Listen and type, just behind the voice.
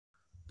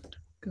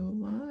Go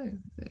live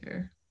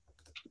there.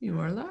 You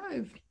are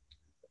live.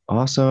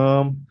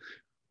 Awesome.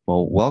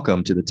 Well,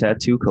 welcome to the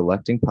Tattoo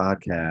Collecting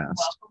Podcast.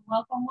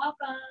 Welcome.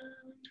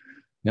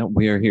 Yeah,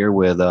 we are here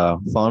with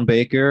Fawn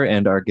Baker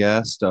and our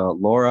guest,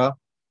 Laura.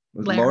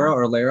 Lara. Laura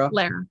or Lara?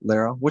 Lara.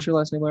 Lara. What's your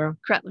last name, Lara?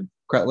 Kretler.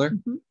 Kretler.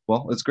 Mhm.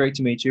 Well, it's great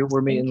to meet you. We're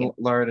meeting you.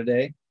 Lara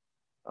today.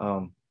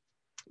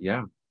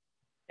 Yeah.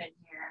 Been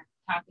here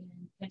talking,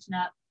 catching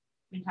up.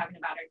 Been talking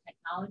about our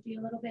technology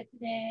a little bit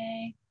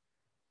today.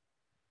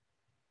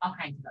 All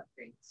kinds of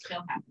upgrades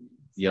still happening.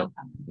 Yep.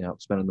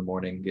 Spending the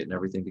morning getting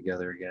everything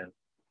together again.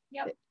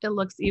 Yep. It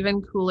looks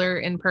even cooler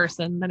in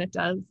person than it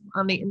does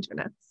on the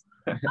internet.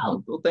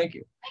 Oh. Well, thank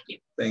you. Thank you.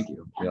 Thank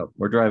you. Yeah. Yep.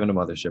 We're driving a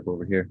mothership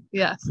over here.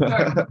 Yes.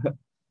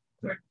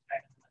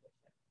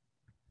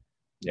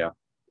 Yeah.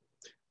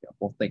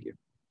 Well, thank you.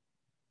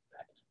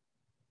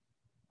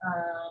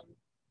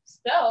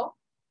 So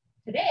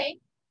today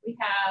we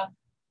have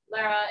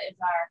Lara is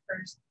our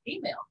first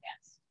female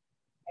guest.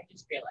 I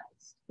just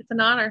realized. It's an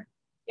honor.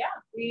 Yeah,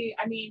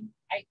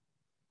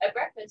 at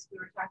breakfast we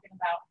were talking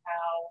about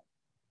how,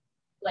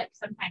 like,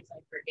 sometimes I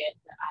forget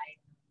that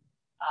I'm,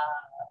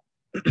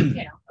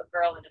 a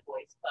girl in a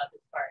boys club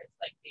as far as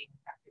like being a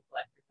tattoo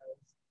collector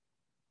goes.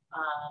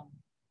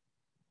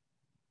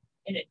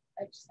 And it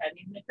just hadn't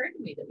even occurred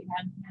to me that we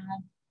hadn't had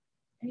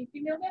any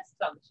female guests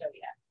on the show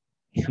yet.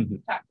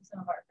 We've talked to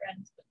some of our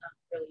friends, but not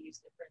really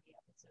used it for the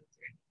episodes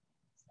or anything.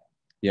 So.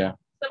 Yeah.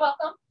 So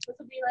welcome. This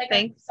will be like,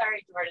 thanks.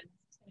 Sorry, Jordan.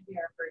 This is going to be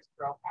our first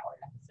girl power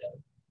episode.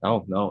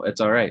 Oh no,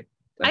 it's all right.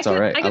 That's all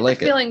right. I get like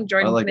the feeling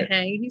Jordan's like gonna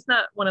hang. He's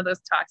not one of those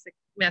toxic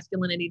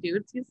masculinity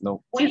dudes. He's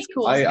Nope. he's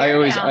cool. I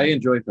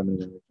enjoy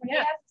femininity. When he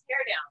has his hair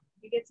down,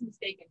 he gets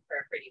mistaken for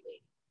a pretty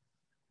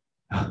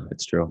lady.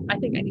 It's true. I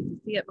think I need to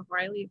see it before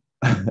I leave.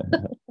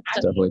 It's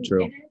definitely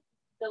true.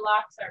 The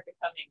locks are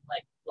becoming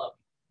like flowing.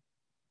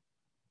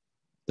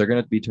 They're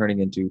gonna be turning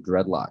into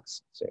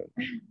dreadlocks soon.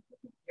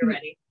 You're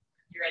ready.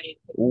 You're ready.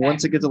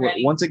 Once it gets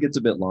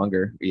a bit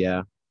longer,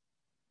 yeah,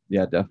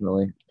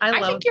 definitely. I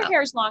think your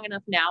hair is long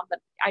enough now, but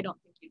I don't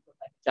think you look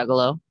like a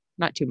juggalo.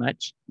 Not too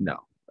much. No,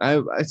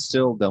 I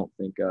still don't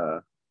think.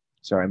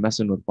 Sorry, I'm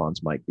messing with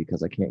Fawn's mic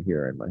because I can't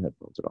hear her in my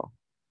headphones at all.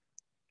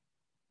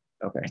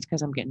 Okay. It's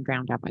because I'm getting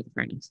drowned out by the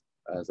furnace.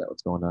 Is that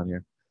what's going on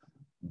here?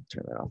 I'll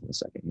turn that off in a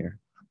second here.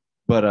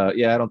 But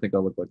yeah, I don't think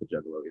I'll look like a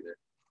juggalo either.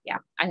 Yeah,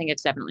 I think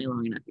it's definitely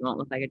long enough. You won't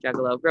look like a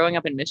juggalo. Growing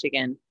up in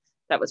Michigan,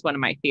 that was one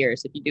of my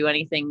fears. If you do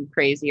anything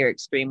crazy or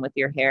extreme with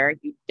your hair,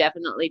 you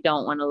definitely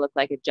don't want to look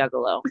like a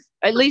juggalo.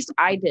 At least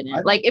I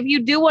didn't. Like, if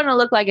you do want to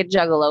look like a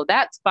juggalo,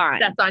 that's fine.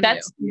 That's on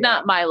That's you.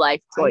 not my life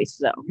choice,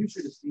 though. You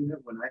should have seen it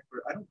when I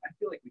first. I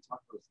feel like we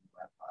talked about this in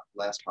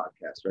the last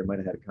podcast, or I might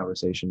have had a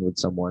conversation with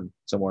someone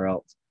somewhere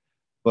else.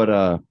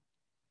 But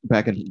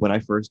back when I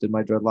first did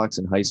my dreadlocks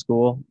in high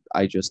school,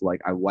 I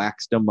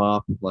waxed them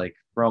up like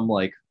from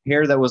like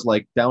hair that was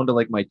like down to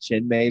like my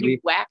chin maybe. You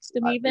waxed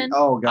them even?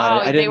 Oh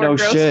god, I didn't know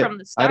shit. From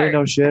the start. I didn't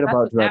know shit That's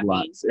about what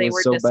dreadlocks. They it was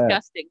were so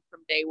disgusting from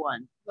day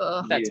one.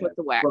 That's what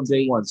the wax from day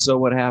means. one. So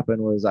what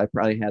happened was I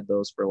probably had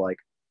those for like,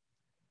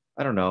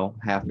 I don't know,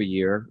 half a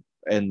year,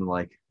 and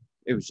like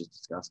it was just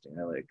disgusting.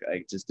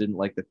 I just didn't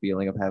like the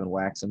feeling of having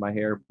wax in my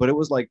hair. But it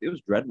was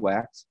dread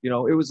wax. It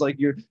was like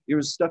it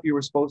was stuff you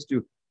were supposed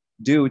to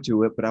do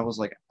to it, but I was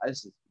like,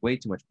 this is way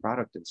too much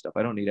product and stuff.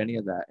 I don't need any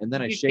of that. And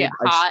then I You'd shaved.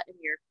 Get hot, and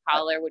your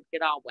collar would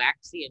get all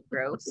waxy and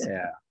gross.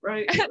 Yeah,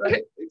 right,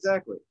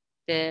 exactly.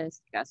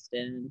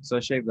 Disgusting. So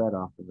I shaved that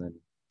off, and then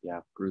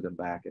grew them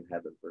back and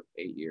had them for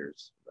 8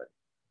 years. But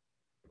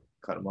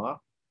cut them off,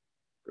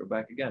 grew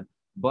back again.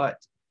 But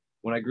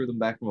when I grew them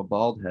back from a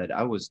bald head,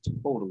 I was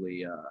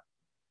totally.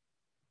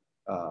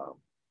 So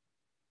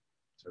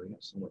we have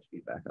so much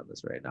feedback on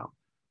this right now.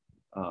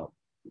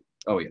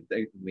 Oh yeah,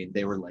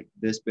 they were like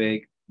this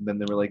big, and then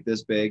they were like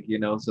this big,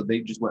 so they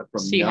just went from.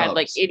 So you had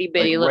like itty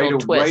bitty like, little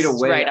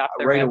twists right off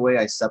the right rip. away.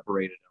 I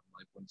separated them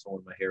like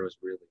when my hair was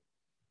really.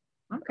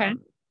 Okay.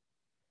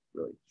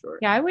 Really short.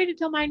 Yeah, I waited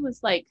till mine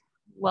was like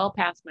well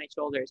past my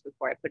shoulders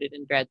before I put it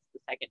in dreads the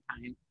second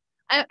time.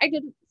 I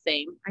did it the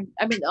same.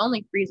 I mean, the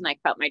only reason I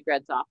cut my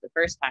dreads off the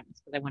first time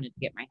is because I wanted to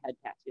get my head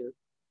tattooed.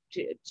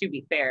 To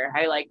be fair,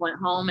 I like went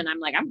home and I'm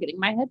like, I'm getting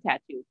my head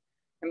tattooed.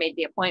 I made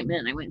the appointment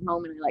and I went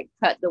home and I like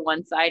cut the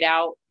one side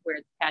out where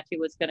the tattoo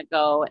was going to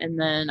go. And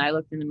then I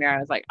looked in the mirror. I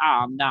was like,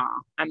 oh, no,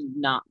 I'm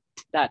not.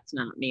 That's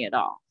not me at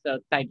all. So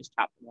I just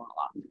chopped them all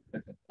off.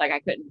 Like I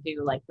couldn't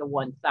do like the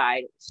one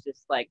side. It was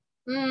just like,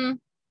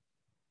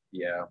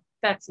 yeah,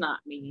 that's not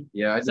me.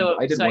 Yeah,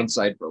 I did one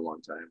side for a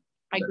long time.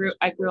 I grew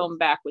them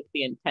back with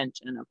the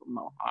intention of a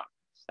mohawk.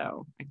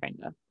 So I kind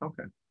of.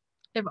 Okay.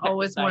 I've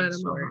always wanted a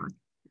mohawk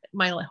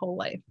my whole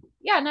life.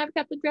 Yeah, and I've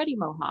got the dready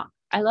mohawk.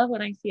 I love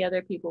when I see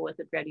other people with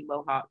a dready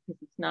mohawk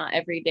because it's not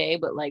every day,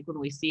 but like when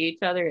we see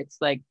each other, it's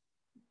like,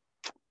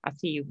 I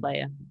see you,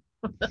 playa.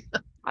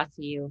 I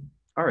see you.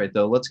 All right,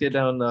 though. Let's get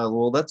down.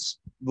 Well, let's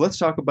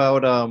talk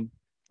about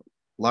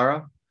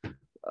Lara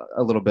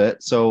a little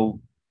bit. So,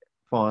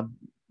 Fawn,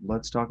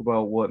 let's talk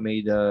about what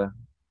made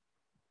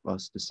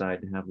us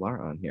decide to have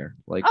Lara on here.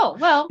 Like, oh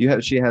well,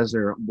 she has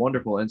her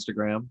wonderful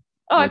Instagram.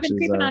 Oh, I've which been is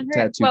creeping a on her.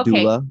 tattoo Well,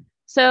 okay. doula.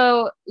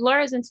 So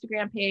Laura's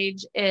Instagram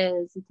page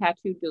is a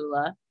tattoo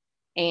doula,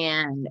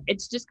 and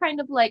it's just kind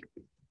of like,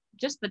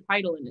 just the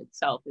title in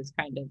itself is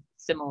kind of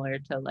similar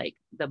to like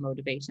the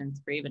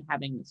motivations for even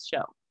having this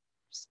show.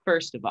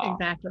 First of all,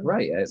 Exactly.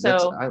 Right.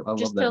 So, I love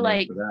just that to, name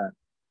like, for that.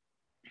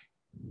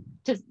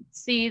 to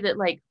see that,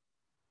 like,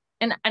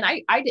 and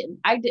I didn't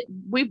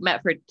we've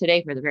met for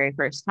today for the very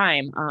first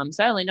time.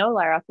 So I only know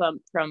Lara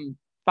from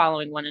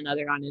following one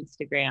another on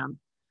Instagram.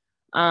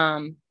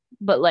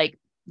 But like,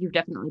 you've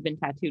definitely been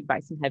tattooed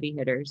by some heavy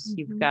hitters.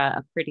 You've got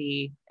a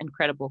pretty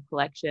incredible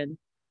collection.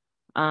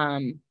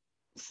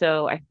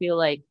 So I feel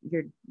like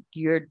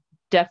you're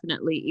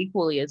definitely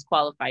equally as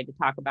qualified to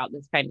talk about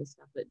this kind of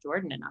stuff that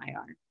Jordan and I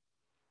are.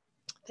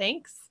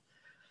 Thanks.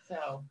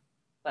 So,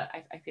 but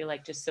I feel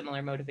like just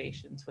similar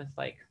motivations with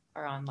like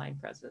our online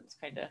presence,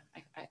 kind of,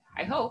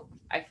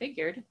 I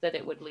figured that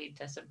it would lead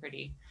to some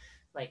pretty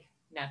like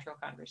natural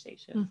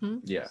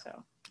conversation. Yeah.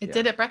 So It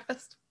did at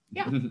breakfast.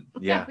 yeah,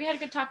 Yeah. we had a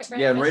good talk at breakfast.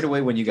 Yeah, and right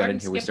away when you got Jordan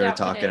in here, we skipped started out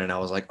talking, today. and I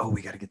was like, "Oh,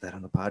 we got to get that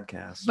on the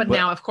podcast." But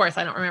now, of course,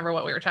 I don't remember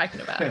what we were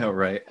talking about. Yeah,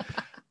 right.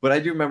 But I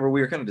do remember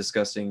we were kind of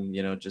discussing,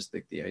 just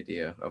the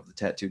idea of the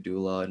tattoo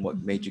doula and what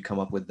made you come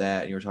up with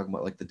that. And you were talking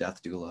about like the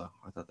death doula.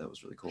 I thought that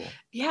was really cool.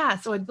 Yeah.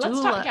 So a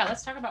doula.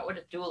 Let's talk about what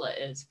a doula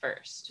is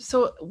first.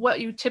 So what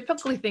you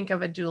typically think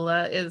of a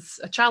doula is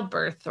a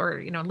childbirth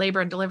or,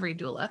 labor and delivery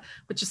doula,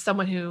 which is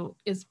someone who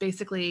is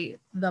basically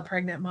the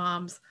pregnant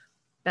mom's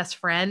best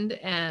friend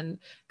and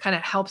kind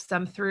of helps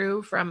them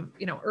through from,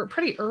 or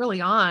pretty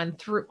early on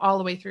through all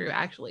the way through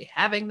actually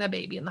having the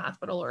baby in the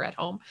hospital or at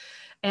home.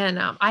 And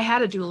I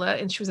had a doula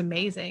and she was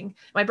amazing.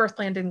 My birth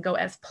plan didn't go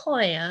as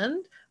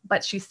planned,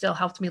 but she still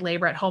helped me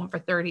labor at home for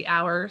 30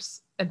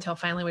 hours until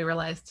finally we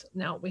realized,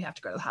 no, we have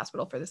to go to the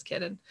hospital for this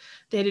kid. And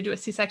they had to do a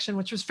C-section,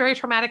 which was very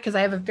traumatic because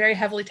I have a very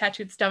heavily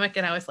tattooed stomach.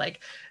 And I was like,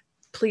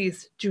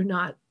 please do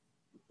not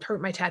hurt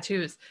my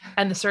tattoos.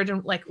 And the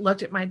surgeon like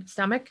looked at my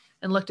stomach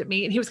and looked at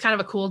me, and he was kind of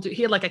a cool dude.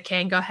 He had like a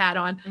Kanga hat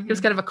on. He was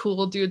kind of a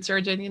cool dude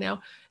surgeon,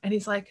 and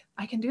he's like,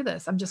 I can do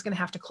this. I'm just going to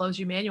have to close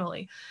you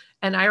manually.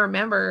 And I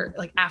remember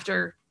like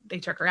after they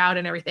took her out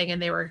and everything,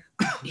 and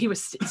he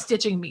was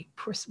stitching me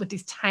with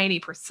these tiny,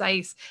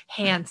 precise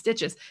hand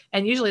stitches.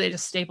 And usually they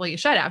just staple you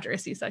shut after a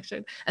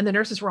C-section. And the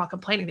nurses were all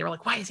complaining. They were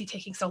like, why is he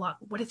taking so long?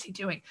 What is he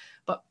doing?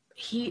 But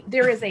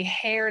there is a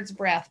hair's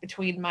breadth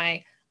between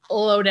my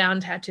low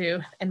down tattoo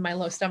and my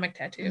low stomach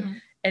tattoo.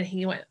 And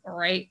he went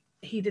right.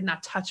 He did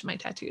not touch my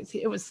tattoos.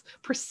 It was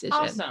precision.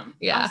 Awesome.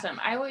 Yeah.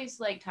 Awesome. I always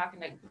like talking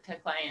to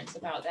clients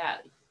about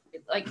that.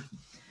 Like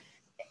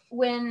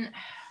when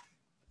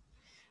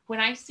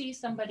I see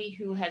somebody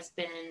who has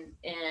been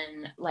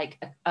in like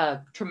a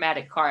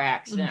traumatic car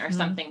accident or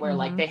something where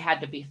like they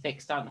had to be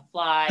fixed on the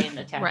fly and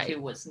the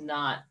tattoo was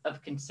not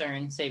of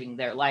concern, saving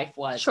their life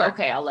was,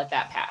 okay, I'll let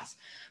that pass.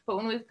 But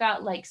when we've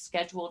got like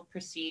scheduled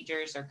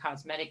procedures or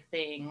cosmetic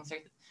things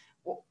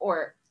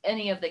or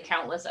any of the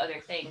countless other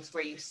things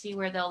where you see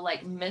where they'll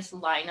like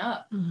misline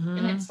up.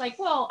 And it's like,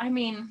 well, I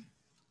mean,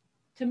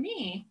 to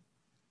me,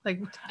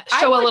 like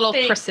show a little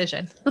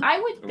precision. I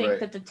would think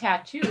that the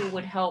tattoo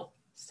would help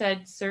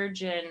said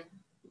surgeon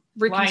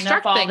reconstruct line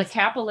up all things. the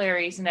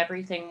capillaries and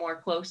everything more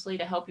closely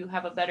to help you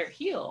have a better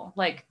heel.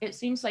 Like it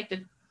seems like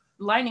the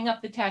lining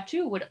up the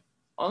tattoo would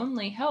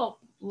only help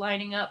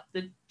lining up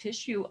the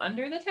tissue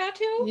under the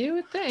tattoo. You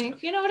would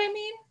think. You know what I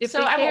mean? If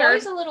so I'm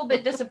always a little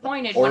bit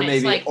disappointed when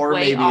it's like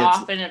way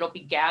off and it'll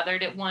be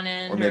gathered at one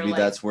end. Or maybe like,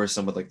 that's where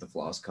some of like the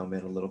flaws come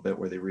in a little bit,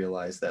 where they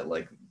realize that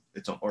like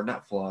it's, or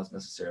not flaws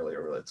necessarily,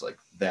 or it's like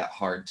that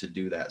hard to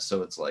do that.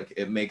 So it's like,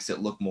 it makes it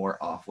look more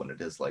off when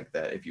it is like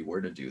that if you were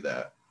to do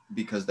that,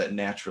 because that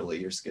naturally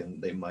your skin,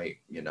 they might,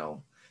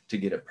 to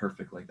get it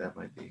perfect like that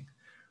might be.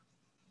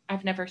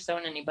 I've never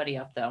sewn anybody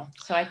up though,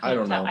 so I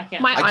don't know. I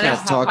can't. I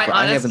can't talk.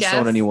 I haven't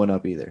sewn anyone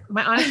up either.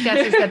 My honest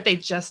guess is that they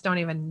just don't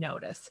even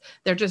notice.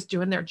 They're just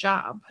doing their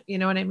job. You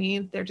know what I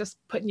mean? They're just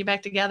putting you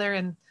back together,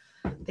 and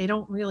they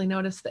don't really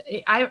notice that.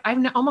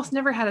 I've almost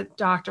never had a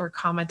doctor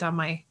comment on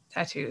my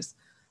tattoos.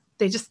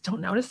 They just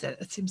don't notice it.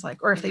 It seems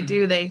like, or if they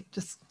do, they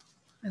just,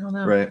 I don't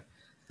know. Right.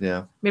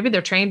 Yeah. Maybe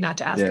they're trained not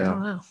to ask. Yeah. I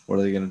don't know. What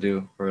are they gonna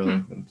do?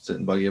 Really sit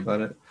and bug you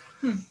about it?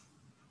 I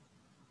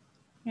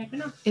don't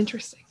know.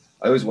 Interesting.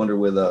 I always wonder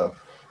with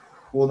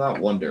well, not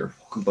wonder,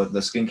 but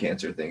the skin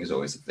cancer thing is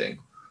always a thing.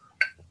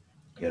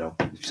 If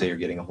you say you're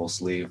getting a whole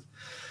sleeve,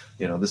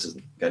 this has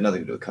got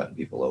nothing to do with cutting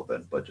people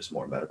open, but just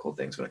more medical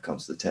things when it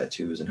comes to the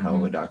tattoos and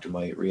how a doctor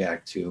might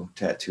react to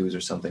tattoos or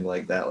something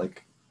like that.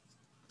 Like,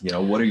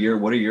 what are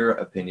your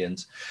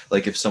opinions?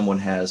 Like if someone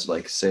has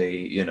like,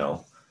 say,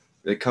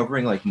 like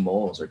covering like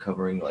moles or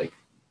covering like,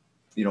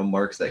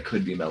 marks that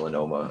could be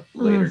melanoma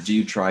later. Do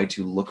you try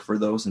to look for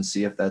those and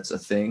see if that's a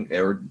thing,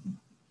 or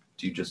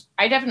do you just?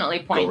 I definitely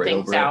point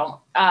things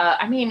out.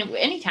 I mean,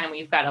 anytime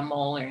you've got a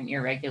mole or an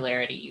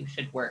irregularity, you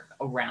should work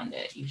around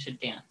it. You should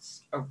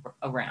dance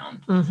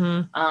around.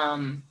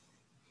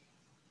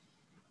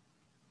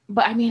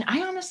 But I mean,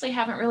 I honestly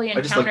haven't really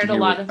encountered a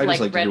lot of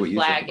like red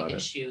flag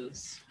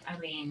issues. I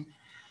mean,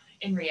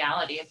 in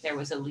reality, if there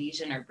was a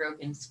lesion or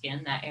broken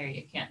skin, that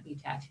area can't be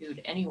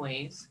tattooed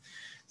anyways.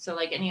 So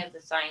like any of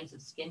the signs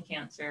of skin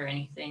cancer or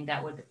anything,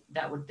 that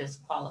would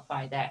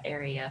disqualify that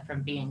area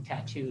from being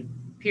tattooed,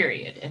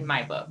 period, in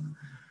my book.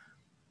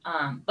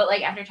 But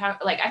like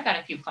I've got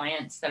a few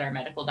clients that are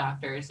medical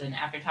doctors, and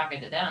after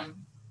talking to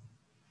them,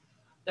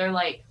 they're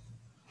like,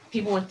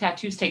 people with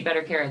tattoos take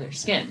better care of their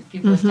skin.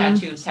 People with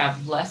tattoos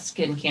have less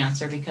skin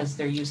cancer because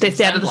they're using They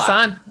stay out of the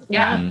sun.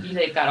 Yeah.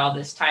 They've got all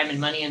this time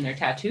and money in their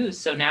tattoos.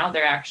 So now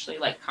they're actually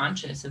like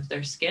conscious of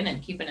their skin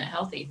and keeping it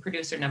healthy.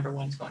 Producer number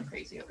one's going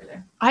crazy over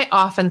there. I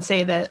often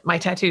say that my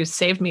tattoos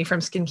saved me from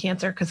skin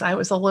cancer because I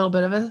was a little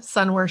bit of a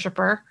sun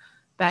worshiper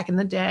back in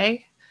the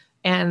day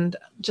and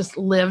just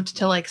lived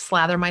to like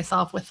slather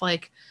myself with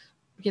like,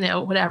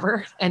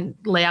 whatever, and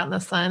lay out in the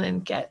sun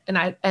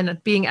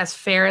and being as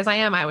fair as I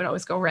am, I would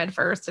always go red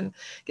first and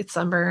get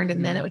sunburned,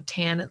 and then it would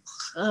tan. And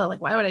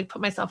like, why would I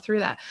put myself through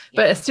that?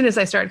 Yeah. But as soon as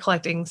I started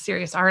collecting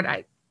serious art,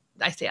 I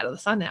stay out of the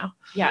sun now.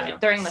 Yeah.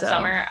 During the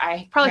summer,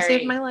 I probably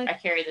saved my life. I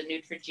carry the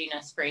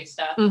Neutrogena spray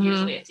stuff.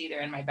 Usually it's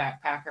either in my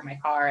backpack or my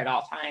car at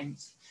all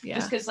times. Yeah.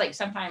 Just because like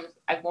sometimes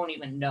I won't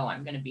even know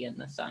I'm going to be in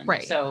the sun.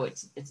 Right. So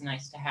it's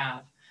nice to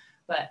have.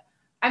 But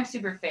I'm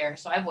super fair,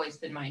 so I've always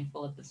been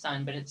mindful of the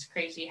sun, but it's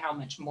crazy how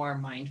much more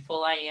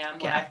mindful I am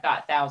when I've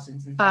got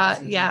thousands and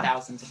thousands and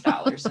thousands of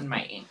dollars in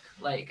my ink.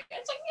 Like,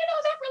 it's like,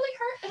 that really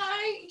hurt.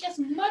 And as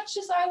much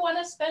as I want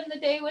to spend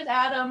the day with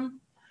Adam,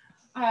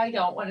 I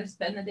don't want to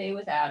spend the day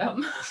with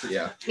Adam.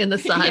 Yeah. In the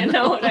sun. You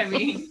know what I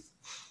mean?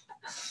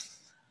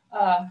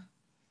 But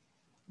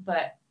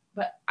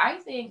I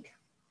think,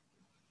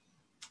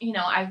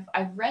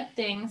 I've read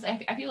things.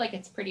 I feel like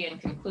it's pretty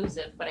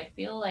inconclusive, but I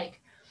feel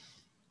like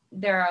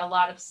there are a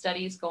lot of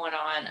studies going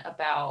on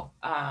about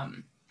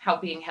how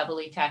being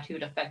heavily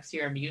tattooed affects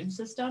your immune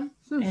system.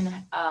 And,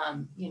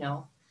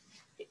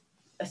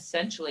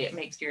 essentially it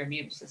makes your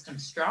immune system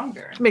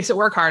stronger. It makes it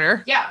work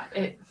harder. Yeah.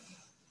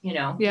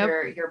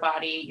 Your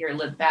body, your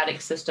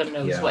lymphatic system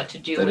knows what to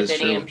do with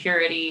any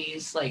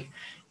impurities. Like,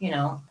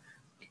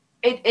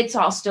 it's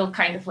all still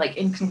kind of like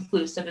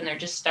inconclusive, and they're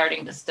just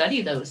starting to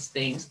study those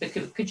things. But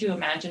could you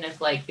imagine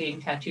if like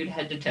being tattooed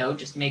head to toe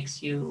just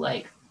makes you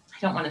like,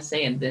 I don't want to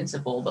say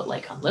invincible, but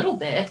like a little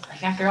bit,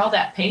 like after all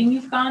that pain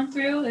you've gone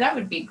through, that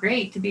would be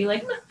great to be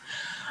like,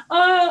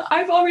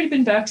 I've already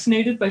been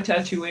vaccinated by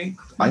tattooing.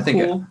 I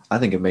think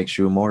it makes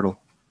you immortal.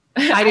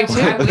 I do too.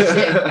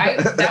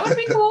 That would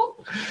be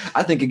cool.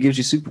 I think it gives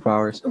you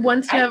superpowers.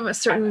 Once you have a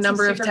certain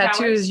number of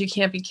tattoos, you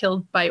can't be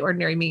killed by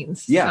ordinary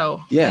means. Yeah.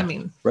 So, yeah. I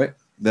mean, right.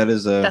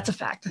 That's a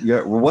fact.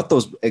 Yeah. Well, what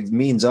those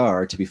means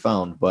are to be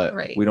found, but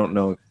we don't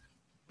know.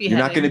 You're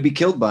not going to be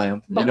killed by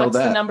them. But what's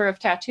the number of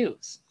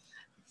tattoos?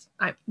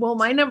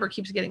 My number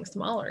keeps getting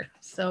smaller,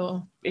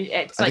 so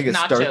it's like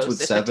nachos. Starts with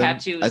 7.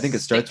 I think it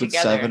starts with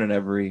 7, and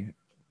every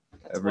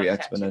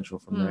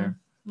exponential from there.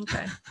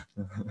 Okay.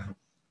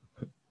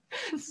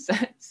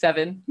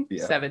 7.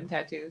 Yeah. 7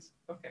 tattoos.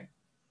 Okay.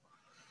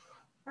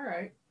 All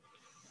right.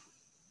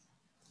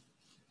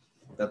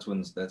 That's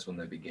when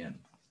they begin.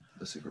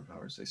 The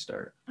superpowers, they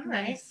start. All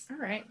right. Nice. All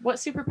right. What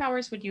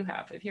superpowers would you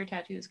have if your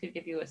tattoos could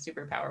give you a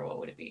superpower? What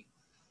would it be?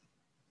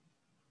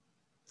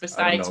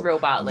 Besides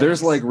robot legs.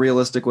 There's like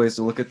realistic ways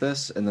to look at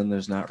this, and then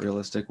there's not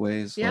realistic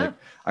ways. Yeah. Like,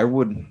 I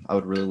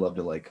would really love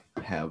to like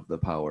have the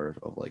power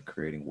of like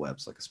creating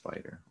webs like a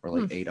spider, or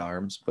like 8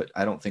 arms, but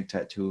I don't think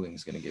tattooing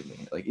is going to give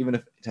me, like, even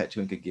if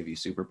tattooing could give you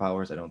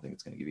superpowers, I don't think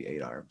it's going to give you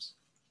 8 arms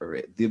or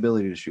the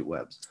ability to shoot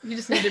webs. You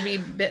just need to be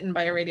bitten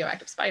by a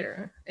radioactive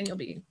spider and you'll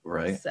be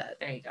set.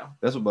 There you go.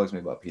 That's what bugs me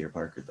about Peter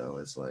Parker though,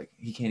 is like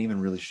he can't even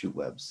really shoot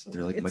webs.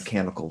 They're like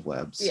mechanical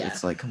webs. Yeah.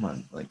 It's like, come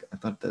on, like I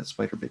thought that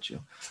spider bit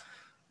you.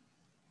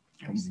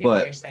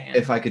 But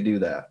if I could do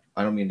that,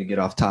 I don't mean to get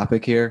off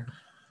topic here,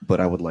 but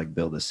I would like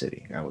build a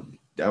city. I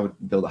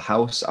would build a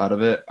house out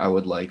of it. I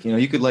would like,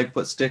 you could like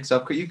put sticks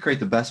up. You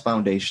create the best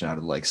foundation out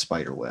of like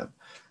spider web.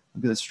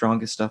 It'd be the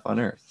strongest stuff on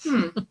earth.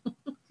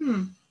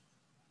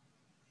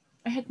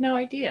 I had no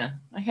idea.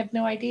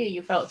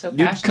 You felt so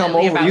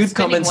passionately about you'd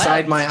come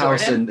inside webs, my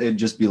house Jordan. and it'd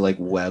just be like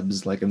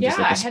webs, like I'm just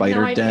like a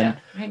spider den.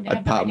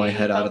 I'd pop my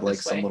head out of like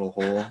some little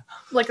hole.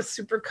 Like a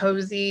super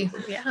cozy,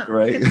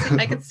 right?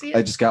 I could see it.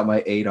 I just got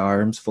my 8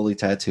 arms fully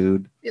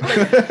tattooed. You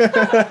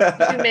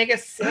make a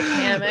sick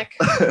hammock.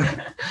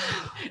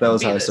 That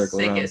was how I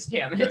circled around.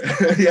 Hammock.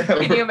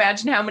 Can you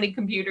imagine how many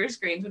computer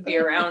screens would be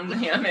around the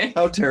hammock?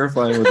 How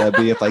terrifying would that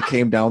be if I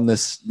came down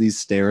these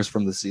stairs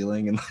from the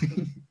ceiling and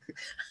like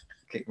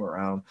came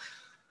around?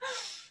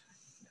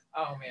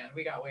 Oh man,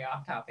 we got way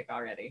off topic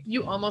already.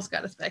 You almost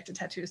got us back to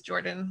tattoos,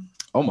 Jordan.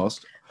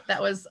 Almost. That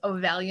was a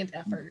valiant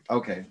effort.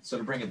 Okay, so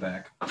to bring it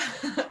back,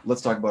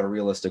 let's talk about a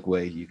realistic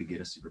way you could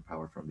get a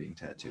superpower from being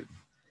tattooed.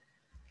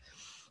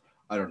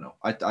 I don't know.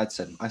 I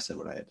said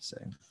what I had to say.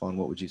 Fawn,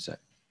 what would you say?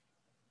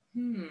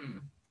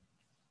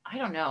 I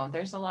don't know.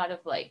 There's a lot of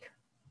like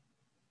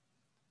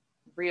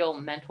real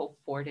mental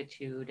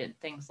fortitude and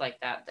things like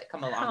that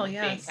come along with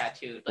being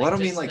tattooed. Like, well, I don't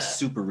mean like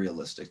super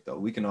realistic though.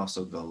 We can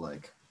also go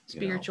like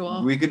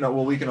spiritual. We can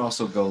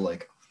also go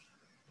like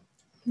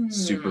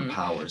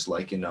superpowers,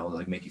 like, you know,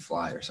 like make you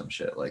fly or some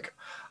shit. Like,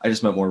 I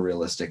just meant more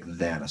realistic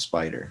than a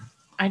spider.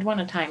 I'd want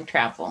to time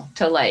travel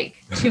to like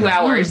 2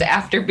 hours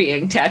after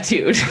being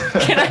tattooed.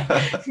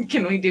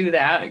 Can we do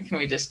that? Can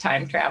we just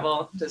time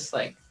travel? Just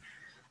like,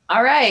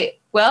 all right,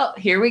 well,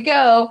 here we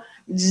go.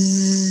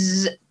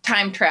 Zzz,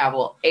 time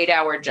travel,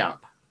 8-hour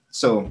jump.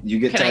 So you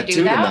get Can I do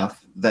tattooed that?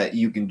 enough that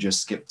you can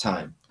just skip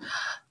time.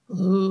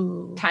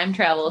 Ooh. Time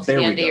travel to There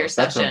the we end go. of your That's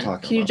what I'm session.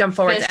 talking Can you about. jump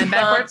forward Fist and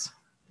bump. backwards?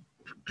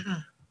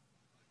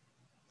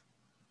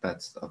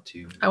 That's up to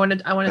you. I want to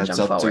That's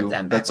jump up forward to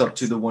then. that's up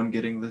to backwards. the one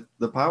getting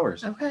the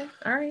powers. Okay.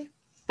 All right.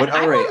 But all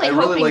I'm right, only I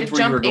really hoping liked to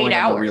where you were jump going 8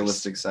 on the hours.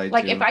 realistic side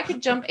Like too. if I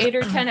could jump 8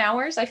 or 10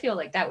 hours, I feel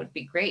like that would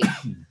be great.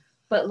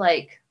 But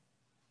like,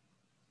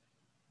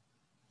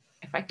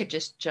 if I could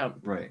just jump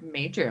Right.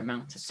 major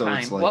amounts of So time,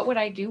 it's like- what would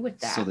I do with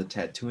that? So the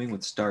tattooing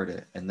would start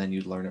it, and then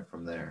you'd learn it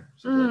from there.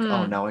 So like,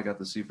 oh, Mm. now I got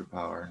the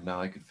superpower.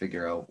 Now I could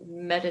figure out.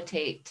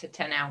 Meditate to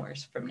 10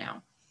 hours from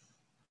now.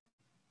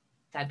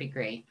 That'd be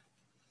great.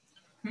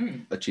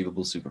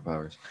 Achievable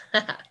superpowers.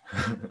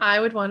 I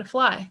would want to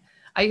fly.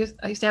 I used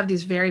to have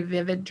these very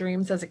vivid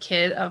dreams as a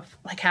kid of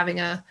like having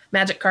a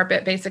magic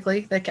carpet,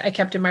 basically, that I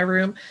kept in my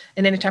room.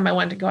 And anytime I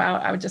wanted to go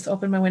out, I would just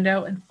open my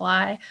window and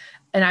fly.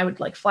 And I would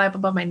like fly up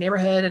above my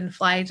neighborhood and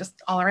fly just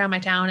all around my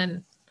town.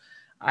 And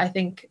I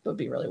think it would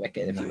be really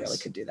wicked if you really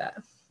Nice. could do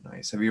that.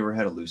 Nice. Have you ever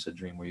had a lucid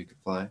dream where you could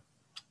fly?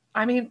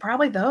 I mean,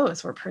 probably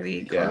those were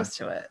pretty Yeah. close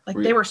to it. Like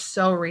Were they you- were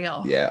so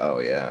real. Yeah. Oh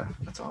yeah.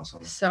 That's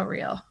awesome. So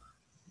real.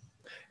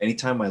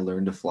 Anytime I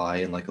learn to fly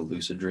in like a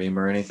lucid dream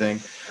or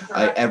anything,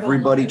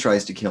 everybody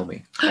tries to kill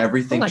me.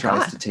 Everything my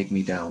tries God. to take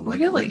me down. Like,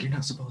 Really? like, you're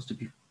not supposed to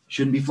be.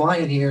 Shouldn't be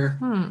flying here.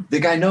 Hmm. The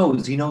guy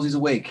knows. He knows he's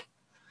awake.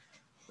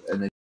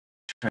 And they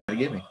try to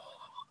get me.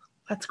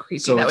 That's creepy.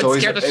 So That it's would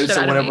always scare the shit so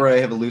out of whenever me. I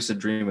have a lucid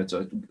dream, it's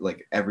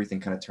like everything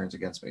kind of turns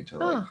against me. To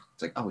like, Oh.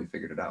 it's like, oh, we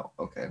figured it out.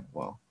 Okay,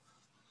 well,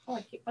 Oh,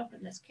 I keep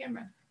bumping this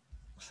camera.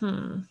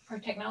 Hmm. Our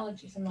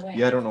technology's in the way.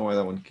 yeah, I don't know why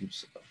that one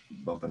keeps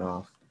bumping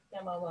off.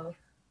 Demo mode.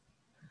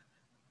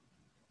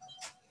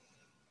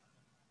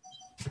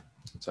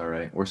 It's all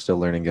right. We're still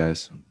learning,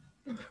 guys.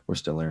 We're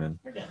still learning.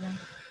 We're getting there.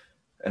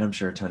 And I'm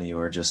sure a ton of you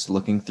are just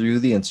looking through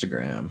the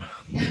Instagram,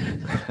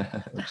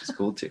 which is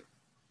cool too.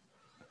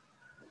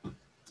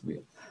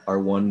 Our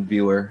one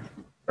viewer,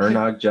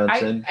 Ernog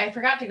Johnson. I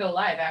forgot to go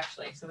live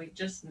actually, so we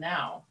just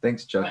now.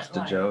 Thanks, Chucks went to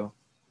live. Joe.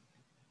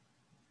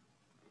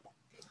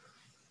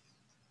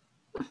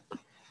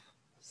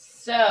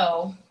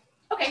 So,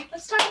 okay,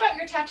 let's talk about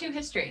your tattoo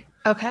history.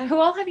 Okay. Who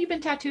all have you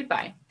been tattooed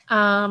by?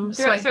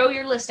 So Throw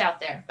your list out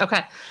there.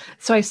 okay.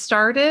 So I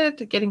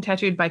started getting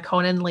tattooed by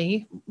Conan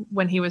Lee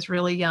when he was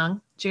really young.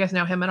 Do you guys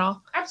know him at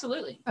all?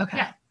 Absolutely. Okay.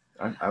 Yeah.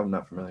 I'm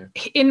not familiar.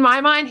 In my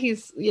mind,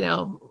 he's, you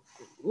know,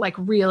 like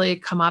really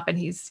come up and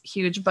he's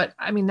huge, but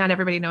I mean, not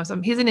everybody knows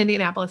him. He's in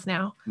Indianapolis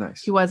now.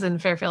 Nice. He was in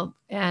Fairfield.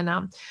 And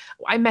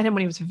I met him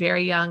when he was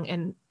very young.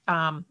 And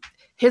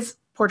his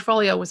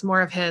portfolio was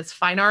more of his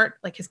fine art,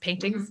 like his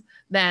paintings,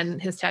 than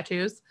his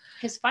tattoos.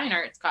 His fine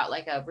art's got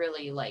like a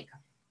really like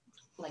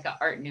a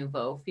Art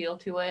Nouveau feel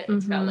to it.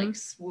 It's got like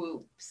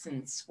swoops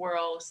and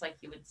swirls like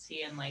you would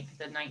see in like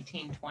the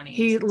 1920s.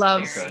 He It's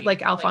loves very,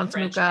 like Alphonse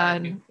French Mucha, Art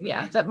and Nouveau.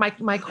 yeah, that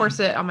my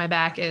corset on my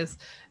back is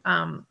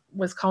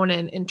was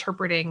Conan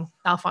interpreting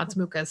Alphonse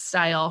Mucha's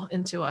style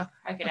into a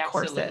I could a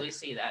corset. absolutely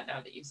see that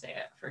now that you say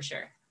it for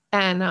sure.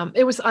 and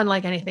it was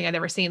unlike anything I'd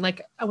ever seen.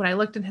 Like when I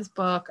looked in his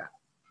book,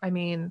 I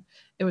mean,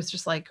 it was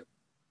just like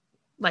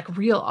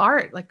real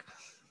art, like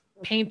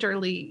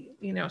painterly,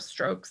 you know,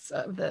 strokes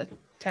of the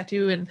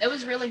tattoo. And It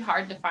was really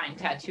hard to find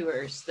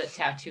tattooers that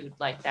tattooed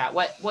like that.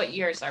 What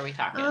years are we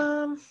talking?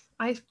 I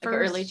Like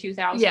first, early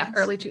 2000s? yeah,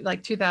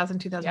 like 2000,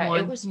 Yeah, 2001.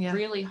 it was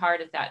really hard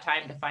at that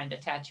time to find a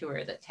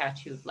tattooer that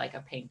tattooed like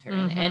a painter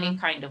in any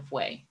kind of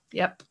way.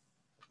 Yep.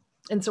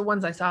 And so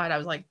once I saw it, I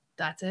was like,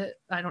 that's it.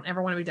 I don't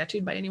ever want to be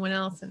tattooed by anyone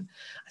else. And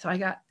so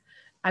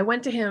I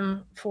went to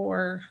him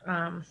for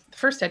the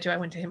first tattoo I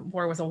went to him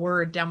for was a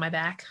word down my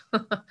back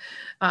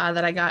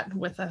that I got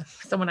with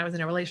someone I was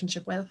in a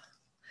relationship with,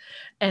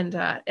 and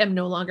am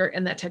no longer.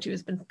 And that tattoo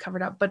has been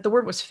covered up. But the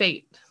word was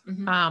fate.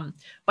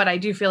 But I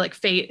do feel like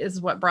fate is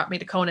what brought me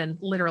to Conan,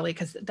 literally,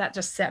 because that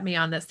just set me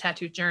on this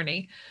tattoo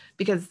journey.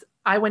 Because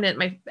I went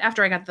in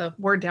after I got the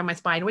word down my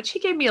spine, which he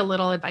gave me a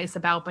little advice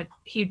about, but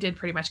he did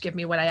pretty much give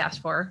me what I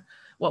asked for,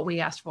 what we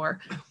asked for.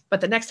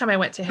 But the next time I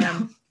went to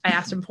him, I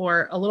asked him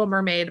for a little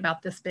mermaid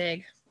about this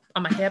big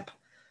on my hip.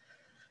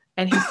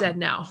 And he said,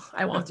 no,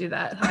 I won't do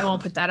that. I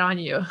won't put that on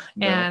you.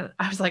 No. And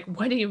I was like,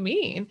 what do you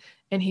mean?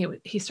 And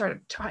he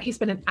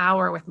spent an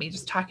hour with me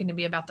just talking to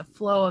me about the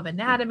flow of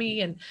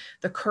anatomy and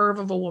the curve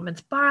of a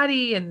woman's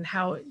body and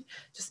how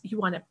just you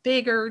want a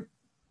bigger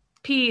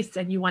piece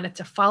and you want it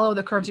to follow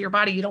the curves of your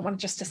body. You don't want it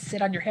just to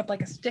sit on your hip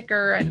like a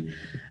sticker. And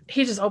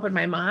he just opened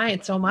my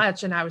mind so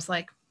much. And I was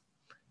like,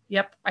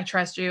 yep, I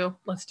trust you.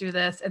 Let's do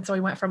this. And so we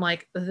went from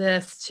like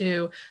this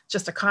to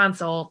just a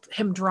consult,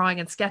 him drawing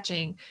and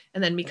sketching,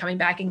 and then me coming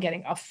back and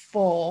getting a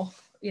full,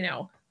 you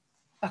know,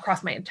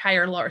 across my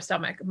entire lower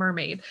stomach,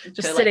 mermaid,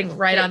 just To, sitting like,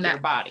 right fit on your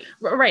that body.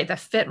 right, that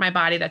fit my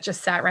body, that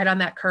just sat right on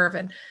that curve.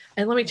 And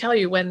let me tell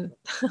you, when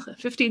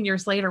 15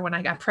 years later, when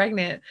I got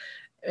pregnant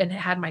and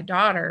had my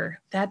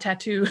daughter, that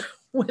tattoo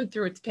went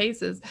through its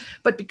paces.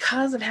 But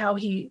because of how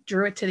he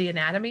drew it to the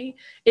anatomy,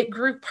 it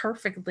grew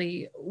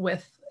perfectly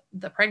with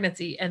the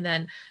pregnancy, and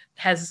then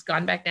has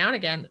gone back down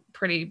again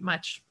pretty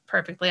much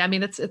perfectly. I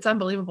mean, it's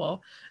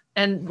unbelievable.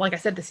 And like I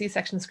said, the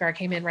C-section scar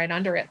came in right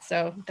under it,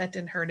 so that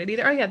didn't hurt it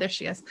either. Oh yeah, there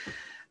she is,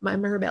 my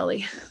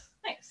merbelly.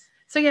 Nice.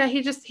 So yeah,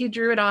 he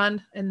drew it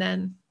on and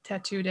then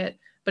tattooed it,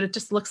 but it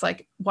just looks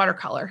like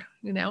watercolor,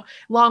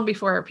 long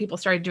before people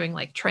started doing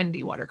like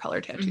trendy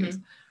watercolor tattoos.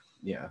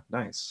 Yeah,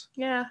 nice.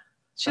 Yeah.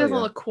 She Oh, doesn't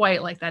yeah. look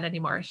quite like that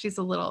anymore. She's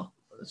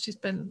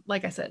been,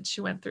 like I said,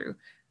 she went through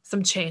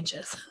some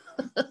changes.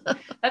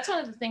 That's one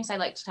of the things I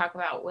like to talk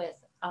about with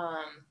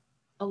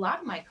a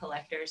lot of my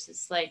collectors.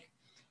 Is like,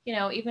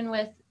 even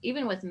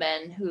with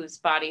men whose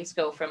bodies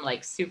go from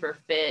like super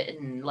fit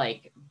and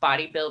like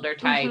bodybuilder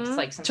types, Mhm.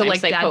 like To, sometimes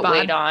like, they dad put bod.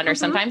 weight on, or Mhm.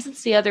 sometimes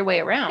it's the other way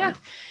around. Yeah.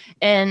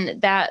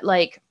 And that,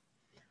 like,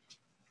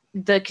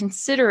 the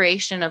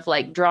consideration of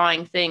like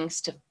drawing things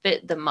to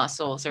fit the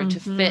muscles or to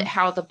Mhm. fit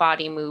how the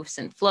body moves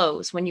and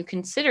flows. When you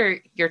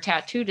consider your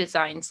tattoo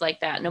designs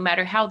like that, no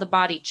matter how the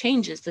body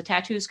changes, the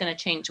tattoo is going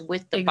to change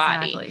with the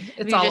body. Exactly. If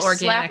It's you all just organic.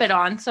 slap it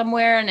on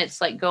somewhere and it's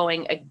like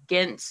going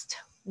against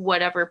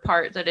whatever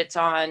part that it's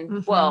on,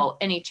 Mhm. well,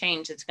 any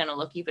change, it's going to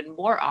look even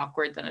more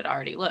awkward than it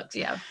already looks.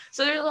 Yeah.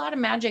 So there's a lot of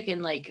magic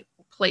in like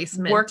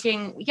Placement.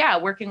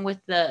 working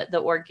with the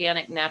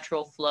organic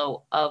natural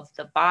flow of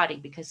the body,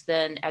 because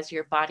then as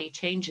your body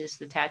changes,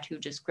 the tattoo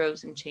just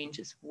grows and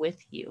changes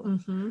with you.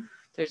 Mhm.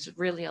 There's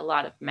really a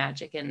lot of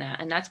magic in that,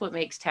 and that's what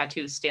makes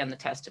tattoos stand the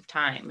test of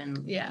time.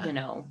 And Yeah.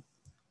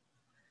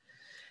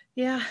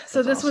 Yeah.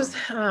 So That's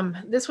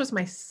this was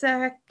my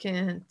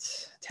second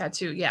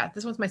tattoo. Yeah,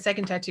 this was my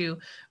second tattoo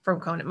from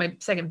Conan, my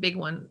second big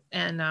one.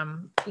 And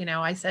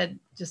I said,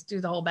 just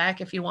do the whole back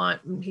if you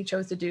want. And he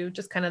chose to do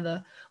just kind of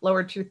the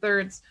lower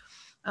 2/3.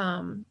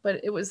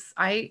 But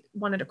I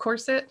wanted a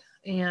corset,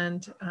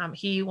 and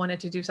he wanted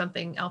to do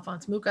something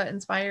Alphonse Mucha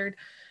inspired,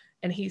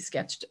 and he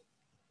sketched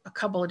a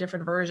couple of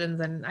different versions,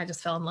 and I just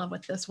fell in love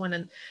with this one.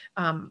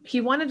 And he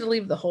wanted to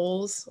leave the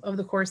holes of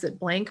the corset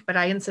blank, but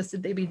I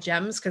insisted they be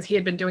gems, because he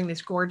had been doing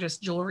these gorgeous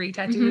jewelry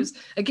tattoos.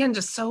 Again,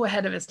 just so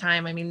ahead of his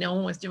time. I mean, no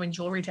one was doing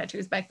jewelry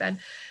tattoos back then.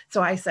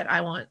 So I said,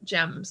 I want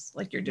gems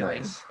like you're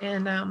doing. Nice.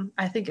 And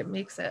I think it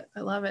makes it. I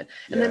love it.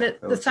 Yeah, And then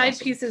that the looks side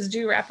awesome. pieces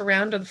do wrap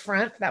around to the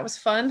front. That was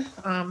fun.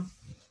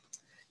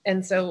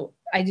 And so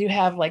I do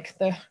have like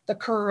the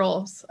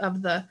curls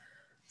of the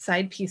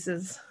side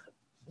pieces,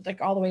 like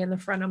all the way in the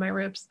front of my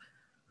ribs.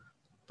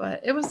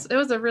 But it was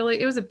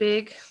a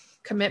big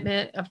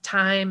commitment of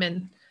time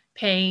and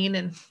pain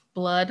and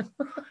blood.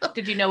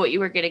 Did you know what you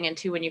were getting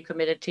into when you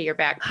committed to your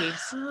back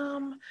piece?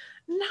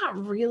 Not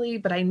really,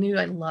 but I knew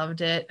I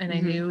loved it, and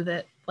I knew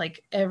that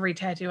like every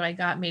tattoo I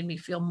got made me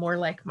feel more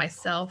like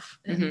myself,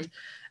 and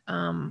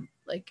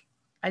like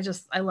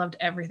I loved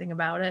everything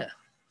about it.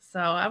 So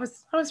I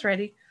was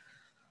ready.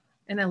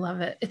 And I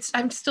love it.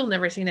 I've still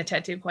never seen a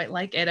tattoo quite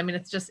like it. I mean,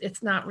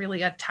 it's not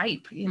really a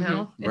type,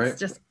 It's Right.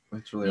 just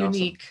It's really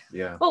unique. Awesome.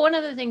 Yeah. Well, one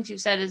of the things you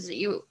said is that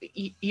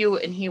you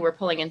and he were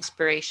pulling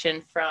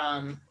inspiration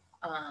from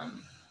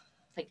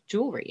like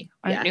jewelry,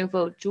 Art Yeah.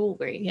 Nouveau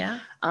jewelry. Yeah.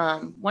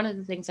 One of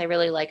the things I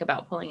really like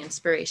about pulling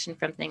inspiration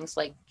from things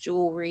like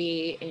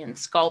jewelry and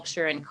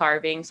sculpture and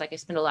carvings, like I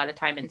spend a lot of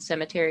time in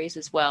cemeteries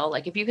as well.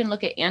 Like if you can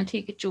look at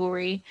antique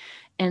jewelry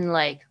and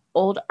like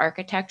old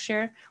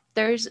architecture,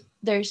 there's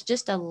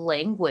just a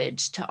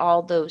language to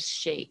all those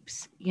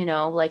shapes,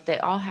 like they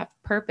all have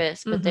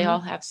purpose, but they all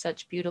have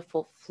such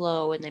beautiful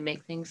flow, and they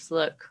make things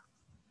look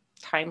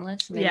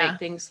timeless, and they make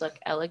things look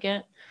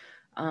elegant.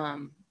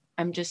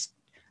 I'm just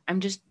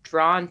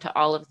drawn to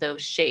all of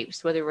those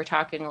shapes, whether we're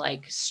talking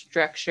like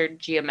structured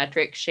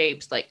geometric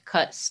shapes, like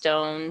cut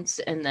stones,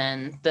 and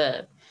then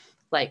the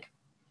like,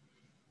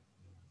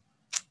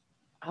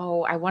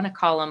 I want to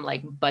call them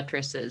like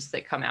buttresses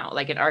that come out,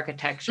 like in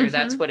architecture,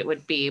 that's what it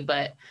would be.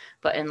 But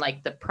in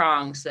like the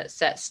prongs that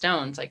set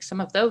stones, like some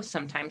of those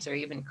sometimes are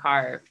even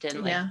carved,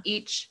 and like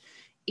each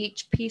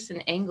piece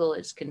and angle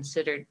is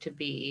considered to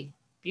be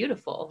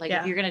beautiful. Like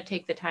if you're going to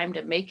take the time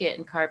to make it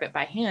and carve it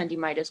by hand, you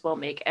might as well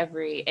make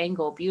every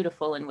angle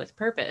beautiful and with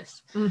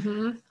purpose.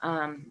 And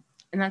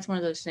that's one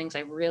of those things I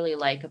really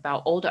like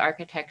about old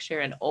architecture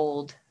and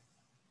old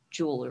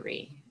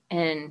jewelry.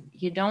 And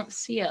you don't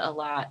see it a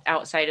lot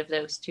outside of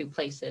those two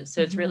places.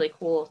 So it's really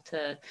cool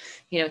to,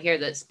 hear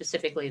that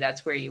specifically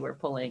that's where you were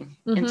pulling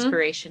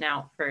inspiration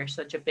out for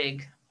such a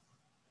big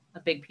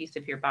piece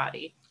of your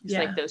body. It's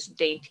like those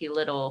dainty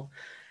little,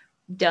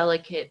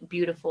 delicate,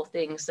 beautiful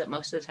things that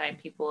most of the time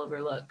people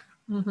overlook.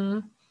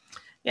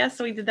 Yeah,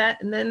 so we did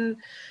that. And then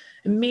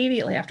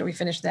immediately after we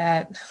finished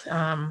that,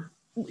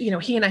 you know,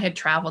 he and I had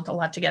traveled a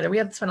lot together. We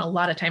had spent a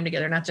lot of time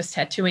together, not just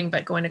tattooing,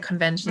 but going to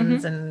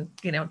conventions and,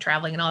 you know,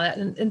 traveling and all that.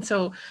 And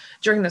so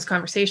during those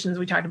conversations,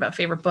 we talked about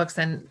favorite books,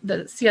 and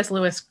the C.S.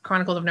 Lewis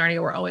Chronicles of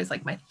Narnia were always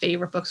like my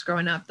favorite books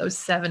growing up. Those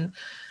 7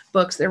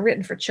 books, they're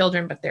written for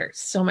children, but there's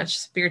so much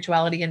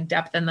spirituality and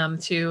depth in them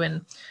too.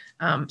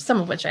 And some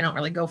of which I don't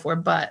really go for,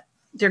 but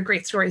they're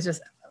great stories.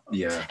 Just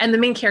Yeah. And the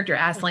main character,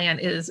 Aslan,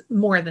 is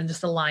more than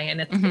just a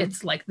lion.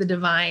 It's like the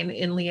divine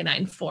in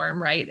leonine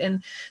form, right?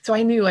 And so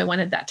I knew I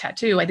wanted that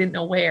tattoo. I didn't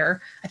know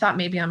where. I thought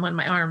maybe on one of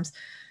my arms.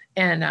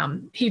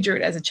 And he drew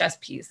it as a chess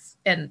piece.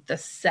 And the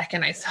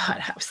second I saw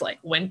it, I was like,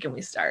 when can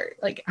we start?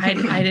 Like, I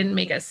didn't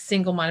make a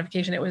single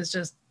modification.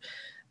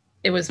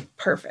 It was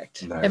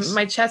perfect. Nice. And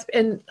my chest,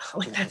 and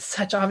like, that's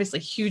such obviously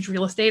huge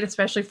real estate,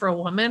 especially for a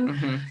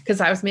woman,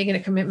 because I was making a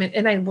commitment,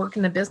 and I work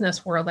in the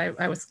business world.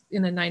 I was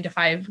in a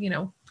 9-to-5, you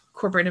know,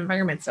 corporate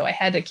environment. So I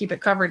had to keep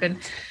it covered. And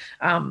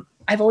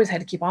I've always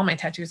had to keep all my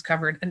tattoos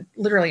covered, and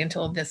literally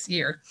until this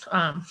year,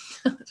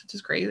 which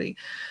is crazy.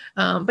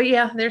 But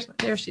yeah,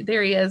 there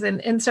he is.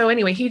 And so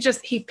anyway,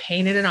 he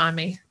painted it on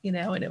me, you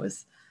know, and it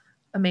was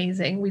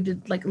amazing. We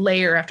did like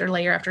layer after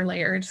layer after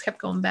layer. It just kept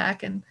going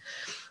back. And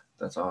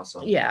That's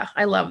awesome. yeah,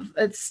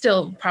 it's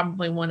still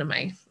probably one of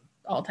my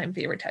all-time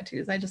favorite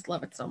tattoos. I just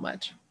love it so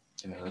much.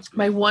 Yeah, that's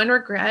My one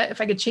regret,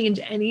 if I could change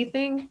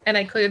anything, and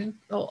I could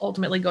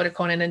ultimately go to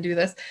Conan and do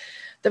this,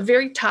 the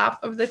very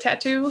top of the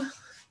tattoo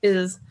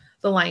is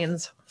the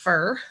lion's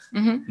fur.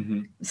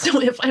 So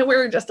if I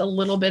wear just a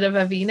little bit of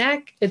a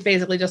V-neck, it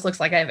basically just looks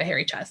like I have a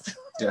hairy chest.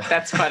 Yeah.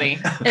 That's funny.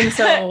 And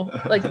so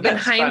like in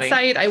That's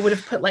hindsight, I would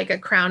have put like a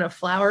crown of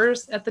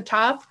flowers at the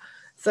top,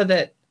 so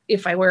that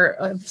if I wear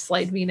a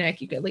slight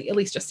V-neck, you could at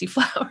least just see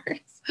flowers.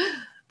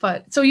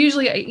 But so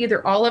usually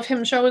either all of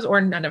him shows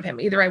or none of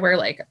him. Either I wear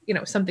like, you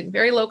know, something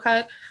very low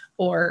cut,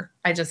 or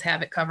I just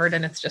have it covered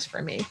and it's just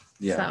for me.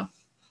 Yeah. So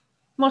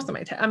most of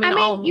my I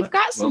mean, you've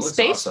got some Well, it's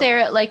space awesome. there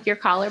at like your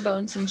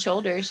collarbones and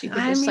shoulders. You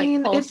could just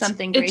like pull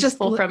something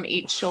graceful from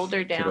each shoulder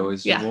Could down.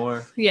 always do Yeah.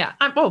 more. Yeah.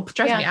 Trust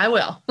me, I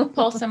will.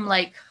 Pull some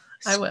like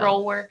I will.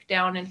 scroll work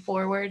down and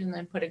forward, and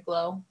then put a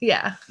glow.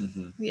 Yeah.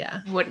 Mhm. Yeah.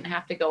 It wouldn't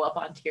have to go up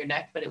onto your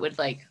neck, but it would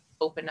like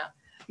open up.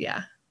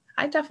 Yeah.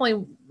 I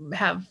definitely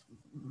have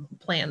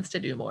plans to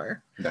do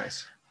more.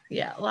 Nice.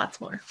 Yeah. Lots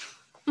more.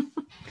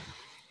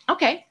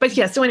 Okay. But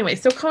yeah, so anyway,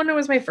 so Kona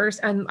was my first,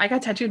 and I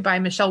got tattooed by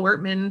Michelle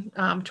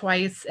Wertman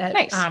twice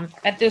Nice.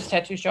 At this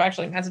tattoo show,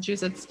 actually in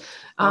Massachusetts.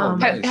 Oh,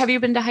 nice. Have you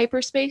been to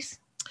Hyperspace?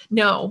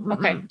 No,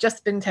 Okay.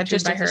 just been tattooed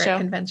Just by at the her show? at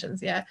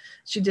conventions. Yeah,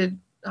 she did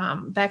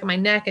back of my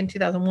neck in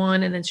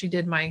 2001, and then she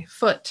did my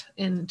foot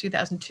in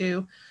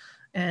 2002,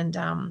 and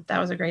that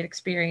was a great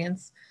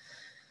experience.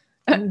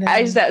 And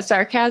then- Is that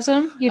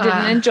sarcasm? You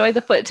didn't enjoy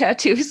the foot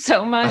tattoo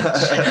so much.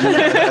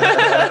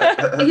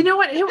 you know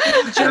what?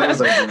 That was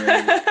like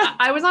great.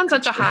 I was on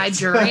such a high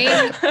during,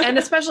 and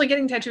especially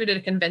getting tattooed at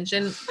a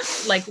convention,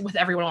 like with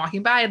everyone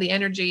walking by, the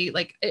energy,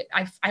 like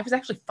I was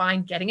actually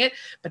fine getting it,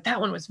 but that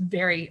one was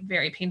very,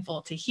 very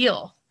painful to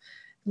heal.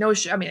 No,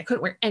 I mean, I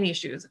couldn't wear any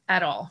shoes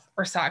at all,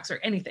 or socks or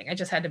anything. I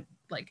just had to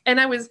and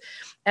I was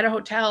at a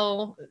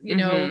hotel, you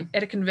know,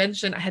 at a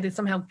convention. I had to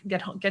somehow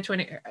get to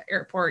an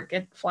airport,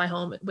 fly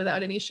home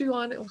without any shoe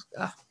on. It was,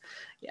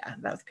 yeah,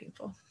 that was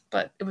painful,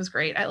 but it was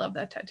great. I love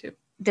that tattoo.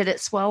 Did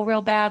it swell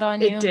real bad on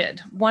you? It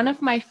did. One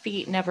of my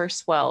feet never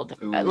swelled,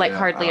 Ooh, like yeah.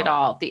 hardly at Ow.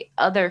 all. The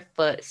other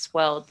foot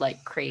swelled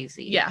like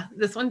crazy. Yeah,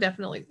 this one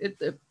definitely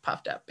it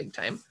puffed up big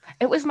time.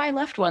 It was my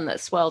left one that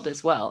swelled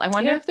as well. I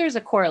wonder Yeah. if there's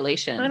a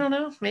correlation. I don't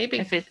know, maybe.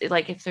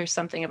 If there's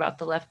something about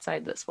the left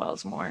side that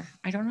swells more.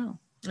 I don't know.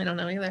 I don't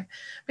know either.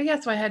 But yeah,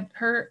 so I had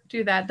her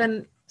do that.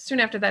 Then soon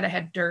after that, I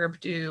had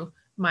Derb do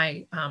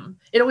my,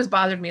 it always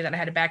bothered me that I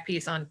had a back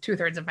piece on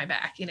 2/3 of my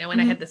back, you know,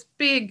 and I had this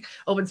big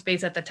open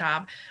space at the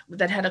top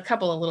that had a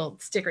couple of little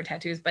sticker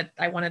tattoos, but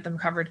I wanted them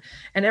covered.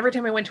 And every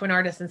time I went to an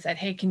artist and said,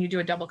 hey, can you do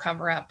a double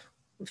cover up,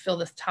 fill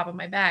this top of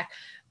my back?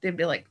 They'd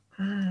be like,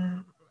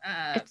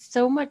 It's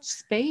so much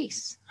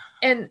space.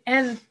 and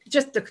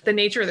just the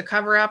nature of the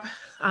cover up,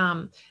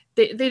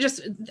 they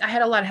just, I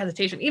had a lot of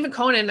hesitation. Even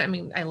Conan, I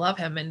mean, I love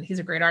him and he's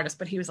a great artist,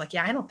 but he was like,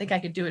 yeah, I don't think I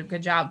could do a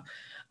good job.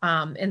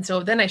 And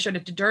so then I showed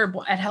it to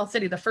Derb at Hell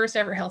City, the first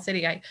ever Hell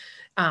City. I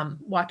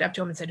walked up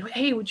to him and said,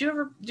 hey, would you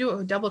ever do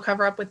a double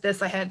cover up with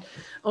this? I had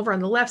over on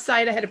the left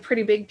side, I had a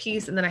pretty big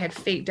piece, and then I had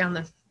fate down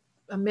the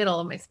middle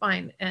of my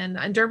spine. And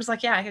Derb was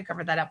like, yeah, I could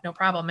cover that up, no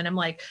problem. And I'm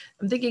like,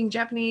 I'm thinking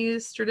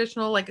Japanese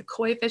traditional, like a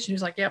koi fish. And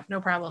he's like, yep, no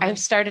problem. I've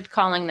started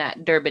calling that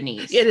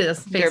Durbanese. It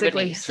is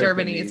basically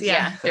Durbanese. Durbanese.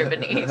 Yeah.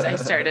 Durbanese. I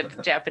started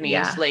Japanese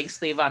Yeah. leg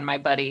sleeve on my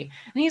buddy.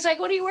 And he's like,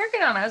 what are you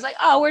working on? I was like,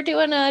 oh, we're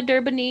doing a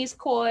Durbanese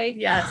koi.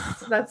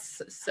 Yes,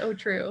 that's so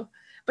true.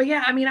 But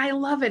yeah, I mean, I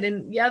love it.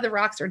 And yeah, the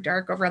rocks are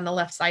dark over on the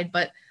left side,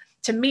 but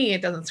to me,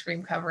 it doesn't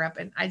scream cover up.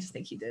 And I just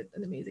think he did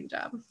an amazing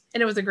job.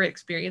 And it was a great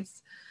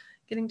experience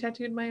getting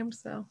tattooed by him.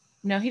 So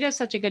No, he does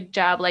such a good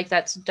job. Like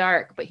that's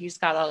dark, but he's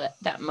got all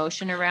that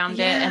motion around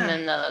it. And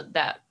then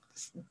that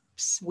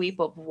sweep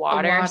of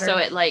water. water. So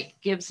it like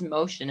gives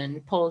motion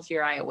and pulls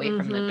your eye away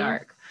from the Mhm.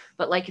 dark.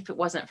 But like if it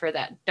wasn't for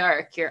that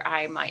dark, your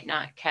eye might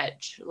not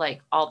catch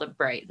like all the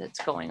bright that's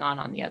going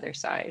on the other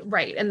side.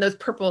 Right. And those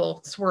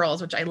purple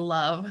swirls, which I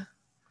love.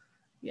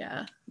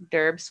 Yeah.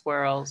 Derb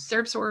swirls.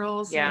 Derb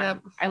swirls. Yeah.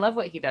 Yep. I love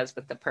what he does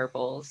with the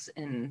purples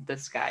in the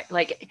sky.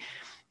 Like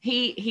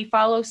he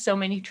follows so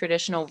many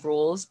traditional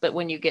rules, but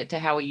when you get to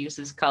how he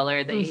uses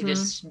color, that he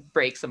just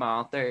breaks them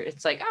all.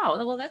 It's like,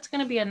 oh, well, that's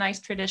going to be a nice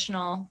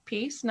traditional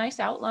piece, nice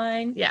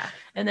outline. Yeah.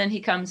 And then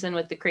he comes in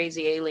with the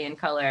crazy alien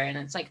color, and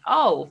it's like,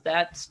 oh,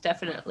 that's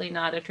definitely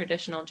not a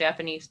traditional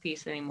Japanese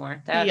piece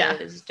anymore.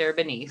 That is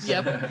Durbanese.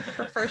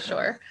 Yep, for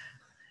sure.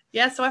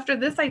 Yeah, so after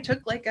this, I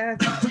took like a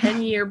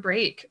 10-year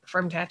break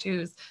from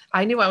tattoos.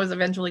 I knew I was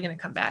eventually going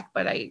to come back,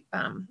 but I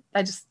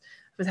just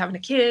was having a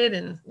kid,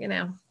 and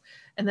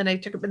and then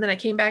I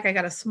came back. I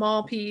got a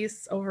small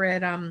piece over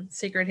at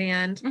Sacred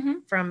Hand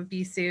from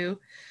Bisou,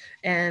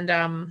 and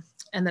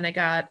then I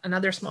got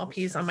another small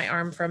piece on my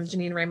arm from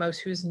Janine Ramos,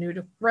 who's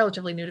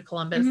relatively new to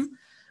Columbus,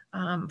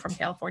 from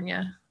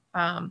California.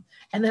 And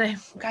then I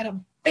got a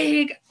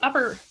big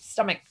upper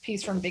stomach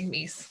piece from Big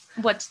Meese.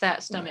 What's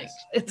that stomach?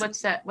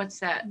 What's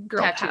that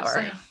Girl tattoo power.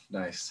 say?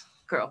 Nice.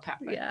 Girl power.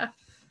 Yeah.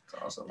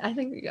 That's awesome. I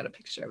think we got a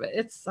picture of it.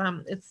 It's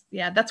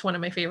that's one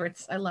of my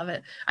favorites. I love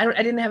it. I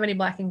didn't have any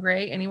black and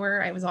gray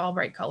anywhere. I was all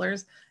bright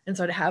colors. And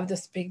so to have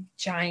this big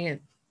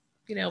giant,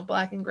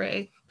 black and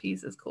gray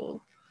piece is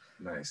cool.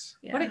 Nice.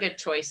 Yeah. What a good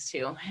choice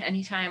too.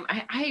 Anytime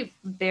I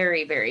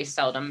very, very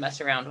seldom mess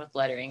around with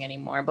lettering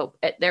anymore, but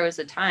there was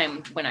a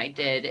time when I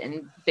did,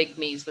 and Big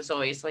Meese was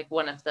always like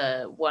one of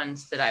the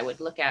ones that I would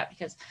look at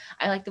because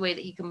I like the way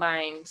that he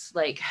combines,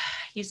 like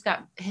he's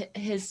got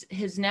his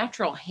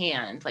natural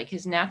hand, like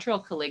his natural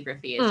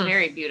calligraphy is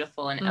very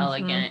beautiful and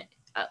elegant.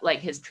 Like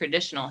his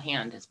traditional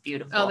hand is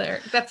beautiful. Oh,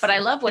 but I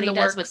love what he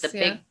does with the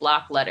big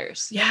block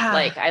letters. Yeah.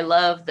 Like I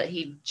love that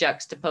he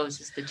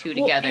juxtaposes the two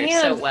together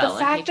so well. The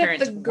fact and he turns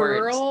that the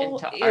girl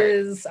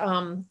words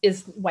into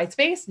is white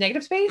space,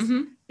 negative space,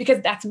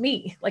 because that's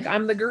me. Like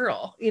I'm the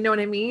girl. You know what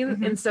I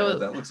mean? And so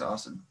that looks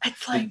awesome.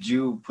 it's like, did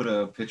you put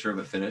a picture of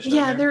it finished?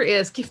 yeah, there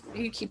is.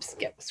 You keep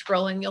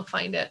scrolling, you'll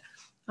find it.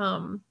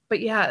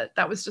 But yeah,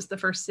 that was just the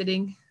first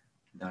sitting.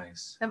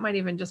 Nice. That might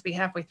even just be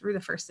halfway through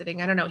the first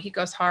sitting. I don't know. He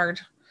goes hard.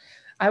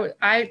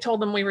 I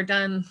told him we were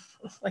done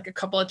like a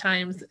couple of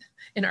times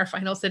in our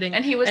final sitting.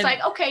 And he was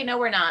like, okay, no,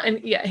 we're not. And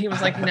yeah, he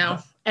was like, no.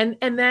 And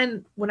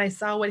then when I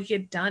saw what he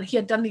had done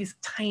these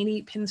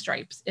tiny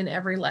pinstripes in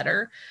every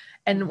letter.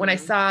 And when I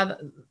saw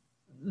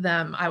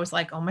them, I was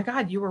like, oh my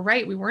God, you were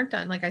right. We weren't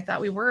done. Like I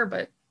thought we were,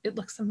 but it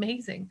looks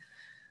amazing.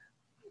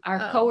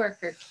 Our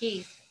coworker,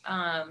 Keith,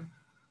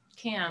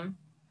 Cam,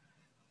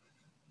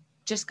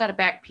 just got a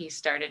back piece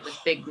started with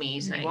Big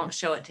Meese, and he won't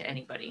show it to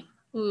anybody.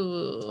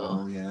 Ooh.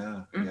 Oh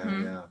yeah.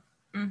 Yeah.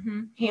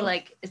 He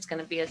it's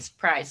gonna be a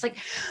surprise. Like,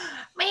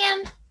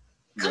 man,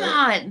 come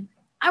on.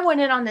 I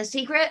went in on the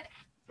secret.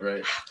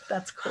 Right.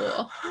 That's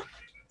cool.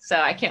 So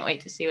I can't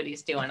wait to see what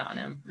he's doing on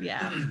him.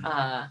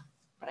 Yeah.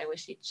 But I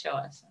wish he'd show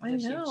us. I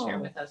wish know. he'd share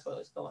with us what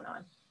was going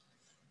on.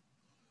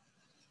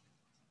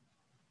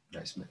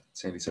 Nice.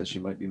 Sandy says she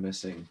might be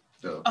missing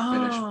the Oh,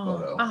 finished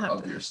photo I'll have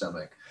of to- your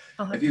stomach.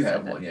 I'll If you to have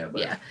send it. one, yeah.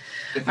 But Yeah.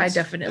 if I it's-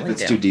 definitely If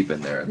it's do. too deep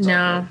in there, it's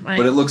No, all good.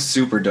 But it looks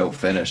super dope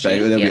finished.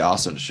 That'd be Yeah.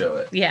 awesome to show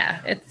it.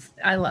 Yeah,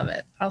 I love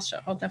it. I'll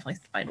definitely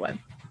find one.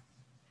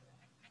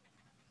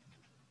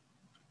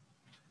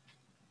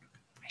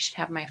 I should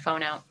have my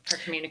phone out for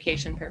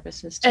communication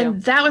purposes too.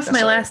 And that was That's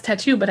my all right. last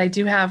tattoo, but I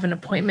do have an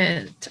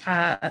appointment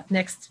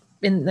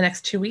in the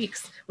next 2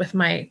 weeks with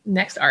my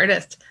next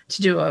artist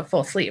to do a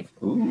full sleeve.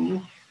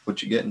 Ooh,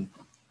 what you getting?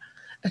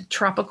 A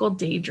tropical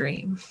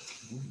daydream.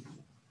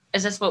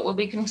 Is this what we'll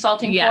be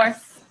consulting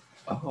Yes.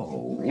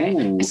 Oh. for?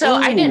 Okay. So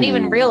I didn't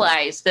even Ooh.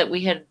 realize that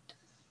we had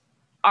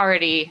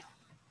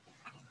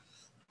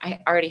I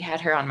already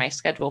had her on my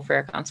schedule for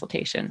a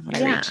consultation when I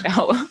Yeah. reached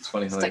out. It's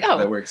funny how It's like, that, oh.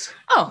 that works.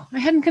 Oh, I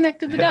hadn't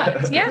connected the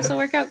dots. Yeah, this will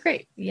work out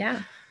great.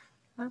 Yeah.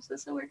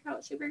 This will work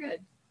out super good.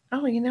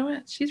 Oh, you know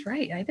what? She's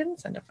right. I didn't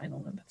send a final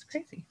one. That's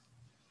crazy.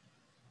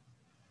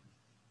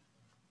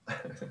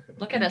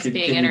 Look at us Can-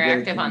 being can you get-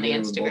 interactive can on the you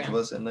get both of Instagram.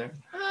 us in there.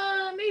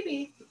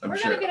 Maybe. I'm We're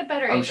sure- gonna get a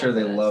better. I'm sure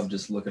angle they for love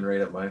this. just looking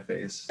right at my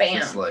face. Bam.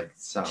 Just like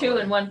solid. 2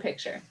 in 1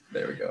 picture.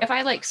 There we go. If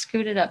I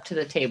scooted up to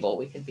the table,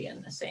 we could be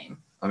in the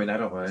same I mean, I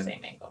don't mind.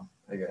 angle.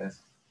 Hey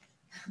guys.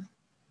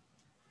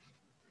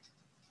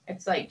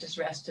 It's just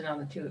resting on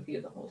the two of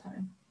you the whole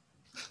time.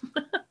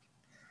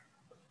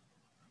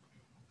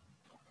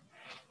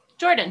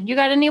 Jordan, you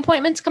got any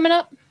appointments coming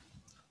up?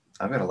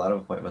 I've got a lot of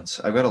appointments.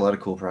 I've got a lot of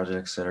cool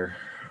projects that are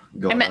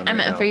going I on. meant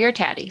right for now. your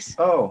tatties.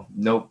 Oh,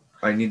 nope.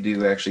 I need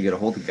to actually get a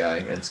hold of the guy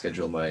and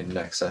schedule my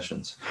next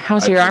sessions.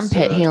 How's I your just,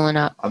 armpit uh, healing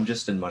up? I'm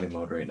just in money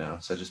mode right now,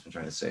 so I've just been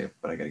trying to save,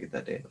 but I got to get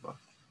that day in the book.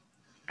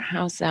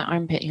 How's that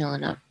armpit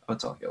healing up? Oh,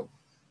 it's all healed.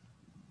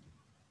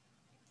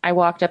 I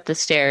walked up the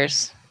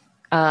stairs.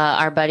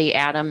 Our buddy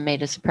Adam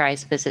made a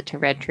surprise visit to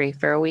Red Tree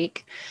for a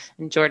week,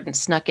 and Jordan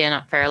snuck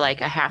in for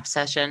a half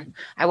session.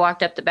 I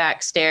walked up the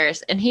back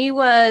stairs, and he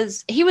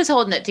was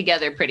holding it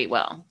together pretty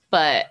well,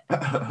 but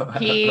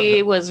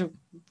he was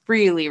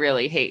really,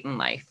 really hating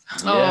life.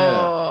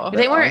 Oh,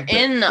 They That weren't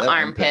in the that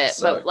armpit, but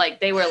sucked. like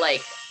they were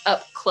like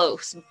up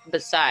close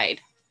beside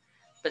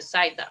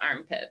the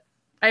armpit.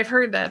 I've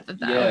heard that.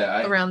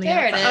 Yeah, around the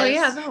There it outside. Oh is.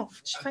 yeah, no,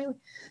 she finally.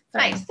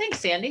 sorry. Nice. Thanks,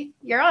 Sandy.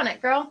 You're on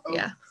it, girl. Oh,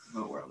 Yeah.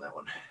 Oh, we're on that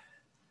one.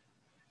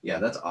 Yeah,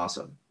 that's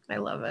awesome. I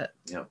love it.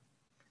 Yep.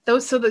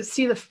 Those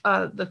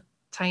the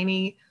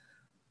tiny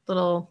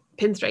little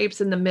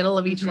pinstripes in the middle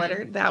of each Mhm.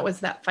 letter. That was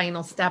that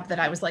final step that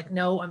I was like,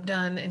 no, I'm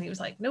done. And he was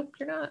like, nope,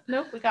 you're not.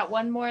 Nope. We got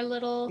one more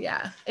little.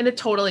 Yeah, and it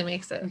totally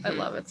makes it. I Mhm.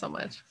 love it so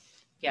much.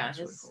 Yeah. That's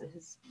really His cool.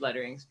 his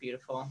lettering's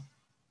beautiful.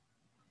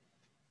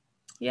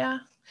 Yeah.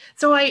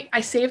 So I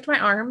saved my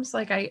arms.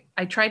 Like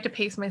I tried to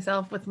pace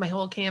myself with my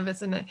whole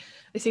canvas, and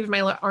I saved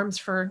my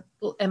arms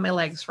and my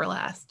legs for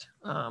last.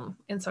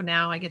 And so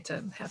now I get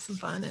to have some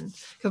fun, and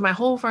because my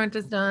whole front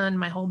is done,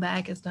 my whole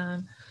back is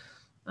done.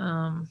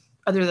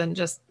 Other than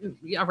just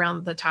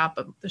around the top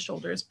of the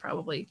shoulders,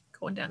 probably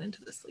going down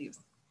into the sleeves.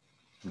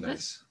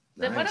 Nice.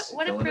 Then Nice.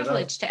 what a Filling it up.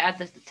 privilege to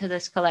add to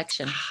this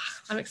collection.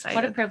 I'm excited.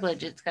 What a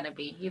privilege it's going to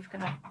be. You've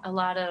got a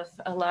lot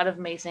of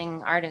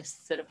amazing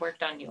artists that have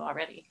worked on you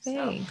already. So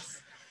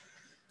Thanks.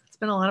 It's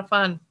been a lot of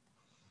fun.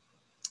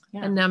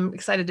 Yeah. And I'm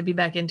excited to be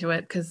back into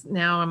it because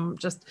now I'm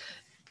just,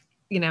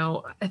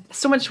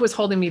 so much was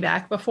holding me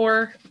back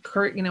before,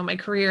 my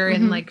career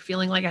and Mhm. like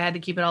feeling like I had to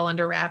keep it all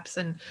under wraps.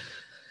 And,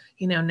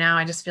 now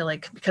I just feel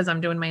like because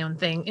I'm doing my own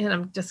thing and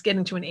I'm just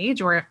getting to an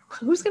age where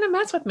who's going to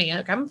mess with me?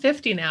 Like I'm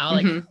 50 now.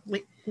 Mhm.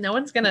 Like no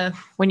one's going to.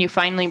 when you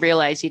finally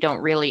realize you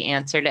don't really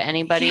answer to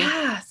anybody.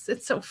 Yes.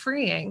 It's so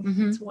freeing.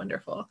 Mhm. It's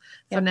wonderful.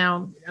 So Yep.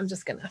 now I'm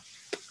just going to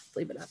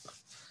leave it up.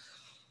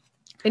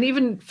 And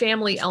even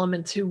family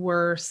elements who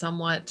were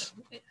somewhat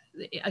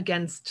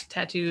against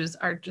tattoos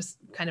are just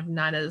kind of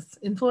not as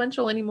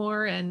influential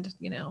anymore, and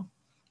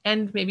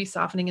and maybe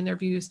softening in their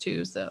views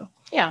too. So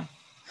Yeah.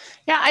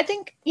 I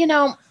think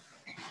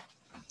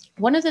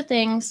one of the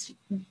things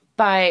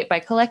by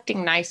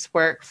collecting nice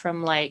work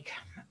from like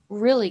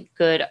really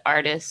good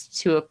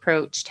artists who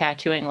approach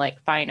tattooing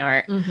like fine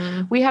art,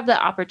 we have the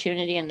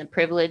opportunity and the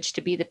privilege to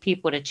be the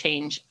people to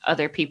change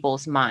other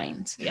people's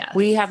minds. yeah,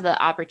 We have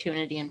the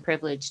opportunity and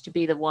privilege to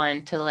be the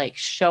one to like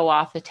show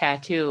off a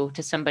tattoo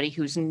to somebody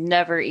who's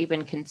never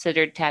even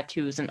considered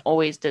tattoos and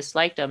always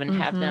disliked them, and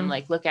have them Mhm.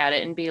 like look at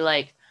it and be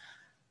like,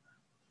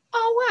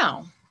 oh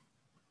wow,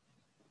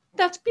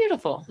 that's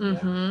beautiful.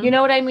 Mhm. You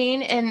know what I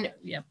mean? And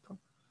Yep.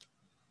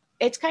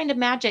 it's kind of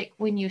magic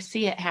when you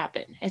see it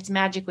happen. It's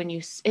magic when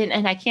you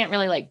and I can't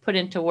really like put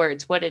into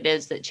words what it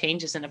is that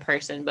changes in a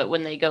person, but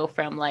when they go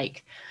from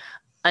like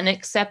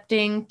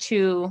unaccepting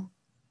to,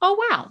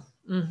 oh wow,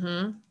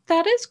 Mhm.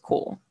 that is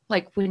cool.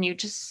 Like when you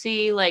just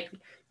see like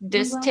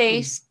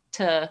distaste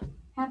to,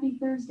 Happy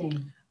Thursday.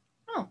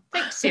 oh,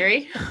 thanks,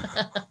 Siri.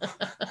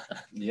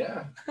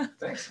 Yeah.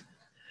 Thanks.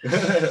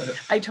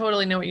 I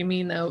totally know what you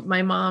mean, though.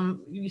 My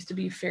mom used to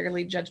be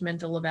fairly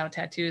judgmental about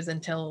tattoos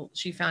until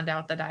she found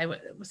out that I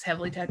was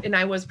heavily tattooed, and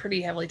I was pretty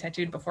heavily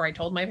tattooed before I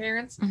told my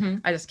parents.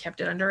 Mhm. I just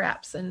kept it under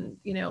wraps, and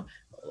we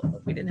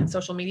didn't have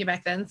social media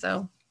back then,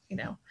 so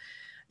there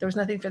was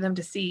nothing for them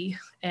to see.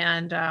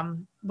 And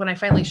when I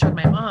finally showed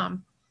my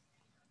mom,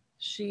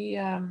 she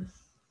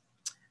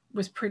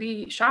was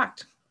pretty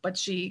shocked, but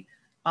she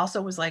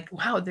also was like,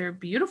 "Wow, they're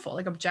beautiful.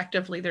 Like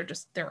objectively,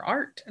 they're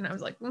art." And I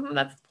was like,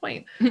 "That's the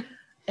point."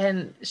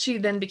 And she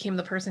then became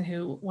the person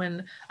who,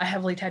 when a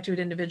heavily tattooed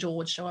individual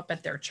would show up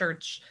at their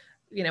church,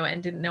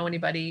 and didn't know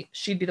anybody,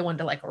 she'd be the one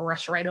to like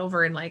rush right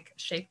over and like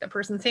shake the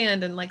person's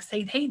hand and like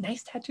say, "Hey,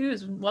 nice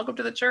tattoos. Welcome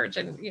to the church."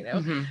 And,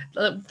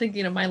 Mhm.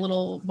 thinking of my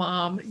little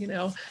mom,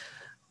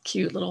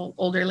 cute little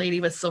older lady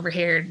with silver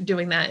hair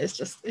doing that is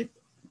just, it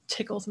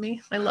tickles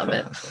me. I love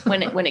it.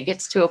 when it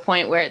gets to a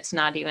point where it's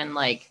not even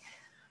like,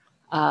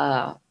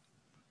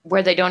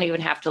 where they don't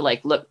even have to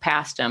like look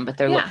past them, but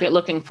they're Yeah.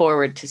 looking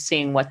forward to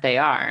seeing what they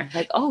are.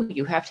 Like, oh,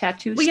 you have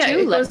tattoos Well, yeah, too.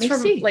 it Let goes me from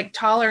see. like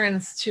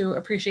tolerance to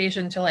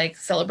appreciation to like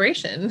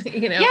celebration,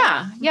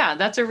 Yeah,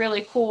 that's a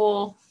really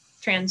cool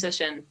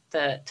transition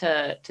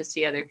to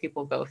see other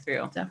people go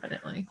through.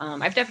 Definitely.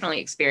 I've definitely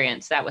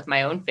experienced that with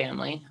my own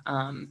family.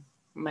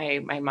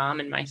 My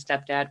mom and my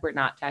stepdad were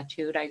not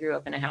tattooed. I grew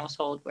up in a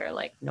household where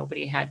like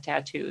nobody had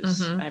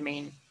tattoos. Mhm. I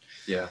mean,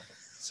 Yeah.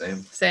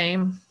 Same.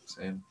 Same.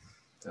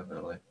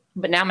 Definitely.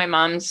 but now my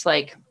mom's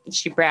like,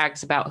 she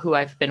brags about who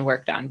I've been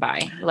worked on by.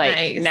 Like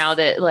Nice. now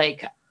that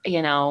like, She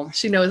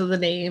knows the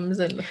names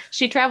and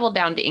she traveled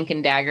down to Ink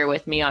and Dagger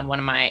with me on one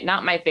of my,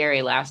 not my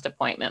very last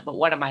appointment, but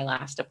one of my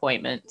last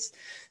appointments.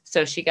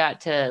 So she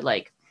got to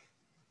like,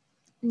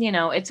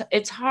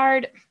 it's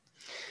hard.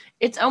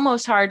 It's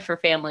almost hard for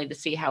family to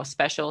see how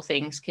special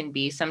things can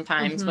be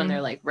sometimes when Mhm.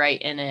 they're like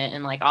right in it.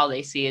 And like all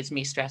they see is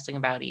me stressing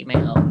about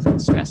emails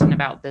and stressing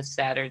about this,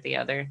 that, or the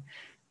other.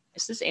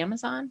 Is this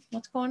Amazon?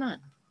 What's going on?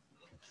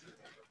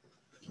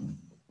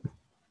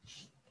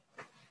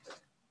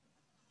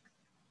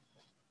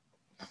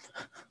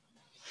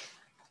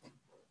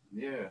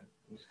 Yeah.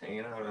 Just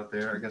hanging out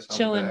there. I guess I'll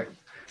Chilling. be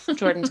back.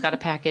 Jordan's got a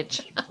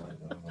package.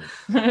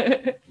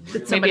 Maybe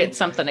somebody- it's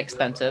something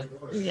expensive.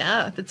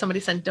 yeah. Did somebody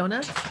send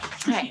donuts?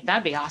 Right,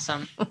 that'd be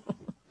awesome.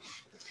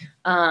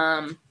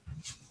 But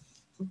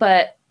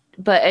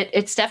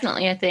it's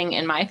definitely a thing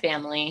in my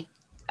family.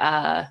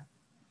 Now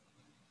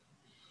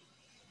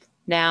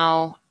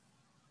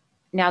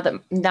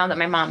that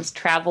my mom's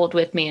traveled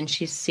with me and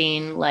she's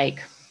seen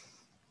like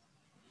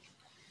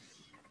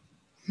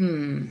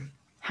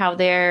how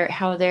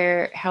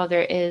there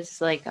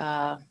is like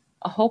a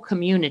whole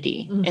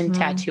community in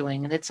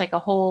tattooing, and it's like a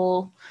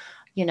whole,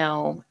 you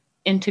know,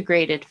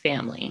 integrated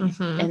family,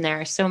 and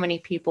there are so many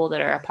people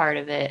that are a part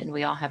of it, and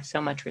we all have so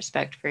much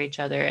respect for each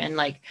other, and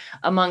like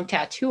among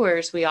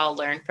tattooers we all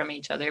learn from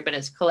each other, but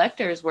as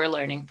collectors we're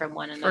learning from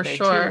one another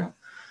too.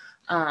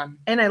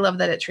 And I love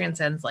that it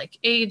transcends like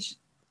age,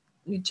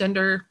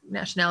 gender,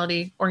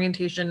 nationality,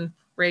 orientation,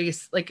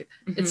 race. Like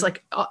it's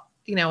like,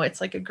 you know,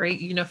 it's like a great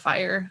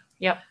unifier.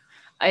 Yep.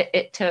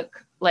 It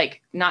took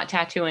like not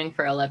tattooing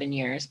for 11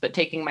 years, but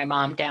taking my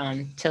mom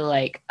down to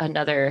like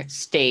another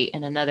state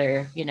and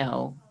another, you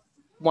know,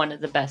 one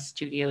of the best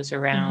studios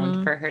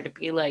around for her to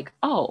be like,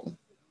 oh,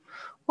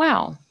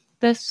 wow,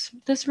 this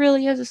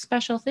really is a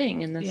special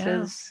thing. And this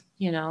is,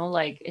 you know,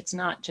 like, it's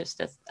not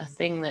just a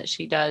thing that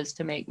she does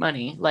to make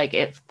money. Like,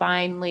 it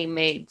finally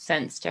made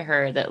sense to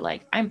her that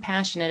like, I'm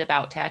passionate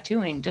about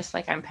tattooing, just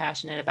like I'm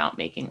passionate about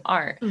making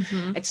art.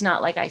 It's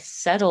not like I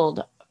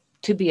settled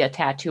to be a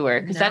tattooer,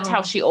 because that's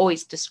how she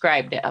always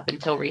described it up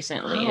until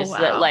recently,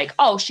 that like,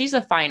 oh, she's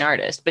a fine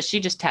artist, but she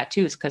just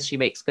tattoos because she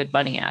makes good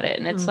money at it.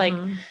 And it's like,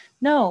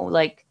 no,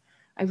 like,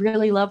 I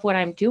really love what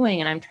I'm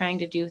doing, and I'm trying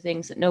to do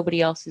things that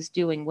nobody else is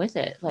doing with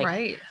it.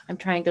 Like, I'm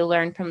trying to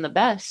learn from the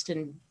best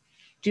and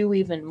do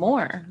even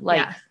more.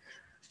 Like,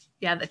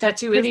 yeah, the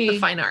tattoo is the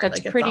fine art.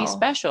 That's like, pretty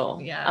special.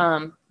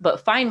 Yeah.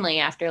 But finally,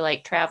 after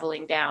like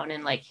traveling down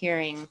and like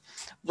hearing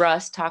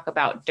Russ talk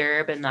about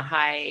Derb and the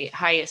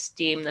high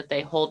esteem that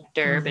they hold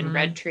Derb and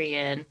Red Tree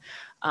in,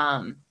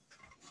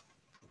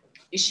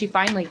 she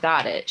finally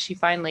got it. She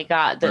finally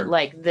got that,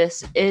 like,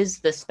 this is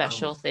the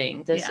special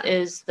thing. This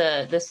is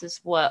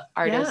what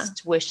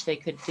artists wish they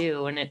could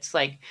do. And it's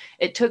like,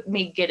 it took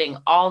me getting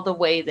all the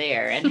way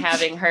there and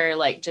having her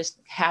like just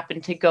happen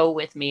to go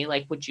with me.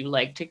 Like, would you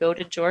like to go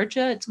to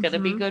Georgia? It's going to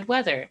be good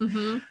weather.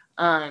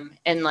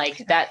 And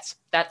like, that's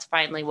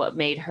finally what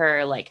made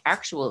her like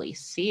actually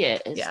see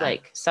it as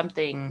like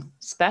something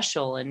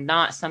special, and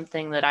not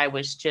something that I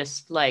was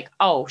just like,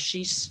 oh,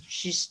 she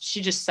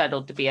just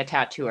settled to be a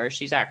tattooer.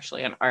 She's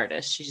actually an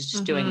artist. She's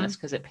just doing this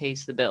because it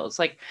pays the bills.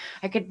 Like,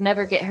 I could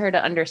never get her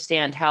to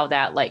understand how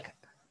that like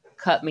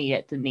cut me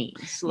at the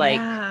knees.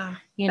 Like,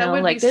 you know,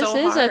 like, this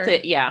is a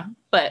thing. Yeah.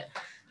 But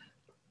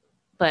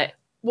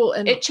well,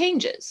 and it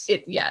changes.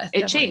 It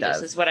changes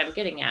does. Is what I'm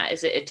getting at.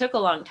 Is it took a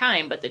long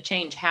time, but the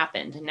change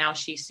happened, and now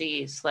she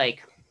sees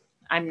like,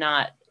 I'm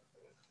not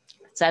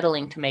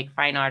settling to make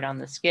fine art on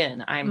the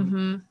skin.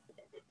 I'm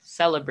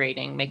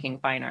celebrating making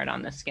fine art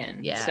on the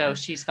skin. Yeah. So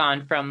she's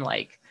gone from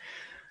like,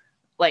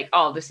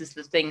 oh, this is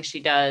the thing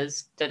she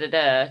does,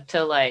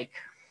 to like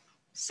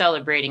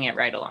celebrating it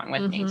right along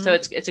with me. So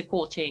it's a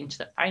cool change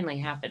that finally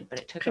happened, but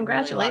it took a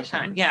really long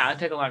time. Yeah, it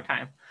took a long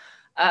time.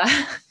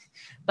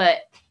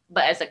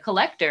 But as a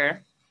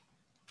collector,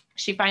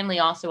 she finally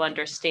also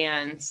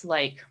understands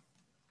like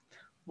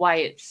why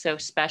it's so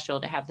special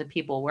to have the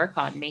people work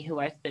on me who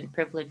I've been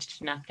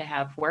privileged enough to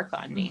have work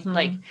on me.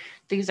 Like,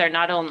 these are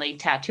not only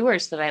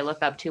tattooers that I look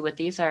up to, but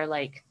these are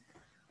like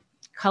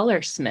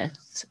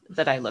colorsmiths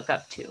that I look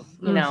up to.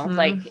 You know,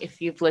 like, if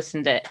you've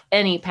listened to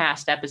any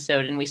past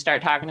episode and we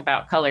start talking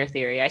about color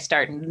theory, I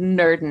start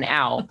nerding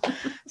out.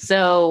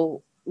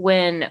 So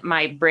when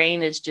my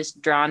brain is just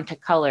drawn to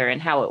color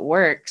and how it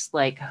works,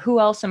 like,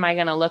 who else am I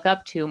going to look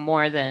up to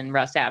more than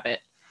Russ Abbott?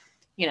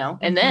 You know,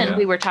 and then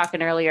we were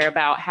talking earlier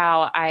about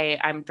how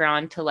I'm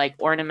drawn to like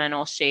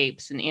ornamental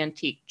shapes and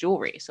antique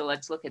jewelry. So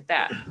let's look at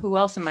that. Who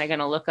else am I going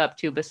to look up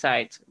to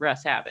besides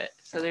Russ Abbott?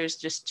 So there's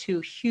just two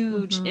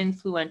huge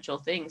influential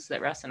things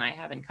that Russ and I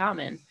have in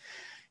common.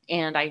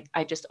 And I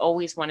just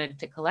always wanted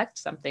to collect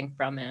something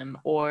from him,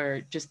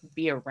 or just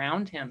be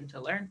around him to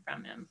learn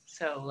from him.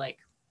 So like,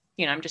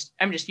 you know,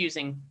 I'm just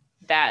using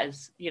that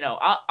as, you know,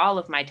 all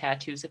of my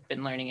tattoos have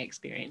been learning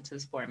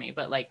experiences for me,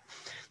 but like,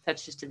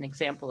 that's just an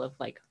example of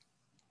like,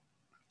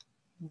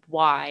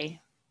 why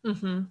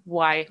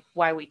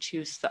we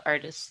choose the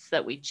artists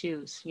that we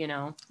choose, you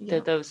know,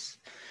 those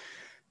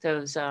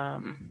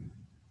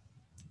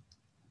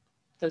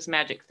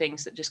magic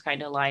things that just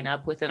kind of line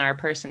up within our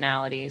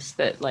personalities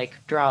that like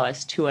draw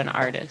us to an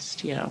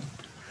artist, you know.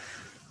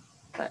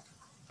 But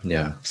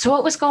yeah. So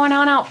what was going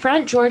on out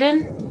front,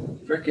 Jordan?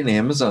 Freaking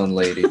Amazon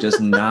lady just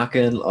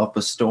knocking up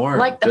a storm.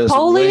 Like the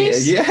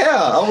police? Yeah,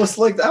 I was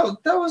like, that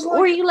was like.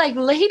 Were you like,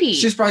 lady?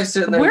 She's probably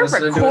sitting there. We're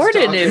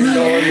recorded and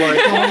going like,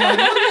 oh my God,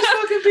 these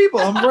fucking people.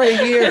 I'm right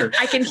here.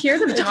 I can hear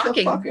them It's the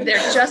talking. fucking- They're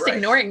just right.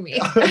 ignoring me.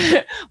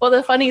 Well,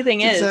 the funny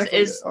thing Exactly.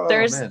 is Oh,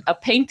 there's man. a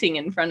painting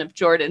in front of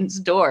Jordan's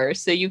door,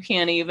 so you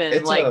can't even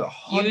It's like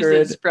use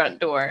his front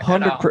door at all.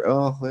 100%.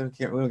 Oh, we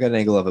don't got an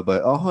angle of it,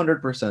 but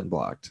 100%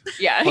 blocked.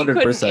 Yeah, he couldn't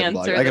 100%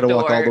 blocked. answer I the gotta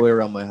walk all the door. way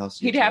around my house.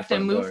 to He'd get have to my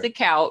front move door. the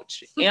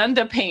couch and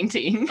a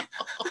painting.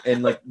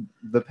 And like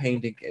the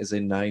painting is a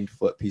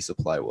 9-foot piece of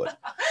plywood.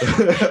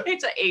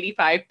 It's an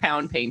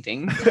 85-pound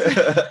painting.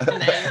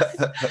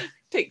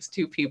 Takes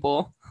 2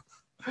 people.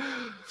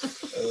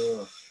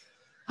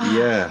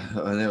 Yeah,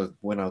 and it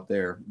went out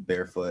there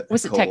barefoot.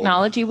 Was it cold.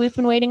 technology we've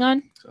been waiting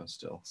on? So I'm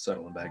still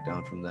settling back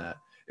down from that.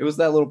 It was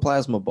that little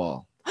plasma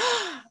ball.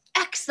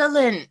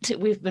 Excellent.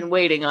 We've been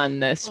waiting on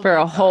this Oh for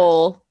my a gosh.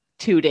 whole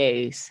 2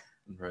 days.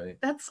 Right.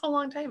 That's a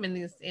long time in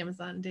these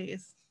Amazon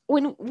days.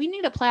 When we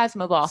need a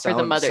plasma ball for the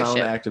Sound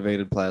mothership.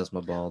 activated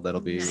plasma ball.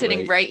 That'll be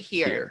Sitting right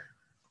here.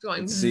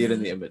 Going See it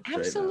in the image.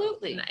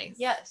 Absolutely. Nice.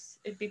 Yes.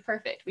 It'd be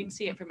perfect. We'd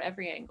see it from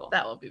every angle.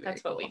 That will be very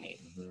That's what we cool. need.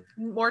 Right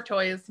now. Mhm. More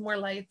toys, more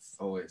lights.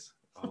 Always,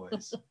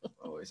 always,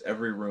 always.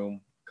 Every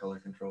room color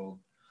controlled,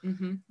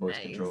 Mm-hmm. voice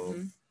Nice. controlled.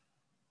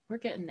 We're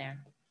getting there.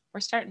 We're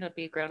starting to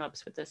be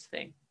grown-ups with this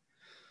thing.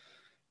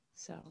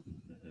 So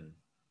Mm-hmm.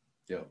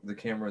 Yeah, the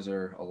cameras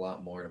are a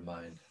lot more to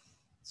mind.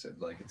 So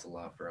like it's a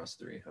lot for us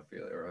 3. I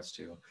feel, or us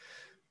 2,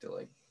 to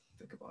like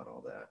think about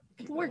all that.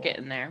 Keep we're it all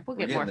getting there. We'll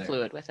We're get more getting there.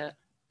 fluid with it.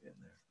 in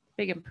there.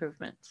 Big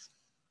improvements.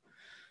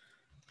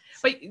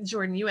 Wait,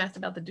 Jordan, you asked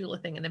about the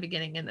doula thing in the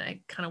beginning, and I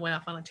kind of went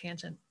off on a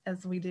tangent,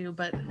 as we do.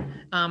 But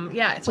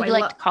yeah, so We I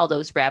like lo- to call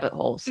those rabbit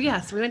holes.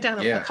 Yes, we went down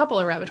a Yeah. couple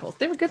of rabbit holes.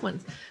 They were good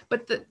ones.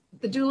 But the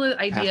doula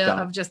idea down,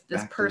 of just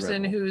this back to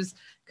person rebel. who's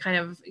kind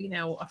of,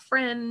 a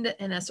friend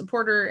and a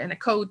supporter and a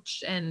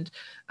coach and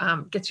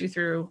gets you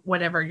through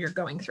whatever you're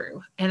going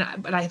through.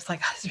 But I was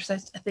like, is there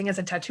such a thing as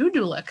a tattoo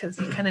doula? Because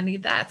you kind of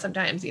need that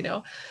sometimes,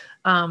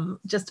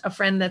 just a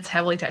friend that's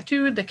heavily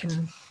tattooed that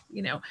can,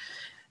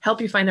 help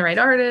you find the right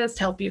artist,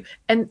 help you.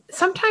 And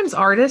sometimes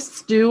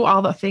artists do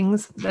all the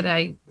things that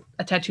a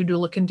tattoo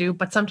doula can do,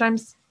 but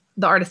sometimes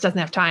the artist doesn't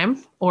have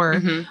time or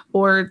Mhm.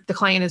 or the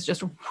client is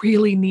just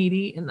really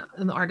needy and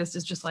the artist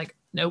is just like,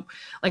 nope.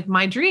 Like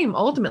my dream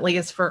ultimately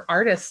is for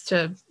artists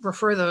to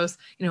refer those,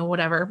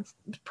 whatever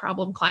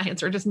problem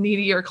clients or just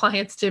needier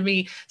clients to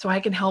me so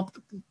I can help,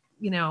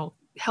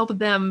 help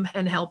them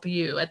and help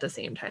you at the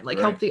same time, like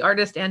help Right. the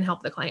artist and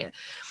help the client.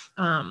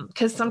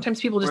 Because sometimes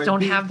people just Right, don't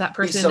be- have that Be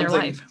person in their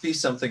something- life. Be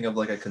something of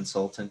like a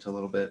consultant a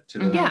little bit to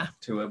the, Yeah.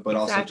 to it, but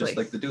also Exactly. just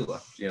like the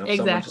doula, someone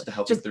Exactly. just to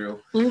help Just you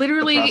through.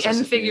 Literally process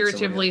and of being somebody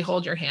figuratively else.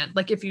 hold your hand.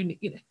 Like if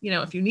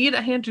if you need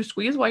a hand to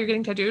squeeze while you're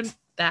getting tattooed,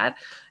 that,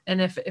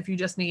 and if you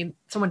just need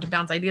someone to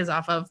bounce ideas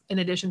off of in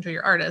addition to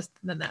your artist,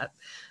 then that.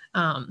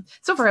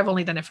 So far I've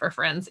only done it for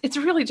friends. It's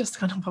really just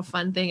kind of a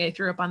fun thing I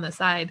threw up on the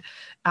side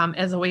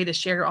as a way to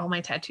share all my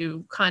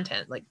tattoo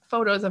content, like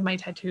photos of my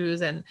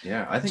tattoos. And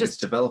Yeah, I think Just- it's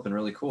developing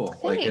really cool.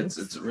 Like Thanks.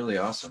 it's really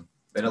awesome.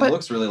 And it But-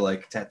 looks really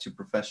like tattoo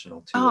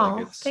professional too. Oh,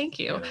 like it's, thank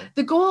you. know,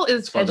 the goal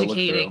is fun to look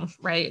educating,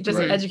 right? Just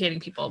Right.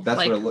 educating people. that's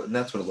like,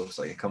 that's what it looks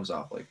like. It comes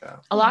off like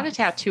that. A lot of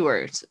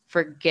tattooers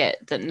forget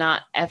that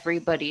not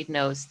everybody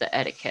knows the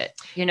etiquette.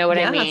 You know what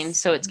I mean? Yes,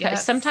 So it's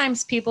yes.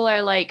 sometimes people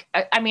are like,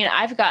 I mean,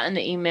 I've gotten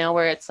the email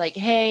where it's like,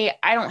 hey,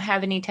 I don't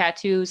have any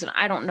tattoos and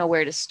I don't know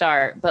where to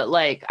start, but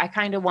like, I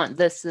kind of want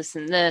this, this,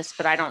 and this,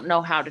 but I don't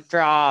know how to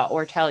draw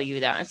or tell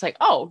you that. It's like,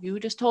 oh, you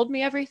just told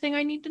me everything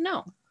I need to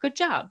know. Good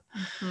job.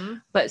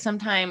 Mhm. But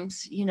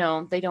sometimes,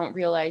 they don't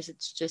realize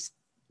it's just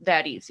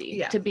that easy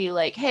Yeah. to be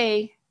like,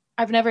 hey,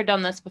 I've never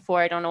done this before.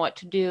 I don't know what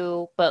to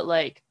do, but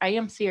like, I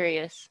am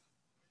serious.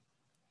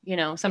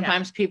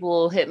 Sometimes people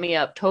will hit me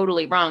up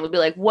totally wrong. They'll be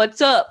like,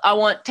 what's up? I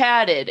want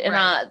tatted. And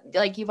Right.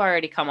 like, you've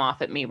already come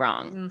off at me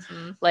wrong.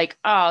 Mhm. Like,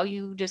 oh,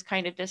 you just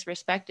kind of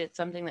disrespected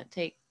something that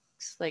takes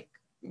like,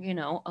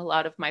 a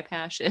lot of my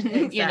passion.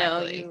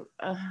 Exactly.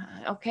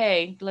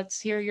 Okay, let's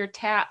hear your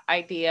tat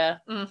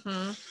idea.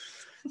 Mhm.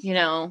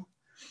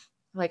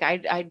 Like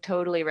I'd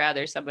totally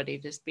rather somebody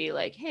just be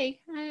like,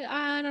 hey,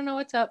 I don't know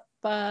what's up.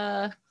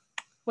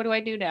 What do I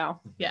do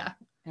now? Yeah.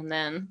 And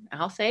then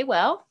I'll say,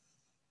 well,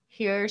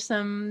 here's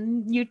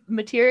some new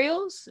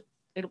materials.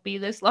 It'll be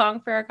this long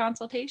for our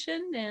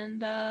consultation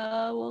and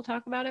we'll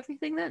talk about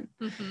everything then.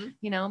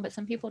 Mhm. But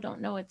some people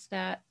don't know it's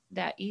that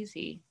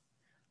easy.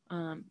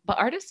 But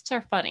artists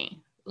are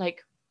funny.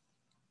 Like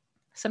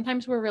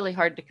sometimes we're really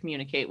hard to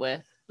communicate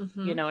with.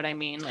 Mhm. You know what I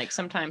mean? Like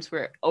sometimes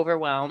we're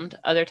overwhelmed.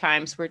 Other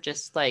times we're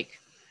just like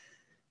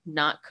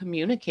not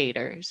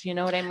communicators. You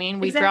know what I mean?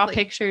 We draw Exactly.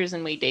 pictures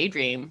and we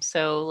daydream.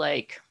 So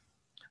like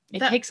it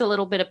That- takes a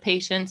little bit of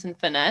patience and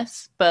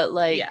finesse, but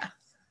like, Yeah.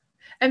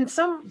 And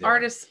some Yeah.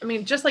 artists, I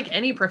mean, just like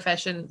any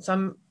profession,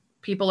 some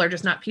people are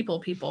just not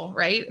people,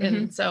 right? Mm-hmm.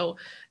 And so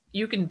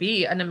you can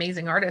be an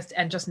amazing artist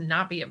and just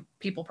not be a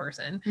people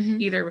person, Mhm.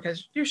 either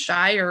because you're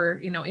shy or,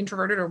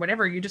 introverted or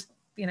whatever. You just,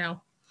 That's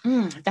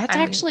I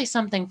mean- actually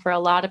something for a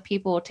lot of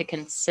people to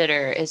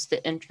consider is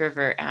the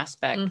introvert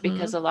aspect Mhm.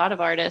 because a lot of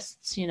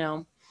artists,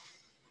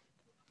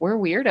 we're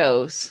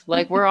weirdos.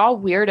 Like we're all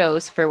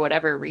weirdos for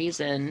whatever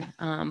reason.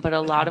 But a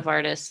lot of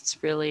artists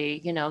really,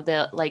 you know,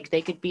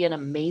 they could be an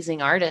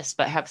amazing artist,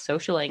 but have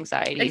social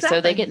anxiety. Exactly.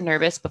 So they get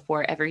nervous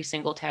before every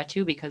single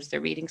tattoo because they're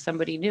meeting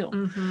somebody new,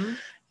 Mm-hmm.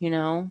 you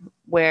know,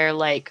 where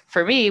like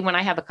for me, when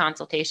I have a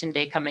consultation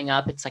day coming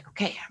up, it's like,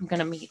 okay, I'm going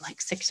to meet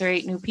like 6 or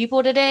 8 new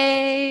people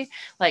today.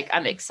 Like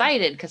I'm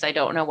excited because I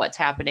don't know what's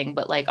happening.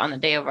 But like on the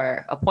day of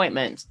our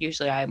appointments,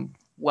 usually I'm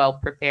well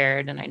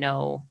prepared and I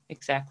know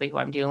exactly who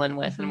I'm dealing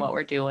with and what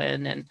we're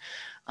doing. And,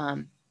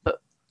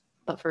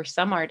 but for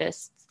some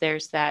artists,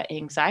 there's that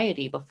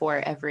anxiety before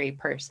every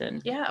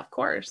person. Yeah, of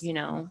course. You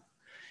know,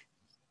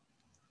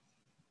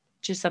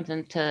 just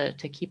something to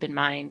keep in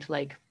mind.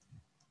 Like,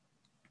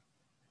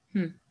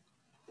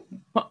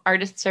 well,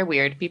 artists are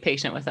weird. Be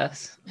patient with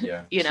us.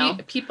 Yeah. You know,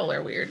 People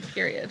are weird,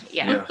 period.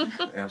 Yeah.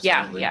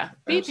 Absolutely. Yeah.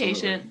 Be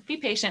Absolutely.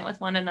 patient with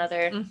one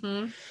another.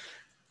 Mm-hmm.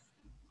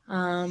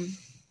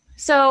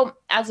 So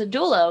as a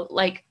doula,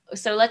 like,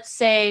 so let's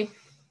say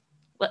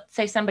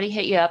somebody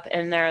hit you up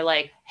and they're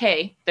like,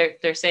 hey,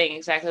 they're saying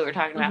exactly what we're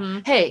talking about.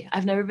 Mhm. Hey,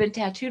 I've never been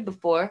tattooed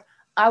before.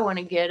 I want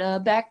to get a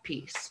back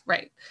piece.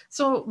 Right.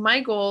 So my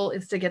goal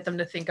is to get them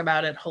to think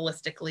about it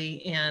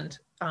holistically and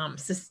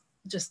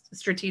just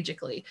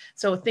strategically.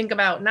 So think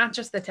about not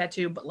just the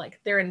tattoo, but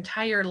like their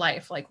entire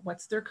life. Like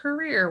what's their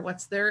career?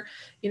 What's their,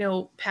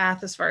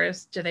 path as far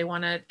as do they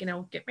want to,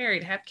 get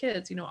married, have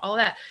kids, all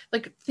that.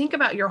 Like think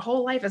about your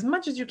whole life as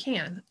much as you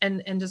can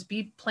and just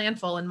be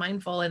planful and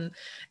mindful and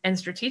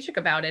strategic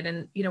about it.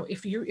 And,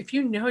 if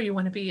you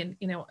want to be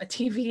a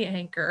TV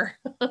anchor,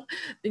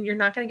 then you're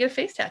not going to get a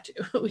face tattoo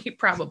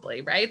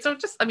probably. Right. So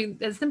just,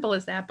 as simple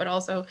as that, but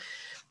also,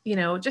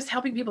 just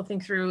helping people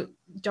think through,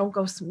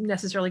 don't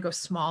necessarily go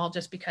small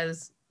just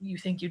because you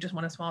think you just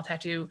want a small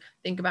tattoo.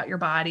 Think about your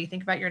body,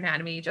 think about your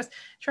anatomy, just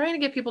trying to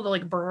get people to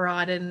like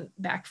broaden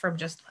back from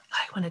just, I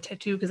want a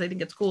tattoo because I think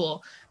it's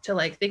cool, to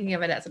like thinking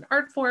of it as an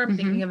art form,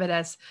 thinking of it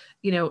as,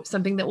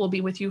 something that will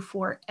be with you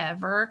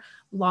forever,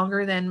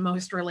 longer than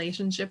most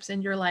relationships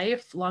in your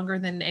life, longer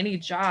than any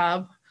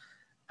job,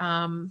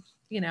 and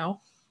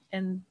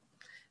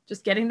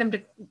just getting them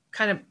to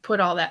kind of put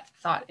all that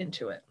thought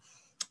into it.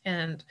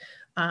 And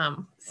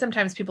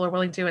sometimes people are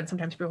willing to, and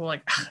sometimes people are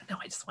like, no,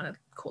 I just want a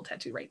cool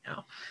tattoo right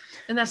now.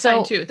 And that's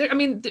fine too.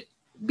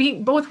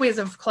 Being both ways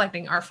of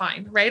collecting are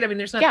fine, right?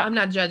 There's not, I'm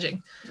not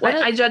judging.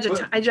 I judge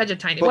a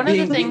tiny bit.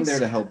 Being Being there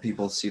to help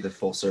people see the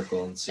full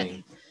circle and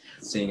seeing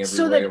every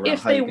so way that around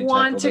if how they you can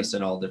want tackle this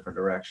in all different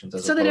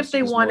directions. So that if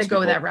they want to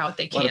go that route,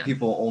 they A lot can. of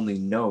people only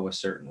know a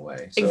certain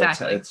way. So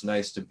Exactly. It's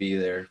nice to be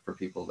there for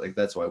people. Like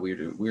that's why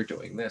we're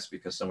doing this,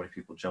 because so many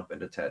people jump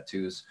into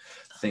tattoos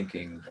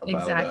thinking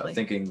about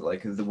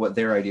what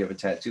their idea of a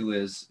tattoo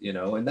is,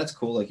 and that's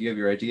cool. Like you have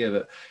your idea of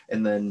it,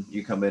 and then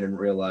you come in and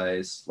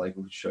realize, like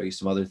we show you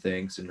some other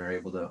things, and are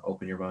able to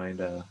open your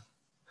mind.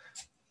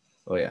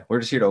 Oh yeah, we're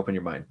just here to open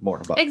your mind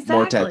more about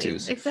more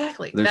tattoos.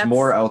 Exactly. There's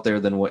more out there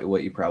than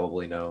what you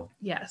probably know.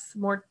 Yes,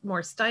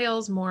 more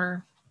styles,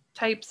 more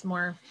types,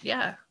 more.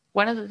 Yeah.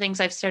 One of the things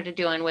I've started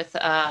doing with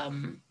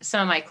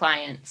some of my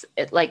clients,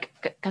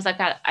 because I've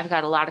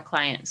got a lot of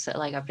clients that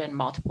like I've done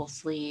multiple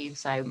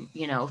sleeves.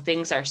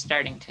 Things are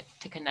starting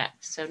to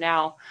connect. So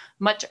now,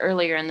 much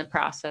earlier in the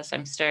process,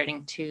 I'm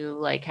starting to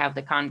like have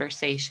the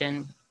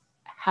conversation.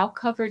 How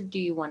covered do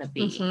you want to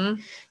be? Mm-hmm.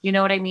 You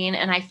know what I mean?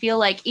 And I feel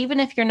like even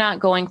if you're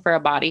not going for a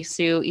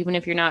bodysuit, even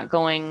if you're not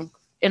going,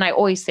 and I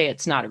always say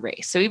it's not a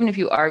race. So even if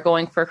you are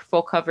going for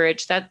full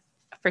coverage, that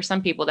for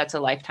some people, that's a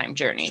lifetime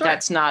journey. Sure.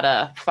 That's not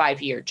a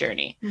 5-year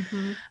journey.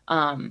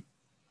 Mm-hmm.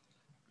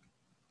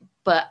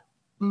 But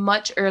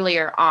much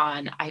earlier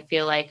on, I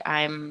feel like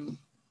I'm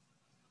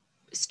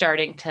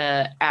starting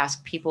to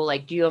ask people,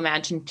 like, do you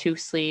imagine 2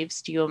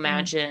 sleeves? Do you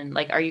imagine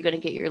like, are you going to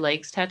get your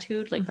legs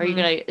tattooed? Like,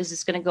 is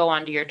this going to go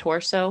onto your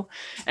torso?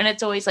 And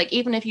it's always like,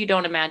 even if you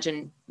don't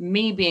imagine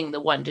me being the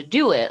one to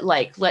do it,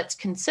 like, let's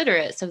consider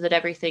it so that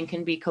everything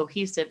can be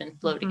cohesive and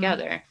flow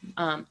together.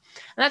 And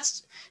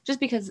that's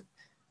just because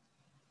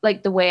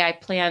like the way I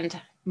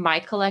planned my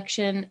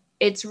collection,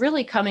 it's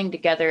really coming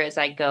together as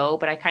I go,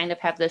 but I kind of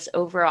have this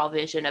overall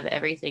vision of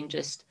everything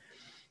just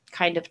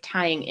kind of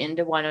tying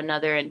into one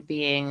another and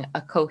being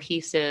a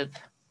cohesive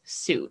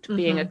suit,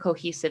 being a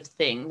cohesive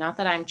thing. Not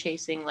that I'm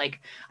chasing,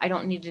 like, I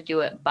don't need to do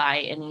it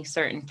by any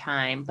certain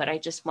time, but I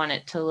just want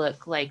it to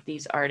look like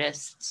these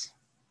artists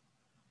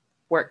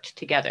worked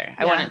together.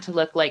 I want it to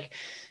look like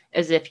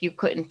as if you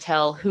couldn't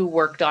tell who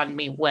worked on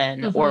me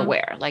when or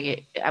where.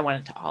 Like I want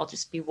it to all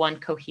just be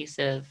one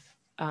cohesive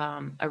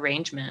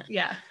arrangement.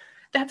 Yeah.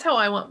 That's how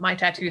I want my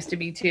tattoos to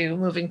be too,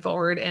 moving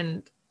forward.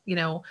 And,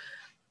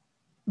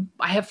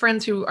 I have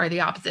friends who are the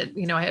opposite.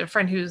 I had a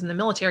friend who's in the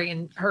military,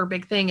 and her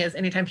big thing is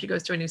anytime she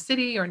goes to a new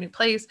city or a new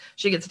place,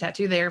 she gets a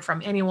tattoo there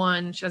from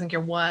anyone. She doesn't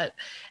care what.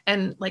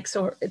 And like,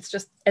 so it's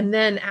just, and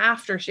then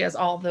after she has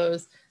all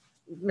those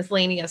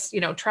miscellaneous,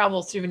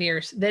 travel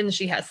souvenirs, then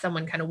she has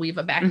someone kind of weave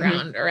a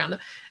background around them.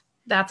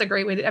 that's a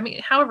great way to, I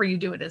mean, however you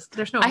do it is,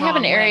 there's no I have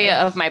an wrong area way.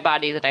 of my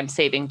body that I'm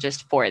saving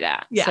just for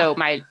that. Yeah. So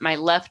my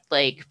left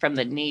leg from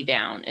the knee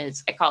down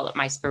is, I call it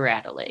my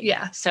sporadic leg.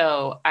 Yeah.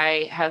 So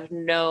I have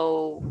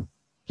no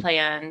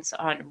plans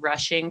on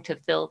rushing to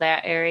fill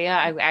that area.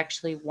 I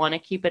actually want to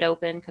keep it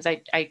open because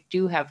I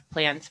do have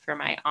plans for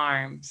my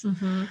arms.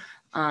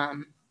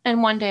 Mm-hmm.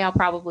 And one day I'll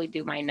probably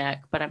do my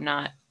neck, but I'm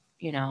not,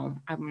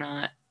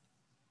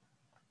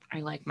 I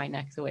like my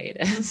neck the way it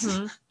is.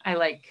 Mm-hmm.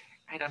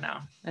 I don't know.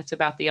 That's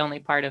about the only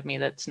part of me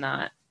that's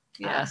not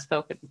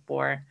spoken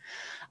for.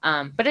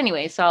 But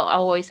anyway, so I'll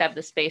always have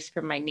the space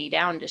from my knee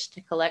down just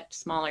to collect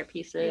smaller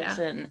pieces. Yeah.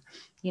 And,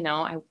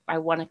 I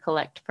want to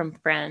collect from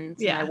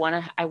friends. Yeah. And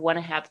I want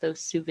to have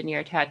those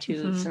souvenir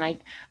tattoos. Mm-hmm. And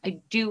I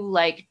do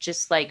like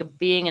just like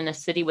being in a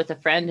city with a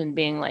friend and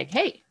being like,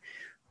 hey,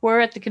 we're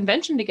at the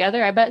convention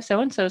together. I bet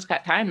so-and-so's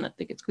got time that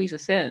they could squeeze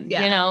us in.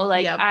 Yeah.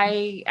 Yep.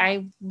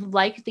 I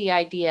like the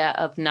idea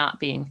of not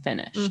being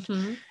finished.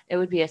 Mm-hmm. It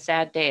would be a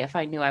sad day if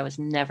I knew I was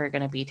never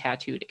going to be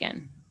tattooed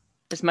again.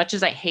 As much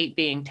as I hate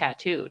being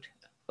tattooed,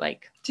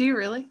 do you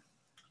really?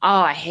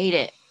 Oh, I hate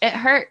it. It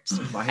hurts.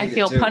 I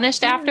feel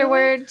punished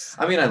afterwards.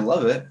 I mean, I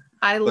love it.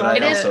 I love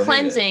It it. is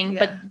cleansing,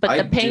 Yeah. but I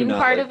the do pain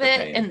not part like of the it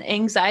pain. and the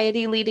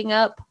anxiety leading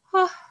up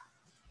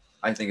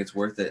I think it's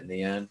worth it in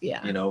the end.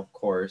 Yeah. Of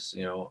course,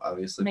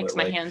 obviously. makes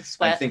but my hands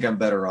I sweat. think I'm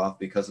better off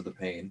because of the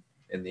pain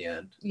in the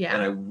end. Yeah.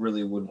 And I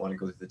really wouldn't want to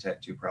go through the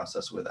tattoo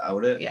process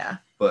without it. Yeah.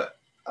 But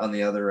on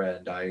the other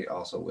end, I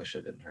also wish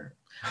it didn't hurt.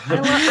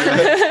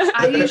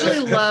 I usually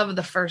love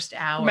the first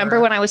hour. Remember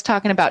when I was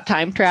talking about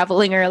time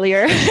traveling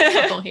earlier?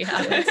 Oh,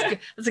 yeah,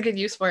 that's a good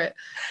use for it.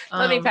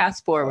 Let me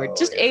fast forward.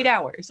 Just 8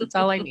 hours. That's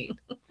all I need.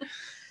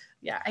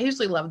 Yeah, I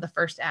usually love the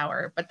first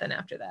hour, but then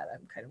after that,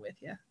 I'm kind of with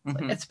you.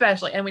 Mhm.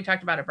 Especially, and we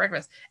talked about at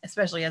breakfast,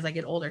 especially as I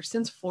get older.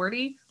 Since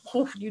 40,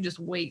 you just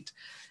wait.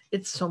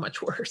 It's so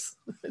much worse.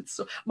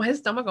 My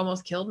stomach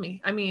almost killed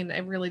me. I mean, I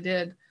really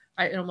did.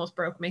 It almost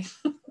broke me.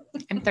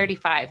 I'm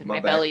 35 and My my,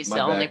 back- belly's my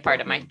the only back part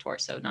broke of my me.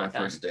 torso My not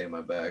done. first day,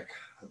 my back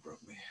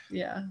broke me.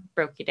 Yeah.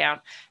 Broke you down.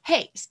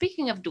 Hey,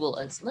 speaking of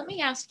doulas, let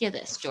me ask you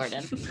this,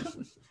 Jordan.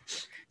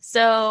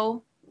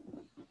 So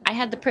I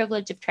had the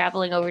privilege of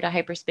traveling over to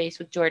hyperspace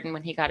with Jordan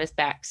when he got his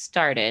back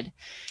started.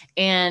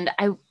 And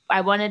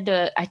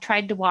I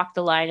tried to walk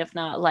the line of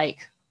not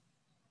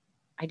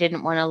I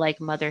didn't want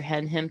to mother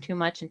hen him too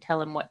much and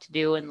tell him what to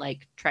do and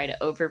try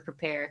to over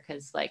prepare.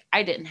 Cause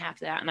I didn't have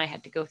that and I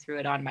had to go through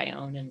it on my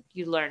own, and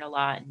you learn a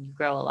lot and you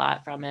grow a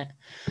lot from it.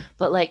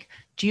 But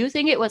do you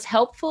think it was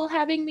helpful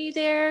having me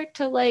there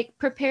to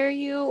prepare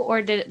you,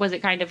 or was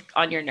it kind of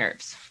on your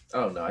nerves?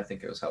 Oh no, I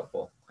think it was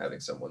helpful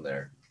having someone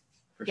there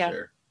for Yeah.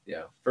 sure.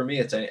 Yeah. For me,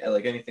 it's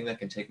anything that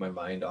can take my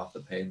mind off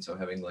the pain. So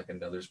having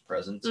another's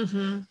presence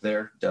Mm-hmm.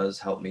 there does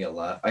help me a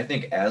lot. I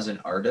think as an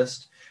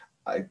artist,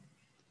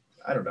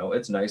 I don't know.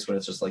 It's nice when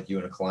it's just you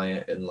and a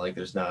client and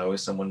there's not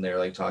always someone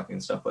there talking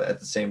and stuff. But at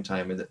the same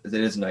time, it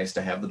is nice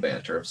to have the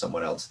banter of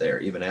someone else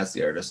there, even as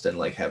the artist,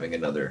 and having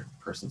another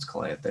person's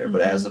client there.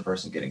 But as the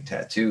person getting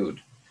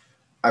tattooed,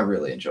 I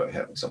really enjoy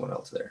having someone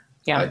else there.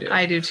 Yeah,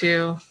 I do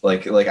too.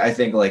 I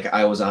think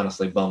I was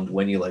honestly bummed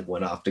when you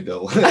went off to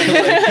go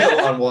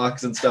go on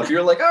walks and stuff.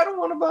 You're I don't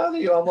want to bother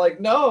you.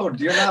 I'm no,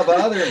 you're not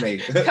bothering me.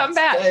 Come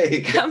back.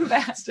 Stay. Come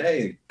back.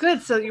 Stay.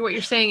 Good. So what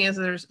you're saying is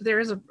there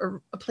is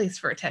a place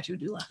for a tattoo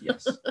doula.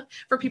 Yes.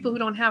 For people who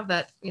don't have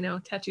that,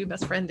 tattoo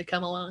best friend to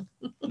come along.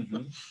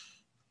 Mm-hmm.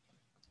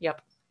 Yep.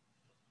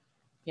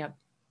 Yeah,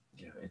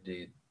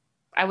 indeed.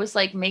 I was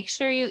make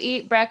sure you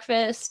eat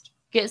breakfast,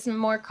 get some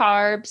more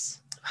carbs,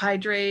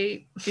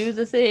 Hydrate. do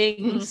the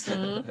things.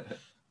 Mhm.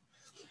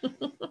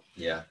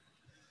 Yeah.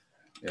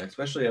 Yeah,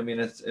 especially,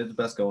 it's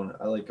best going.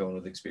 I like going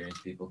with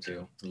experienced people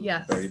too. Who've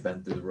Yes. already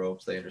been through the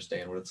ropes. They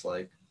understand what it's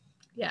like.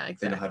 Yeah,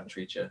 They know how exactly. to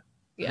treat you.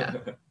 Yeah.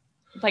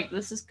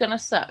 This is gonna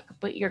suck,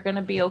 but you're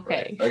gonna be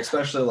okay. Right.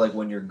 Especially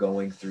when you're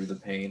going through the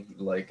pain,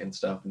 and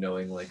stuff,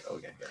 knowing okay,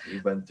 yeah,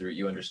 you've been through,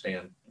 you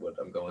understand what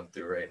I'm going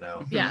through right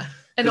now. Yeah.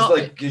 And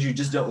Because you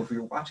just don't, if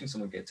you're watching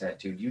someone get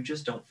tattooed, you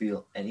just don't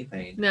feel any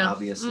pain, No.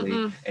 obviously,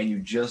 Mm-mm. and you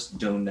just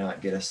do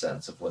not get a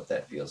sense of what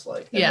that feels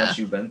like Yeah. unless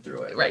you've been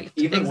through it. Right,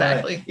 Even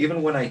exactly.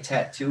 when I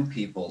tattoo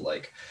people,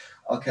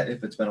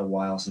 if it's been a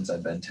while since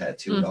I've been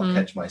tattooed, I'll Mhm.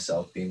 catch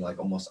myself being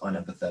almost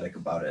unempathetic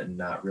about it and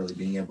not really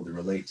being able to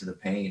relate to the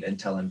pain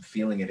until I'm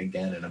feeling it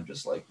again, and I'm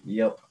just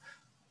yep,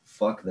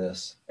 fuck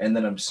this, and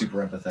then I'm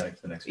super empathetic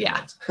for the next few Yeah.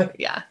 months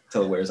Yeah.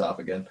 until it wears off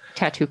again.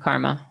 Tattoo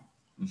karma.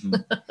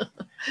 Mhm.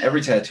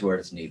 Every tattoo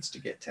artist needs to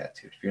get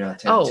tattooed. If you're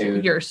not Oh,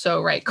 tattooed, you're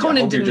so right. I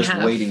Conan hope you're didn't just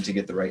have. waiting to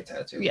get the right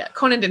tattoo. Yeah,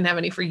 Conan didn't have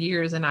any for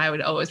years, and I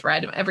would always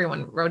ride him.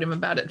 Everyone wrote him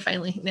about it.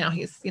 Finally, now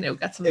he's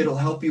got some. It'll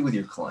help you with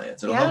your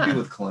clients. It'll help Yeah. you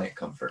with client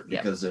comfort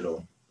Yep. because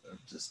it'll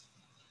just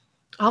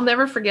I'll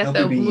never forget help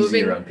though, you be moving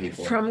easier on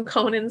people. from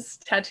Conan's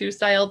tattoo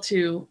style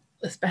to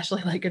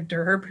especially a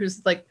derb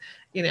who's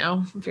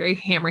very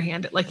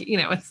hammer-handed.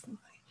 It's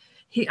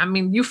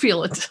you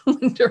feel it when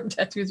derb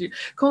tattoos you.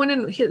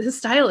 Conan, his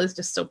style is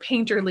just so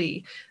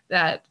painterly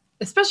that,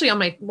 especially on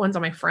my ones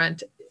on my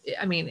front,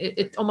 I mean,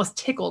 it almost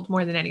tickled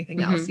more than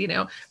anything else, you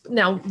know.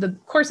 Now, the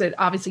corset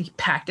obviously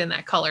packed in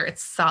that color.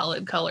 It's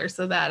solid color.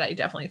 So that I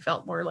definitely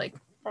felt more like,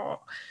 oh.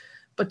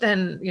 But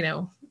then, you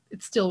know,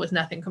 it still was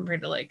nothing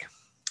compared to like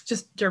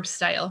just Derb's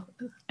style.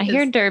 I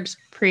hear Derb's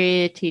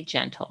pretty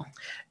gentle.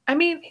 I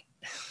mean,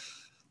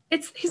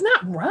 he's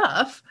not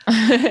rough,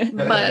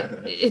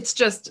 but it's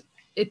just,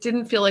 it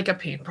didn't feel like a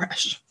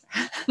paintbrush.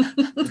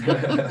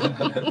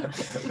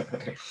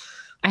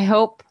 I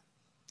hope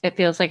it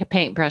feels like a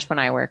paintbrush when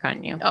I work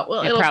on you. Oh,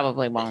 well, it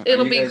probably won't.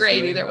 It'll be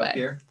great either way.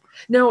 Here?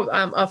 No,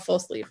 a full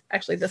sleeve.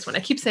 Actually, this one. I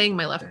keep saying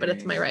my left, but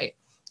it's my right.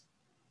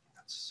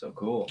 That's so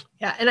cool.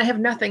 Yeah, and I have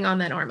nothing on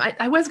that arm.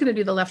 I was going to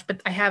do the left,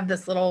 but I have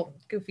this little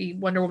goofy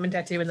Wonder Woman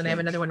tattoo, and then I have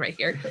another one right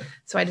here.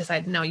 So I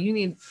decided, no, you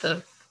need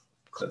the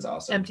That's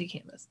awesome. empty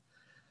canvas.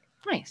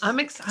 Nice. I'm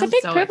excited. It's a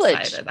big so privilege.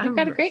 Excited. You've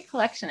got a great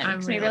collection. It I'm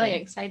makes me really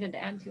excited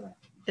to add to it.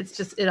 It's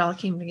just, it all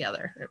came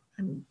together.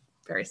 I'm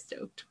very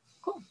stoked.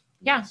 Cool.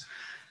 Yeah.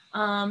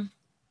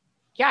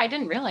 Yeah, I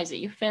didn't realize that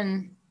you've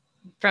been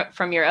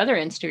from your other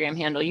Instagram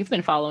handle. You've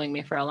been following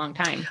me for a long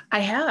time. I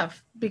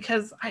have,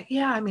 because I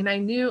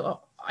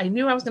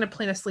knew I was going to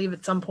plant a sleeve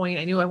at some point.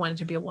 I knew I wanted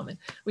to be a woman.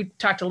 We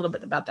talked a little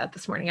bit about that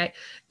this morning.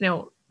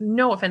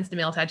 No offense to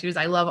male tattoos.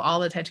 I love all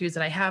the tattoos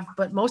that I have,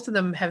 but most of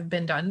them have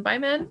been done by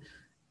men,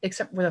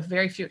 except with a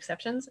very few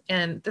exceptions.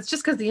 And that's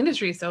just because the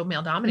industry is so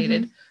male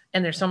dominated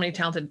and there's so many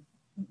talented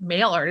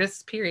male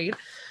artists, period.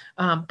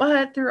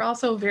 But there are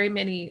also very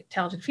many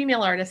talented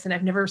female artists, and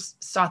I've never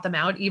sought them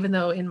out, even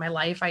though in my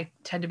life I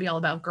tend to be all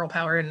about girl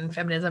power and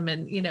feminism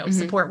and, you know,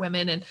 support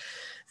women. And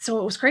so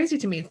it was crazy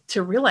to me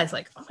to realize,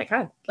 like, oh my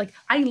God, like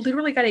I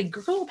literally got a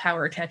girl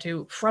power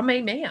tattoo from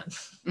a man,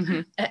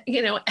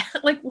 you know,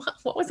 like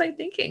what was I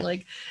thinking?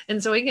 Like,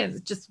 and so again,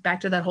 just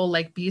back to that whole,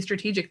 like, be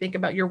strategic, think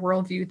about your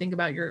worldview, think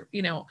about your,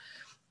 you know,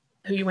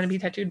 who you want to be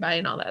tattooed by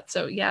and all that.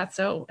 So yeah.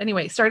 So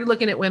anyway, started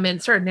looking at women,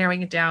 started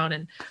narrowing it down,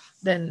 and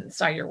then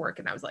saw your work,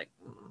 and I was like,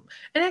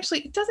 and actually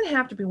it doesn't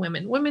have to be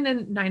women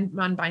and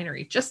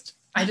non-binary.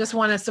 I just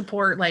want to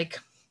support, like,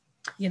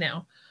 you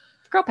know,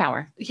 girl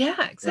power.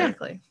 Yeah,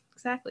 exactly. Yeah.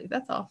 Exactly.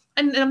 That's all.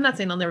 And I'm not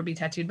saying I'll never be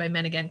tattooed by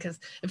men again, because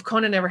if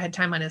Conan ever had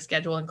time on his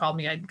schedule and called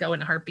me, I'd go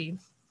in a heartbeat.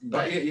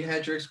 But you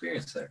had your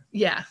experience there.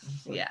 Yeah.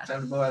 So yeah.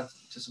 Time to go out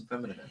to some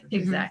feminine energy.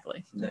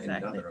 Exactly. Exactly.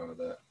 Nothing wrong with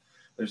that.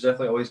 There's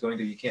definitely always going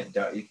to, you can't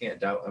doubt.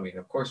 I mean,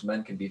 of course,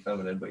 men can be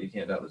feminine, but you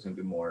can't doubt there's going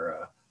to be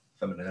more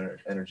feminine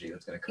energy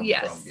that's going to come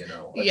from, you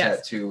know, a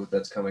tattoo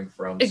that's coming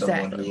from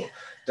someone who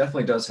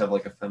definitely does have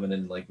like a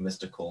feminine, like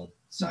mystical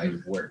side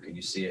of work, and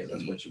you see it,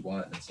 that's what you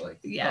want. And it's like,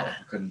 oh,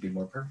 it couldn't be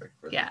more perfect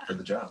for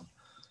the job.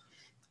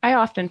 I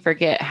often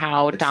forget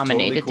how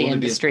dominated the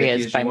industry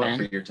is by men.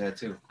 For your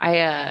tattoo.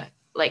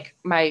 Like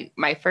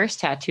my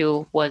first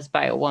tattoo was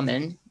by a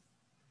woman.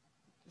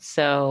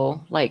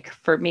 So like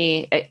for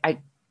me, I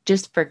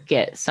just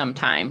forget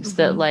sometimes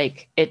that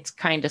like it's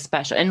kind of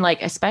special, and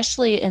like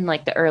especially in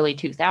like the early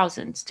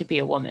 2000s to be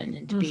a woman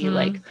and to be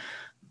like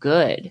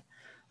good.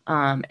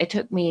 It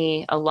took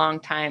me a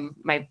long time.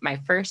 My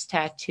first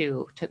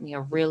tattoo took me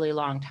a really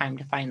long time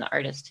to find the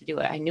artist to do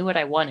it. I knew what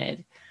I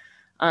wanted,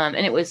 and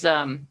it was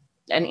an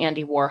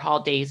Andy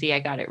Warhol daisy. I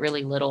got it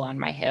really little on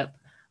my hip.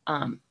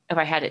 If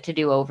I had it to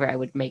do over, I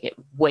would make it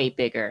way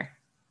bigger,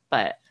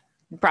 but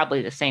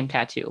probably the same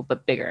tattoo,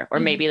 but bigger, or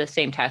maybe the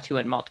same tattoo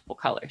in multiple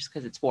colors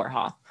because it's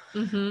Warhol.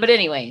 But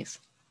anyways,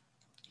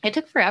 it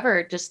took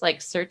forever just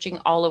like searching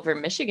all over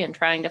Michigan,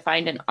 trying to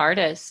find an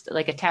artist,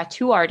 like a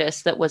tattoo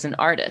artist that was an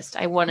artist.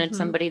 I wanted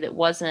somebody that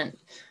wasn't,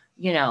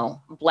 you know,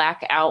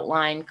 black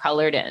outline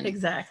colored in.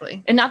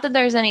 Exactly. And not that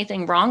there's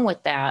anything wrong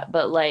with that,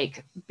 but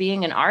like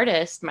being an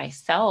artist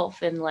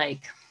myself, and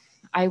like,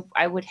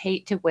 I would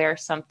hate to wear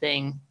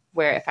something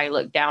where if I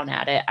look down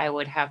at it, I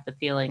would have the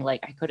feeling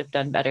like I could have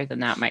done better than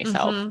that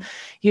myself.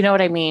 You know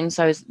what I mean?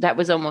 So that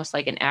was almost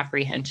like an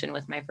apprehension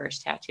with my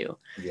first tattoo.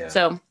 Yeah.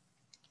 So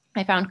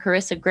I found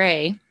Carissa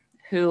Gray,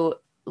 who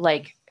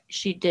like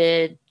she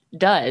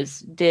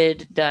does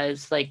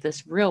like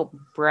this real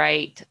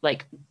bright,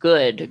 like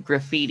good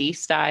graffiti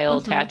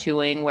style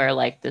tattooing, where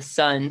like the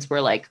suns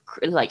were like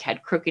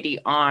had crookedy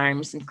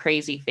arms and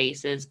crazy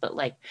faces, but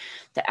like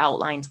the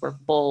outlines were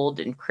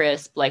bold and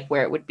crisp, like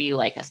where it would be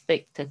like a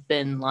thick to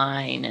thin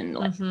line and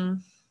like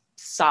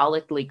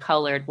solidly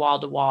colored wall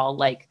to wall,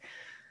 like.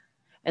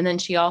 And then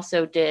she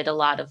also did a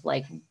lot of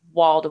like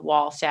wall to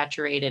wall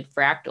saturated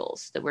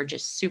fractals that were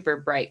just super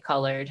bright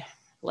colored,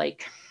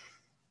 like.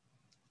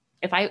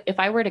 If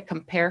I were to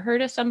compare her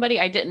to somebody,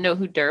 I didn't know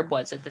who Derb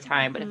was at the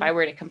time, but if I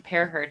were to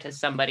compare her to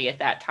somebody at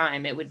that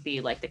time, it would be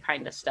like the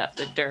kind of stuff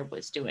that Derb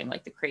was doing,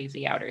 like the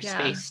crazy outer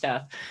space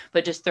stuff,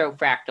 but just throw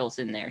fractals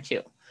in there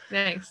too.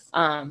 Nice.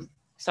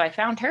 So I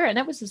found her, and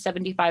that was a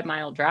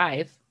 75-mile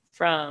drive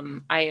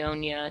from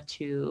Ionia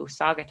to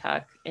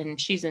Saugatuck, and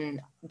she's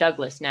in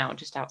Douglas now,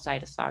 just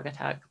outside of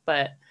Saugatuck.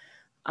 But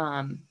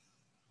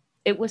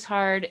it was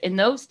hard in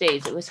those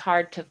days. It was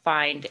hard to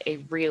find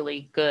a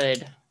really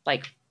good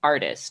like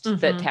artist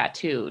that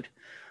tattooed,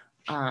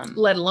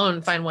 let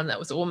alone find one that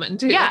was a woman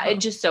too. Yeah, it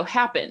just so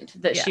happened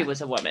that she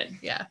was a woman.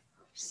 Yeah.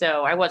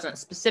 So I wasn't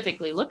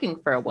specifically looking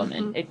for a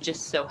woman. It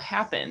just so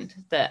happened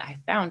that I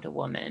found a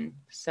woman.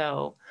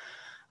 So,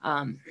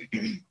 and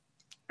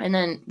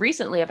then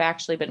recently I've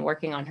actually been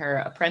working on her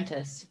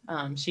apprentice.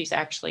 She's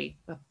actually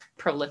a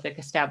prolific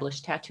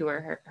established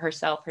tattooer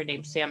herself. Her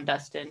name's Sam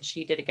Dustin.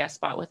 She did a guest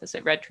spot with us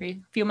at Red Tree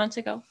a few months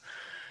ago.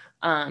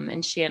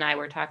 And she and I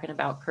were talking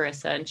about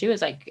Carissa, and she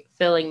was like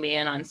filling me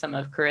in on some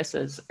of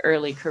Carissa's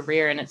early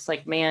career. And it's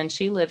like, man,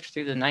 she lived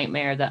through the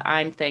nightmare that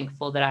I'm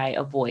thankful that I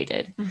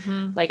avoided.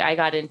 Like I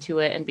got into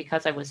it, and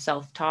because I was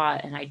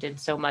self-taught and I did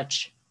so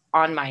much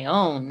on my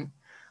own,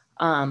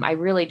 I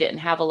really didn't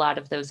have a lot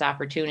of those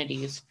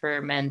opportunities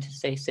for men to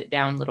say, sit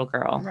down, little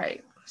girl.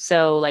 Right.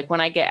 So like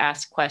when I get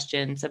asked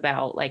questions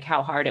about like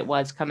how hard it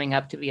was coming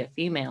up to be a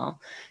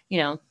female, you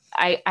know,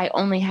 I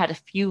only had a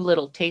few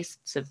little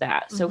tastes of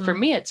that. So for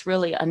me, it's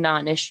really a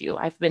non-issue.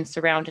 I've been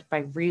surrounded by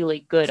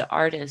really good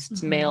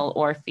artists, male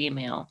or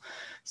female.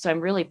 So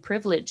I'm really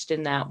privileged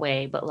in that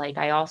way. But like,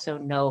 I also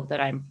know that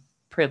I'm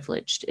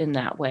privileged in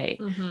that way.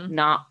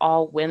 Not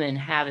all women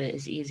have it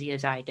as easy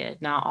as I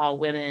did. Not all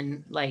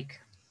women like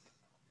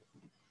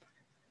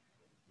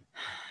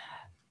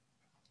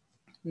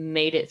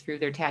made it through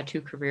their tattoo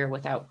career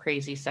without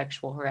crazy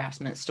sexual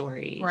harassment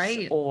stories,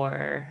 right?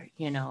 Or,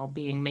 you know,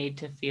 being made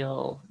to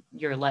feel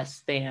you're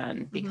less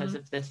than because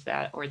of this,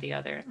 that, or the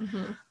other.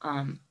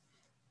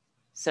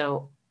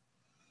 So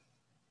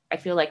I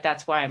feel like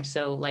that's why I'm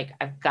so like,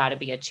 I've got to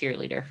be a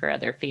cheerleader for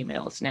other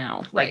females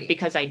now, like,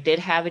 because I did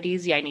have it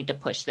easy. I need to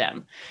push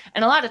them.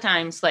 And a lot of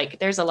times, like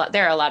there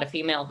are a lot of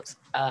female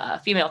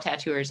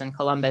tattooers in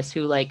Columbus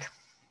who like,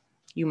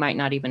 you might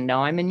not even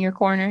know I'm in your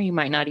corner. You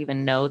might not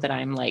even know that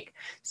I'm like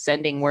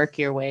sending work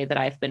your way that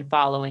I've been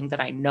following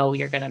that I know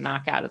you're going to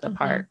knock out of the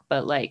park.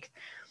 But like,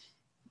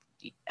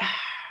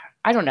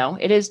 I don't know.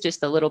 It is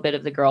just a little bit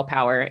of the girl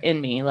power in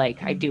me.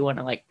 Like I do want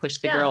to like push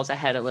the girls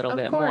ahead a little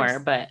bit more,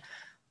 but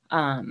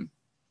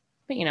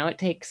you know, it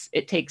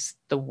takes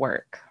the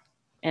work.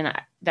 And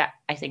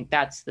I think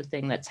that's the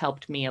thing that's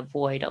helped me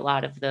avoid a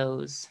lot of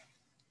those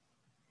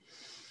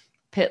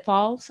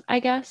pitfalls, I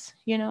guess.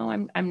 You know,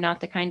 I'm not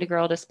the kind of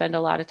girl to spend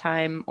a lot of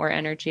time or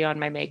energy on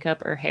my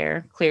makeup or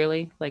hair,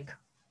 clearly, like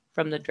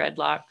from the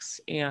dreadlocks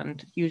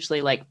and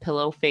usually like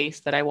pillow face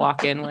that I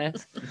walk in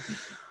with.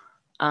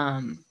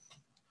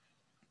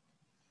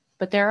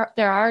 But there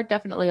are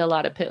definitely a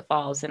lot of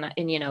pitfalls, and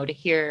you know, to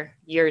hear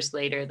years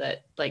later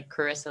that like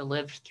Carissa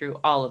lived through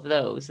all of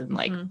those and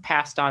like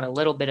passed on a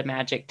little bit of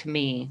magic to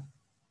me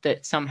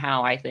that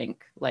somehow I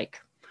think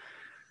like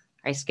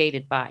I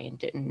skated by and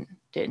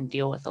didn't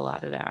deal with a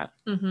lot of that.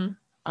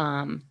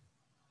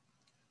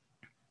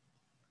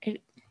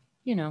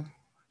 You know,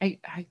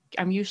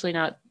 I'm usually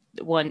not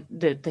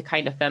the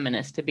kind of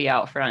feminist to be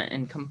out front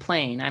and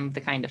complain. I'm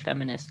the kind of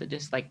feminist that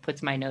just like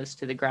puts my nose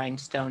to the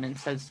grindstone and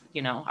says,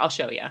 you know, I'll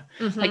show you.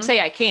 Like say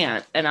I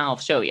can't and I'll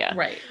show you.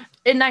 Right.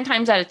 And 9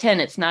 times out of 10,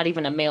 it's not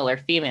even a male or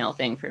female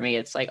thing for me.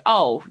 It's like,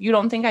 oh, you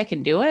don't think I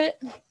can do it?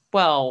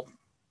 Well,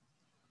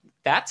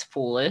 that's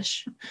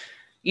foolish.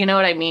 You know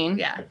what I mean?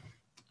 Yeah.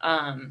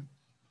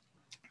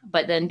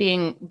 But then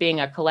being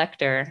a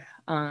collector,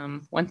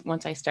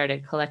 once I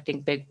started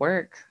collecting big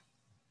work,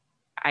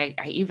 I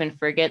even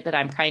forget that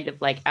I'm kind of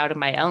like out of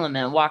my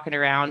element, walking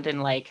around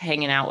and like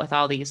hanging out with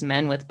all these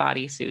men with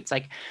bodysuits.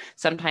 Like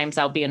sometimes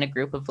I'll be in a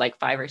group of like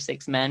 5 or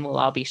 6 men. We'll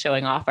all be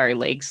showing off our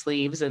leg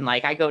sleeves. And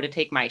like, I go to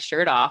take my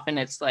shirt off and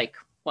it's like,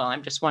 well,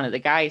 I'm just one of the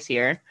guys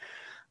here.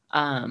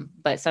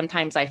 But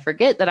sometimes I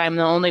forget that I'm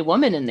the only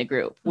woman in the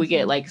group. We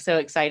get like so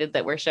excited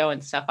that we're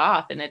showing stuff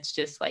off. And it's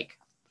just like,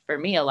 for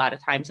me, a lot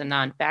of times a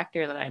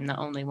non-factor that I'm the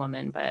only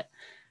woman, but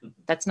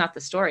that's not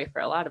the story for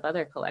a lot of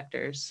other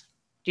collectors.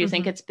 Do you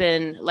think it's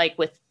been like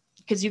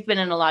because you've been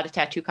in a lot of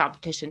tattoo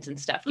competitions and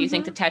stuff. Do you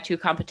think the tattoo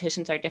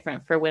competitions are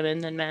different for women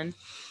than men?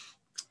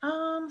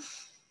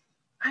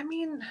 I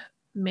mean,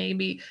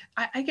 maybe.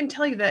 I can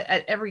tell you that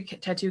at every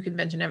tattoo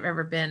convention I've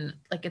ever been,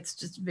 like, it's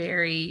just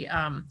very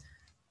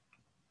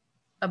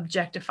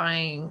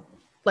objectifying.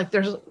 Like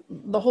there's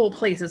the whole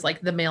place is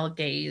like the male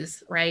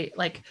gaze, right?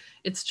 Like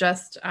it's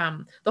just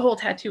the whole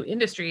tattoo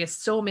industry is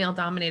so male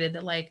dominated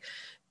that like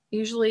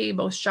usually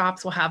most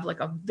shops will have like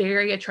a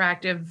very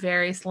attractive,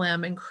 very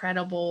slim,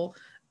 incredible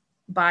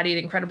bodied,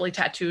 incredibly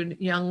tattooed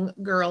young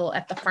girl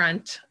at the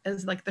front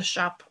as like the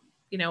shop,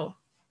 you know,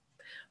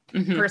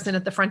 person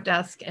at the front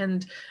desk.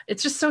 And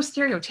it's just so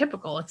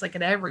stereotypical. It's like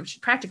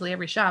at practically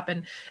every shop.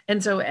 And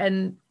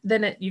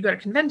then you go to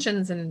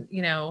conventions and,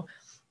 you know,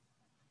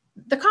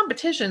 the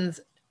competitions,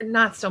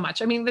 not so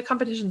much. I mean, the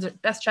competitions,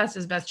 best chest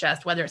is best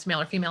chest, whether it's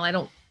male or female. I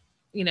don't,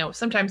 you know,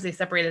 sometimes they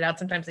separate it out,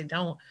 sometimes they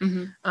don't.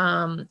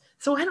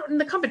 So in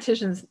the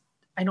competitions,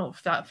 I don't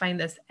find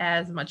this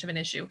as much of an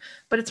issue,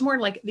 but it's more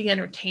like the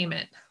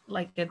entertainment,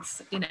 like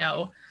it's, you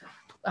know,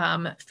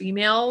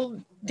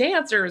 female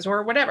dancers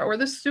or whatever, or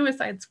the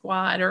Suicide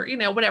Squad or, you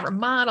know, whatever,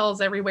 models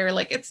everywhere.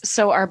 Like it's.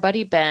 So our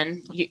buddy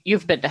Ben,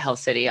 you've been to Hell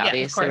City,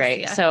 obviously,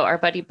 right? Yeah. So our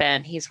buddy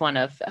Ben, he's one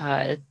of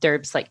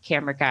Derb's like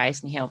camera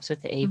guys, and he helps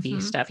with the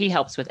AV stuff. He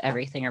helps with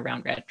everything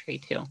around Red Tree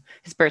too.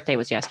 His birthday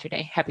was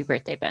yesterday. Happy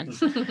birthday, Ben.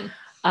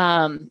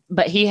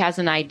 But he has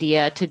an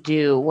idea to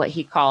do what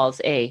he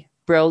calls a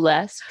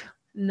burlesque.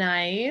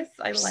 Nice.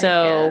 I like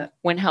so it.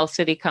 when Hell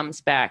City comes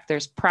back,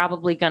 there's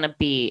probably going to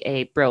be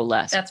a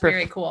burlesque That's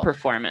very cool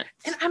performance.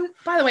 And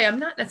by the way, I'm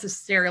not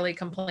necessarily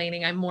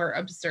complaining. I'm more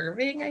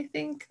observing, I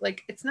think.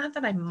 Like, it's not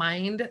that I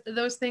mind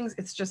those things.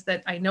 It's just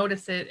that I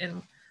notice it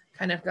and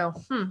kind of go,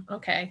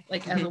 okay.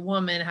 Like, as a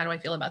woman, how do I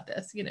feel about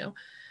this? You know,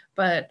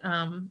 but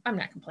I'm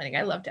not complaining.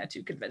 I love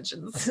tattoo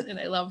conventions and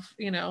I love,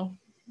 you know,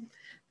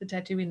 the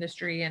tattoo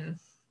industry. And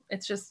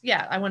it's just,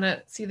 yeah, I want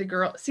to see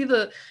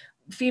the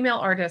female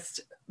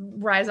artist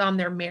rise on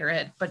their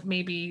merit, but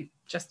maybe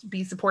just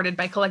be supported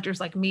by collectors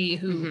like me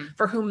who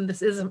for whom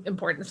this is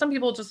important. Some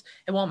people just,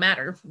 it won't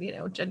matter, you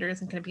know, gender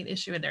isn't going to be an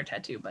issue in their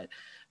tattoo, but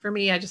for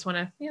me, I just want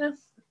to, you know,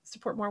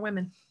 support more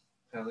women.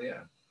 Hell yeah.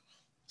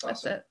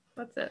 Awesome.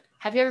 That's it.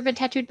 Have you ever been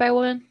tattooed by a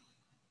woman?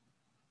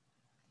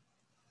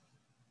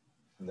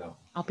 No.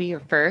 I'll be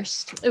your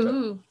first.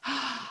 Ooh.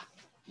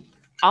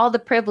 All the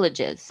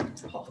privileges.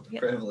 All the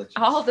privileges.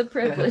 All the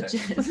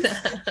privileges.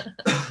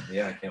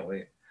 Yeah, I can't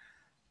wait.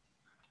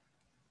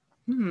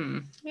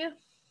 Yeah.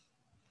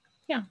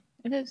 Yeah,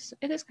 it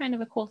is kind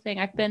of a cool thing.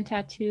 I've been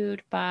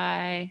tattooed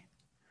by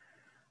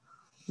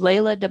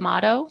Layla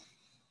D'Amato.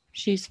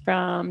 She's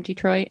from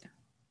Detroit,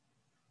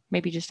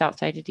 maybe just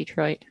outside of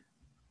Detroit.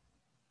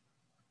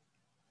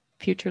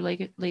 Future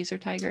Laser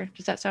Tiger.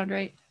 Does that sound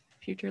right?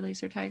 Future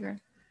Laser Tiger.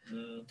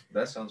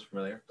 That sounds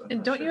familiar.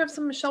 And don't you have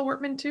some Michelle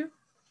Wortman too?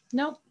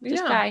 Nope,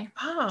 just Guy.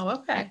 Oh,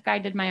 okay. That guy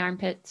did my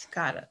armpits.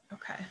 Got it.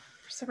 Okay.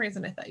 For some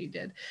reason, I thought you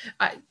did.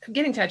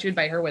 Getting tattooed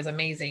by her was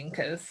amazing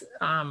because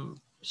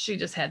she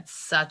just had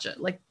such a,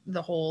 like,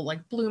 the whole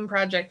like Bloom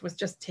project was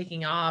just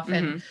taking off,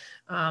 and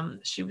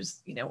she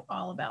was, you know,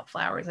 all about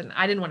flowers. And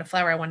I didn't want a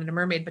flower, I wanted a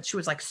mermaid, but she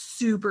was like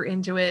super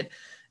into it,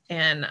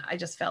 and I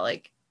just felt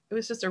like it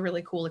was just a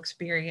really cool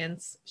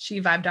experience. She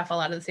vibed off a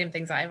lot of the same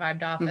things I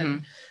vibed off,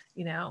 and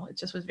you know, it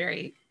just was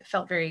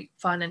felt very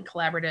fun and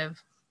collaborative.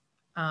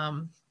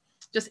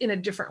 Just in a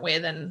different way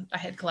than I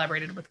had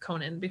collaborated with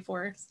Conan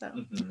before. So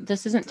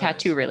this isn't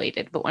tattoo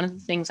related, but one of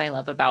the things I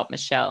love about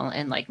Michelle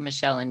and like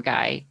Michelle and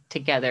Guy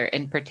together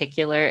in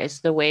particular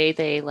is the way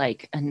they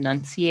like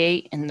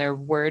enunciate in their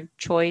word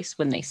choice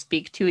when they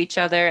speak to each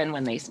other and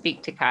when they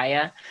speak to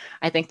Kaya.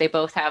 I think they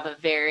both have a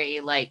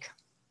very like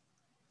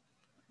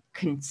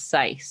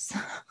concise,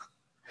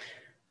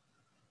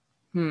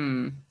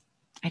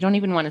 I don't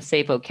even want to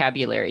say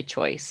vocabulary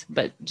choice,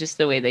 but just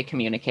the way they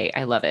communicate.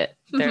 I love it.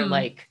 They're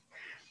like,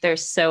 they're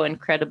so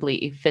incredibly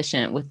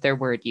efficient with their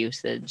word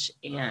usage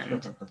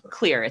and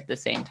clear at the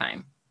same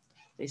time.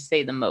 They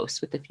say the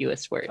most with the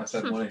fewest words.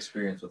 I've had one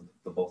experience with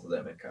the both of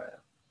them and Kaya.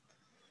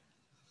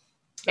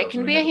 It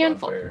can be a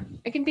handful.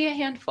 It can be a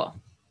handful.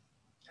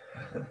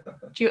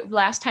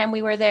 Last time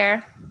we were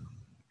there,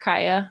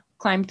 Kaya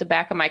climbed the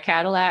back of my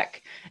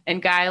Cadillac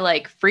and Guy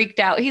like freaked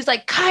out. He's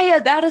like,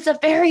 Kaya, that is a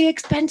very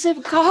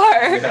expensive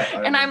car.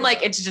 Yeah, and I'm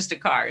like, it's just a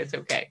car. It's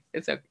okay.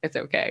 It's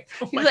okay.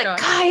 He's like, gosh.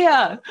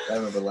 Kaya. I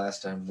remember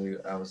last time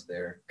I was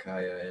there,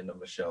 Kaya and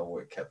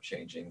Michelle kept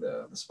changing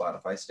the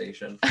Spotify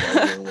station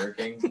while we were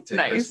working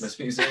to Christmas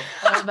music.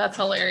 Oh, that's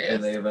hilarious.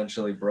 And they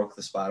eventually broke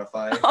the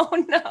Spotify. Oh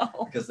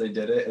no. Because they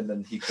did it and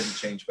then he couldn't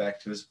change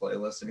back to his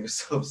playlist and he was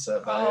so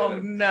upset by it. Oh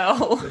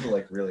no. He was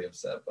like really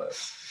upset, but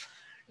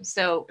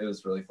so it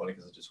was really funny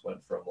because it just went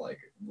from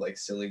like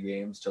silly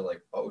games to like,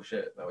 oh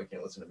shit, now we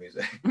can't listen to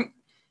music.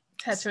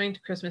 Tattooing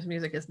to Christmas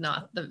music is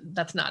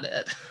that's not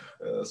it.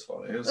 It was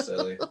funny. It was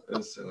silly. It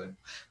was silly.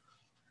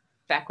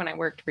 Back when I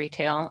worked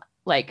retail,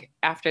 like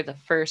after the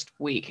first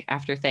week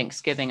after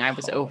Thanksgiving, I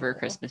was over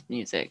Christmas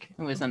music.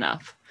 It was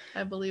enough.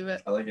 I believe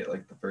it. I like it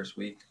like the first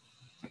week,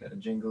 kind of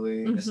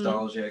jingly,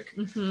 nostalgic,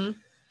 and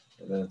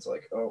then it's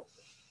like, oh.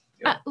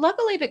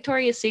 Luckily,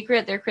 Victoria's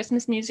Secret, their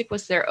Christmas music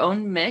was their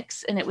own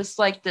mix, and it was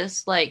like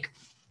this like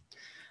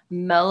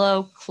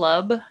mellow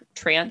club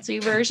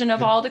trancey version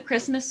of all the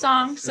Christmas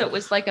songs. So it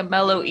was like a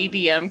mellow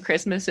EDM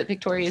Christmas at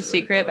Victoria's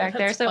Secret back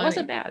there. So it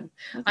wasn't bad.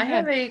 I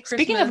have a Christmas...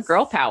 Speaking of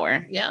girl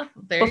power, yeah.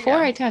 Before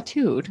I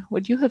tattooed,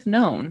 would you have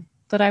known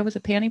that I was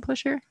a panty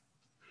pusher?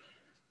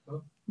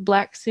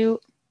 Black suit,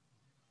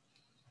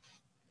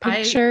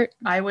 pink shirt.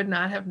 I would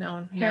not have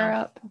known. Hair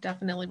up.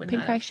 Definitely would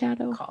pink not have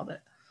eyeshadow. Called it.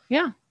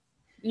 Yeah.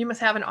 You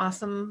must have an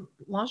awesome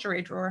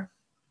lingerie drawer.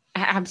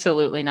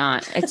 Absolutely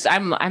not.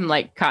 I'm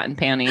like cotton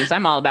panties.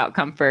 I'm all about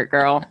comfort,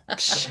 girl.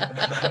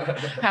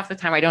 Half the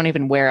time I don't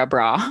even wear a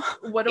bra.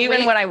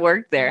 Even when I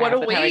worked there, what a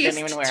waste I didn't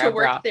even wear to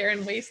work there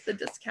and waste the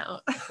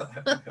discount.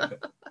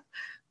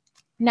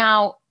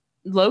 Now,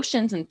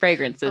 lotions and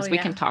fragrances, we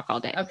can talk all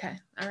day. Okay.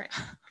 All right.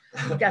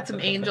 We've got some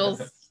angels,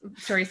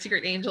 Victoria's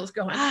Secret angels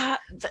going.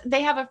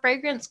 They have a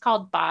fragrance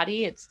called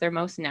Body. It's their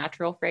most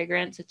natural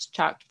fragrance. It's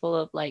chocked full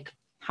of like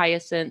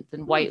hyacinth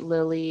and white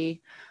lily.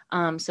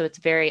 So it's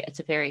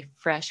a very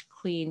fresh,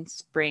 clean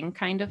spring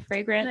kind of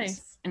fragrance.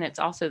 Nice. And it's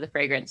also the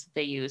fragrance that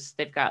they use.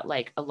 They've got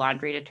like a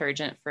laundry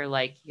detergent for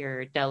like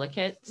your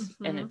delicates,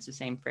 and it's the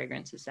same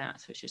fragrance as that.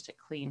 So it's just a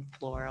clean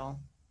floral.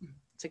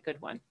 It's a good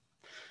one.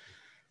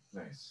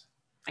 Nice.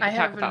 I can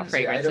talk about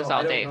fragrances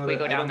all day if we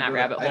go down that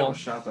rabbit hole. I don't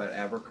shop at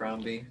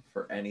Abercrombie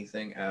for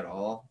anything at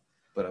all,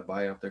 but I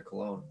buy up their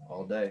cologne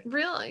all day.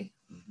 Really?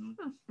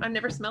 I've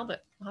never smelled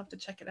it. I'll have to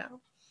check it out.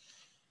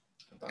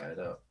 Buy it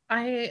up.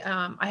 I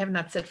have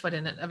not set foot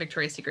in a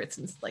Victoria's Secret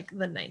since like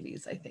the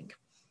 90s, I think.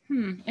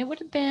 It would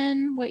have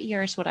been, what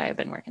years would I have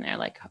been working there?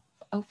 Like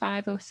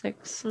 05,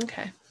 06.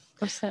 Okay.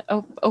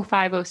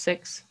 05,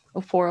 06,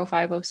 04,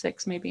 05,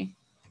 06, maybe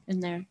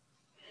in there.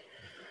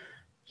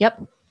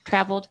 Yep.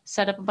 Traveled,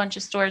 set up a bunch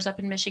of stores up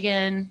in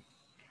Michigan.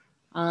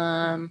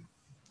 The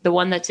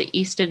one that's at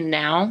Easton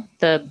now,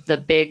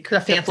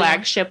 the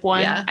flagship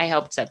one, yeah. I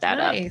helped set that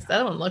up.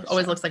 That one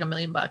always looks like $1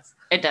 million.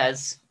 It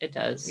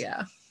does.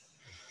 Yeah.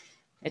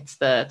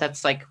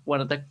 That's like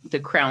one of the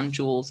crown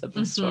jewels of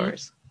the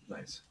stores.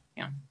 Nice.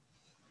 Yeah.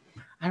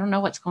 I don't know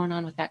what's going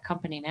on with that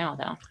company now,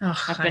 though.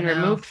 Oh, I've been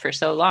removed for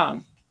so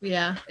long.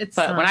 Yeah.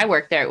 But when I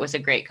worked there, it was a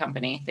great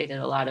company. They did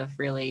a lot of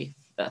really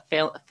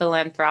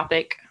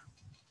philanthropic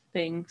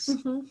things.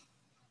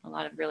 A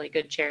lot of really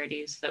good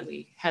charities that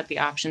we had the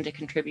option to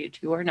contribute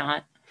to or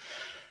not.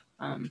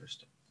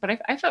 Interesting.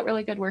 But I felt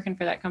really good working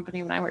for that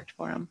company when I worked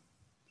for them.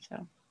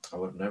 So I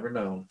would have never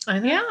known. I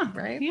know, yeah,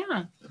 right?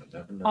 Yeah.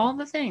 Never known. All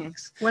the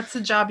things. What's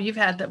the job you've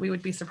had that we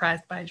would be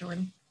surprised by,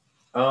 Jordan?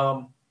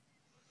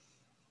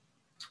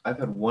 I've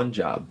had one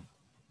job.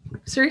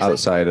 Seriously?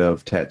 Outside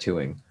of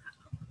tattooing.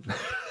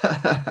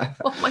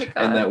 Oh my God.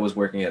 And that was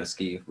working at a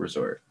ski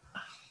resort.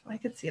 I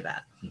could see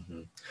that.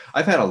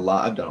 I've done a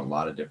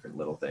lot of different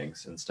little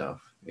things and stuff,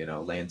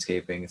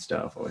 landscaping and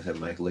stuff. I always had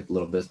my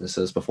little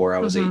businesses before I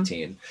was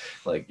 18,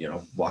 like,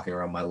 walking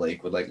around my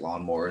lake with like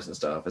lawnmowers and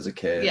stuff as a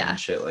kid and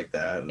shit like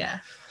that. Yeah.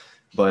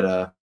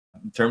 But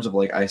in terms of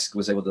like, I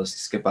was able to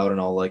skip out on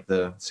all like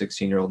the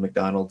 16-year-old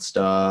McDonald's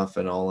stuff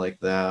and all like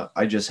that.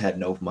 I just had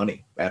no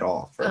money at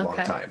all for a long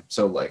time.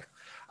 So like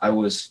I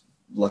was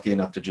lucky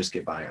enough to just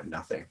get by on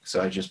nothing.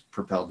 So I just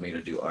propelled me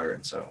to do art.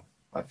 And so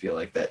I feel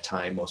like that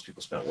time most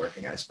people spent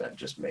working, I spent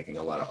just making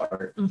a lot of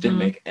art. Didn't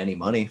make any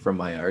money from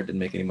my art, didn't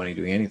make any money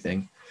doing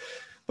anything.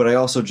 But I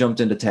also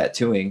jumped into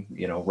tattooing,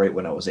 right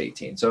when I was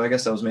 18. So I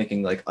guess I was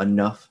making like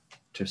enough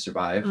to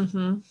survive,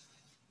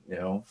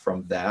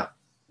 from that,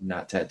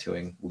 not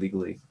tattooing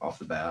legally off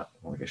the bat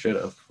like I should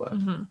have.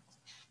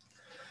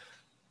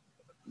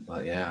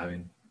 But yeah, I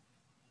mean,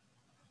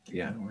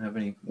 I don't have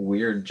any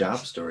weird job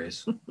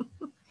stories.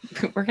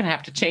 We're going to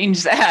have to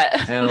change that.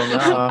 Hell no.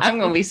 I'm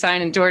going to be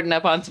signing Jordan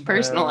up on some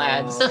personal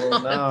ads.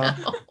 No.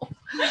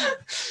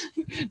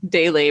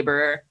 Day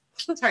laborer.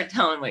 It's hard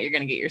telling what you're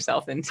going to get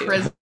yourself into.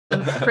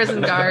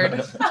 Prison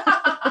guard.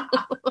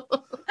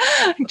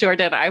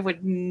 Jordan, I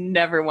would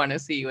never want to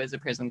see you as a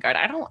prison guard.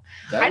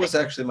 That was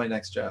actually my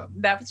next job.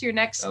 That was your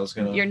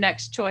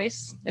next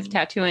choice if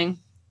tattooing.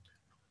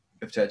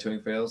 If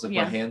tattooing fails, if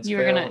my hands you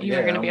were fail,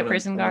 gonna be a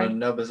prison guard. I'm gonna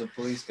nub as a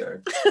police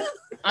guard.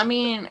 I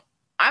mean,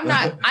 I'm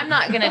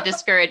not going to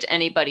discourage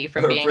anybody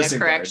from being a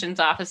corrections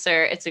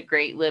officer. It's a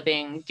great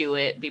living. Do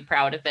it. Be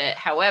proud of it.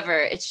 However,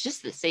 it's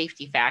just the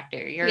safety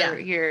factor.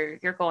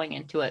 You're going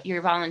into it.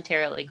 You're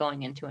voluntarily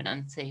going into an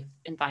unsafe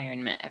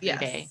environment every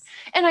day.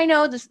 And I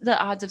know the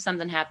odds of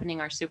something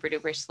happening are super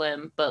duper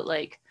slim, but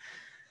like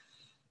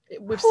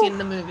we've seen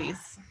the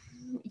movies.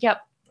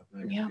 Yep.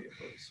 Yeah.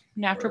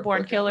 Natural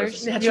Born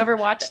Killers. Have you ever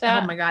watched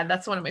that? Oh my God,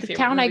 that's one of my favorite.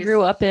 The town movies. I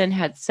grew up in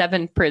had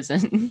 7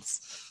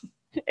 prisons.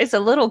 It's a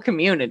little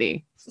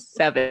community.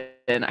 7.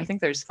 I think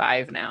there's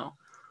 5 now.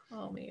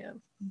 Oh man.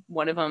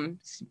 One of them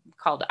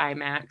called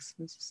IMAX.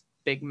 It's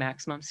a big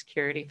maximum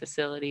security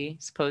facility.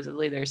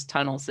 Supposedly there's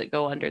tunnels that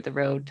go under the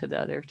road to the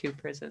other 2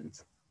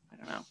 prisons. I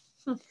don't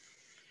know.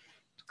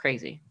 It's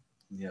crazy.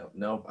 Yeah.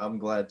 No, I'm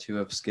glad to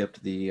have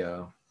skipped the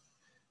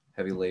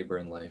heavy labor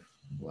in life.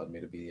 Allowed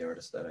me to be the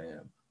artist that I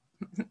am.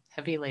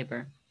 Heavy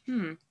labor.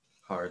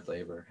 Hard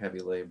labor,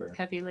 heavy labor.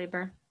 Heavy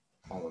labor.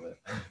 All of it.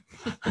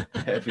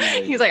 Heavy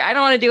labor. He's like, I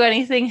don't want to do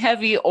anything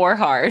heavy or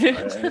hard.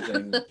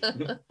 Anything.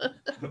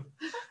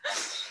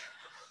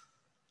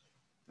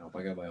 Nope,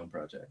 I got my own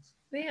projects.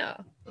 Yeah.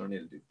 I don't need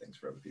to do things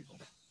for other people.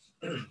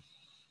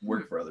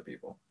 Work for other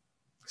people.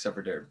 Except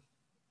for Derb.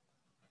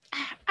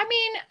 I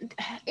mean,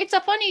 it's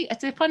a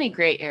funny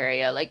gray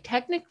area. Like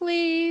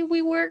technically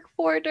we work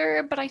for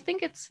Derb, but I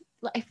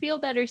feel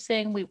better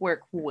saying we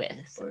work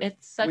with. But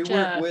it's such we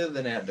work with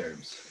and at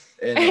Derb's.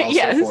 And also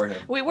yes, for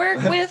him. We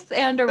work with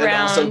and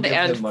around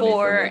and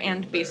for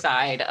and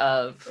beside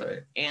of.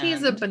 Right. And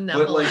he's a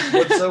benevolent. But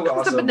like, what's so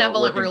awesome? He's a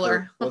benevolent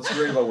ruler. What's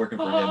great about working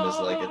for him is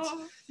like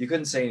you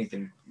couldn't say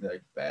anything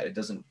like bad. It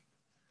doesn't.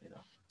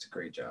 It's a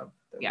great job.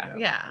 We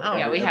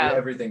have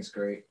everything's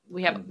great.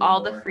 We have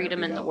all the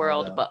freedom in the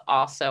world, but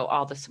also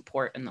all the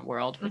support in the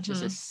world, which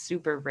is a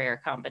super rare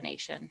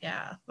combination.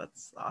 Yeah,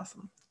 that's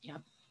awesome. Yeah.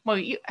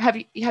 Well, have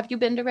you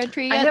been to Red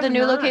Tree yet? The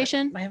new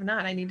location? I have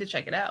not. I need to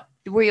check it out.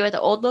 Were you at the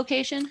old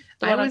location?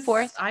 The one on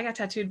 4th? I got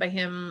tattooed by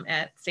him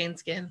at Stain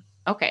Skin.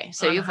 Okay,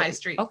 so you High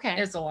Street. Okay, it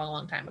was a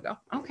long time ago.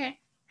 Okay.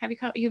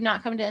 You've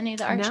not come to any of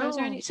the art shows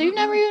or anything? So you've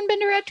never even been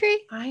to Red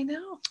Tree? I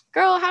know.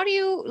 Girl, how do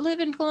you live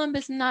in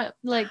Columbus and not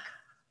like?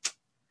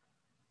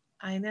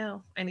 I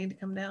know. I need to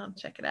come down,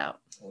 check it out.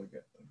 We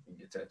can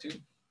get tattoo.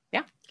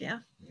 Yeah. Yeah.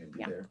 You're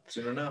gonna be there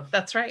soon enough.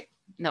 That's right.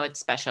 No, it's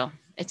special.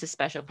 It's a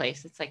special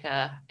place. It's like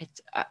a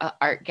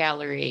art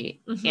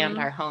gallery and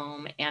our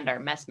home and our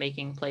mess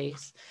making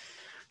place.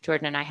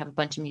 Jordan and I have a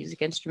bunch of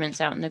music instruments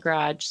out in the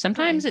garage.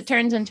 Sometimes it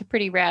turns into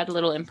pretty rad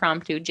little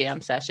impromptu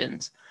jam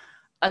sessions.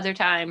 Other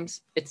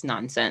times it's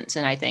nonsense.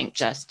 And I think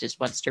Jess just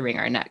wants to wring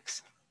our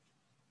necks.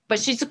 But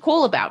she's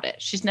cool about it.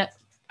 She's not,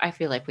 I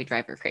feel like we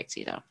drive her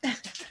crazy though.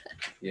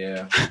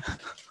 Yeah.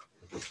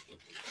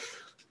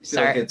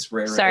 Sorry. Like it's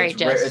rare. Sorry,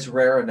 Jess. It's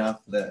rare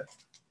enough that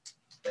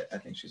I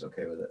think she's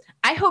okay with it.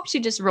 I hope she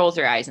just rolls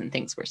her eyes and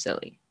thinks we're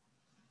silly.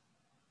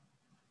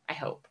 I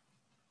hope.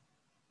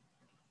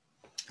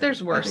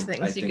 There's worse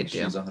things I you could think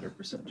do. she's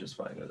 100% just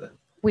fine with it.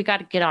 We got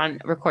to get on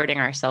recording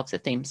ourselves a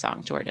theme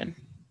song, Jordan.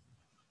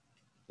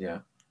 Yeah.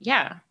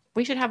 Yeah.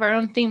 We should have our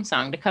own theme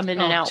song to come in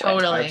and out with.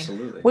 Totally.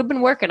 Absolutely. We've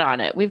been working on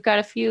it. We've got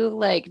a few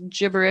like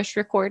gibberish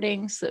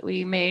recordings that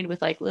we made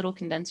with like little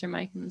condenser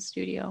mic in the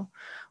studio.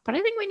 But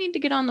I think we need to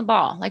get on the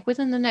ball. Like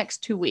within the next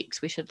 2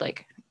 weeks, we should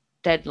like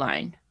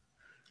deadline.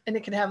 And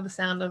it could have the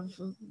sound of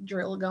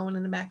drill going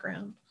in the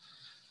background.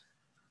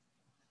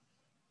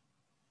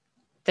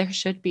 There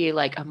should be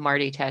like a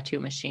Marty tattoo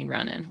machine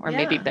running, or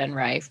maybe Yeah. Ben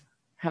Rife.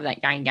 Have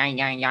that yang yang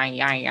yang yang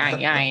yang yang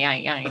yang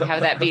yang yang.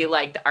 Have that be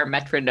like our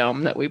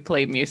metronome that we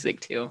play music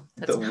to.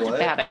 That's The not what? a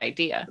bad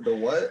idea. The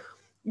what?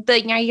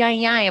 The yang yang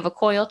yang of a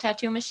coil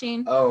tattoo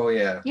machine. Oh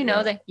yeah. You know,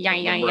 yeah. the yang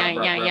yang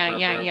yang yang yang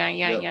yang yang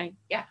yang yang.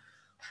 Yeah.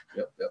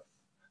 Yep.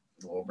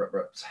 The little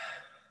reps.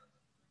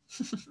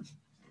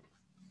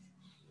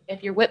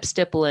 If you're whip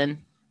stippling,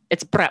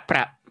 it's prep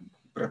prep.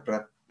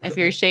 If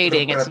you're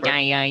shading, it's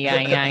yang yang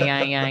yang yang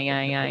yang yang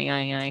yang yang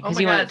yang yang. Oh Because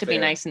my you want God, it to be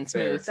fair, nice and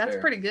fair. smooth. That's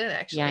Fair. pretty good,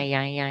 actually. Yang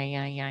yang yang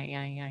yang yang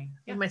yang yang.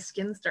 And my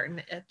skin's starting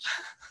to itch.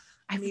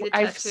 I've, need a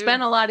I've tattoo.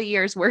 spent a lot of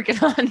years working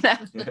on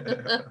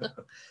that.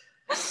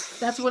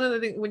 That's one of the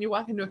things when you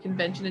walk into a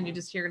convention and you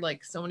just hear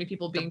like so many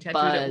people being tattooed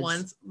buzz. at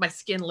once. My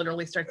skin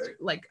literally starts to,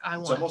 like I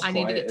It's want. almost I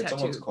need to quiet. get It's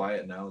almost tattooed.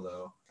 quiet now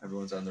though.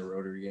 Everyone's on the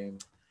rotary game.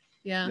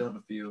 Yeah. You'll have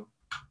a few.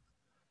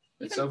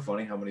 It's so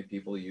funny how many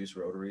people use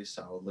rotaries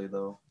solidly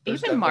though.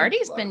 There's Even definitely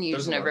Marty's lot- been there's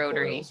using a lot of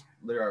rotary. coils.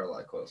 There are a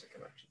lot of coils at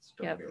conventions.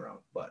 Don't Yep. get me wrong,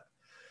 but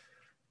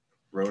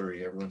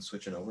rotary, everyone's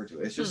switching over to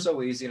it. It's just Hmm.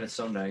 so easy and it's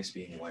so nice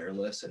being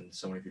wireless, and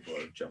so many people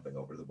are jumping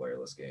over to the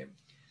wireless game.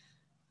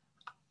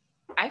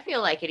 I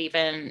feel like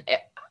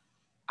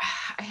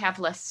I have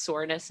less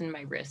soreness in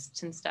my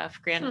wrists and stuff.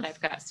 Granted, I've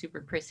got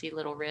super prissy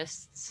little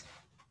wrists.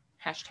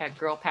 Hashtag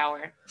girl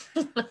power.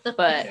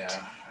 But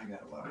Yeah, I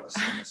got a lot less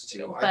on this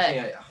too. But- I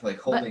can't like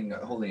holding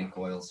a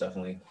coil is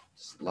definitely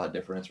just a lot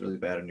different. It's really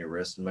bad on your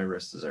wrist, and my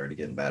wrist is already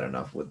getting bad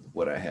enough with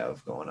what I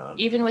have going on.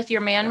 even with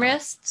your man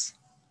wrists,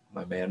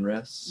 My man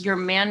wrists. your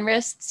man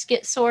wrists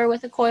get sore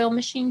with a coil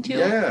machine too.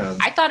 Yeah.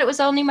 I thought it was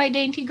only my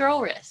dainty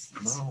girl wrists.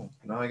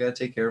 No, I gotta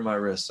take care of my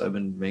wrists. I've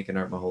been making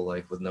art my whole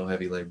life with no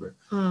heavy labor.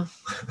 Hmm.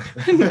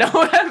 No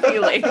heavy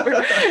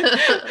labor.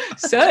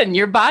 Son,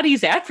 your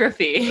body's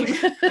atrophying.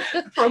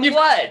 From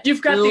what?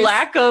 You've got these,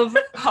 Lack of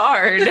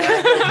hard.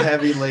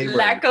 Heavy labor.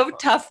 Lack of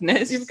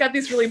toughness. you've got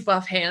these really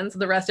buff hands.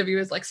 The rest of you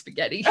is like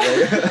spaghetti.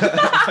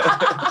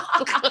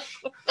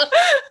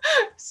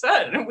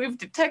 Son, we've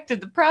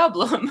detected the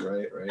problem.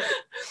 right.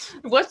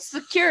 What's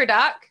the cure,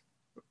 Doc?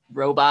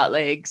 Robot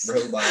legs.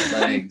 Robot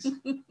legs.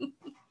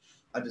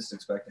 I just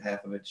expect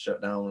half of it to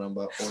shut down when I'm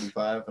about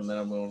 45, and then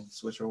I'm gonna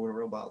switch over to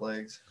robot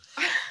legs.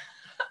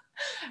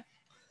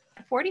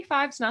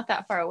 45's not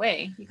that far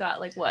away. You got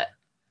like what?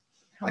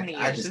 How many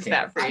I years just is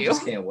can't- that for I you?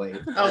 just can't wait.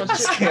 Oh, I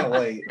just can't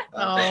wait.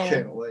 I Oh.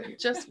 can't wait.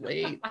 Just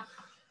wait. I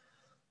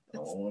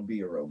want to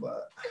be a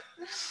robot.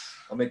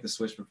 I'll make the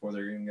switch before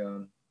they're even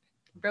gone.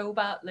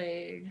 Robot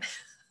legs.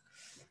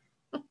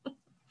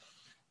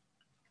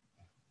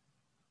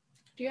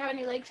 Do you have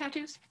any leg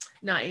tattoos?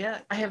 Not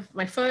yet. I have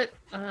my foot,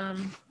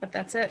 but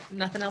that's it.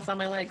 Nothing else on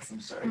my legs. I'm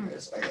sorry,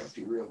 guys. I gotta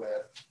pee real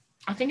bad.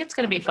 I think it's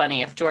gonna be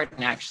funny if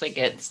Jordan actually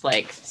gets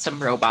like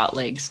some robot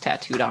legs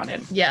tattooed on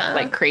him. Yeah.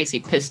 Like crazy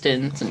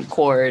pistons and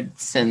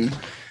cords and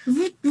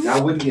I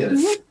wouldn't get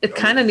it. It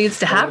kind of needs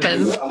to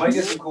happen. I might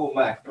get some cool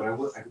Mac, but I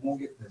won't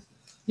get this.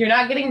 you're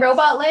not getting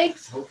robot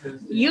legs?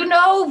 You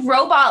know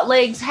robot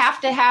legs have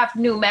to have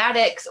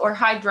pneumatics or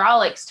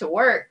hydraulics to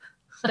work.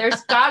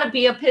 There's gotta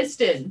be a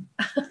piston.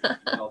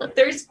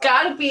 There's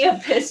gotta be a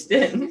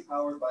piston.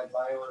 Powered by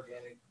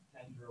bioorganic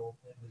tendril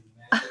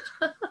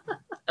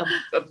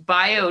A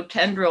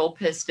biotendril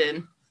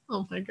piston.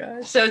 Oh my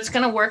gosh. So it's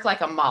gonna work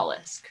like a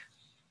mollusk.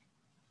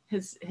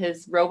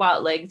 His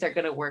robot legs are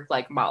gonna work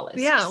like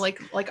mollusks. Yeah, like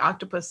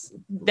octopus.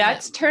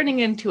 That's turning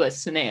into a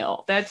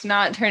snail. That's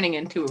not turning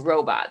into a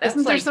robot. That's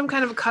Isn't there like, some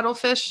kind of a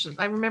cuttlefish?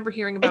 I remember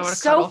hearing about it's a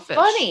so cuttlefish.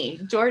 funny.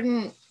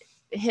 Jordan,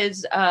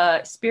 his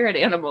spirit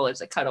animal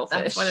is a cuttlefish.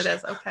 That's what it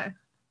is. Okay.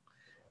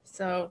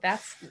 So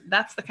that's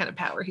the kind of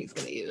power he's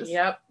going to use.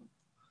 Yep.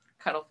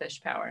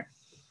 Cuttlefish power.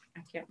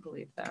 I can't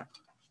believe that.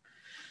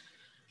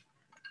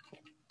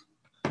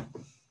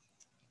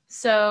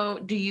 So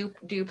do you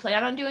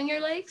plan on doing your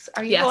legs?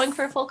 Are you Yes. going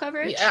for full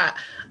coverage? Yeah.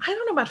 I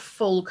don't know about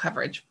full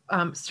coverage.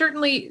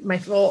 Certainly my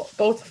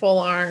both full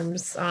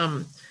arms.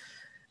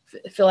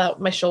 fill out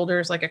my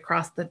shoulders like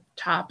across the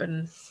top,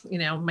 and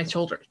my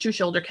two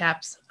shoulder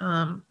caps.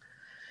 And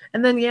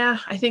then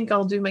I think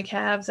I'll do my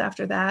calves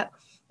after that,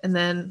 and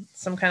then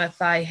some kind of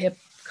thigh hip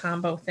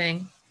combo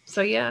thing.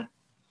 So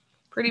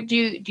pretty.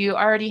 Do you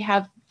already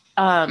have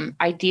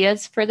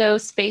ideas for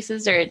those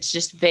spaces, or it's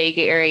just vague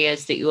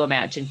areas that you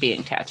imagine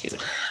being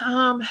tattooed?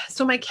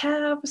 So my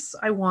calves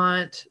I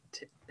want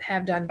to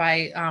have done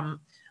by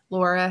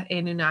Laura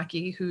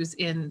Anunnaki, who's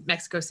in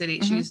Mexico City.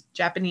 Mm-hmm. She's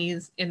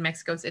Japanese in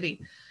Mexico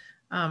City.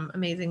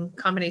 Amazing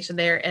combination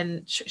there.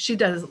 And she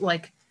does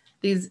like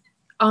these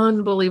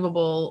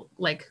unbelievable,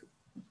 like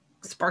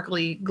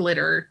sparkly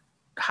glitter,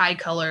 high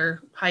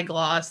color, high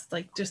gloss,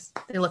 like just,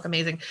 they look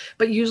amazing,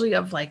 but usually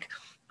of like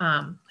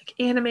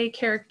anime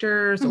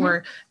characters mm-hmm.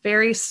 or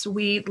very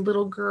sweet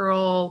little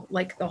girl,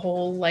 like the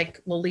whole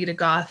like Lolita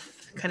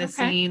goth kind of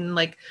scene.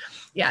 Like,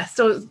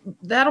 so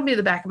that'll be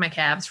the back of my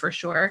calves for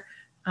sure.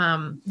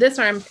 This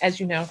arm, as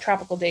you know,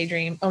 Tropical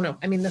Daydream. Oh no,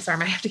 I mean this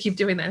arm. I have to keep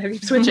doing that. I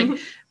keep switching.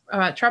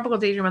 Tropical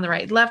Daydream on the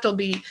right. Left will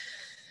be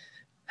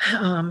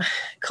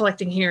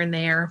collecting here and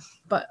there,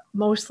 but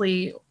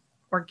mostly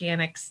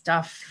organic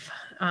stuff.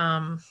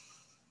 And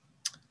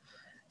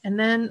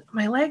then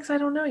my legs, I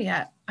don't know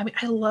yet. I mean,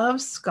 I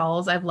love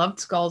skulls. I've loved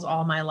skulls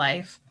all my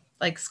life,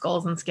 like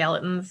skulls and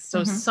skeletons.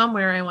 So mm-hmm.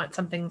 somewhere I want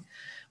something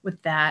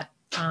with that.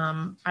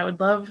 I would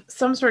love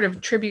some sort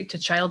of tribute to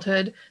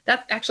childhood.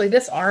 That actually,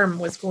 this arm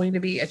was going to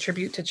be a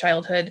tribute to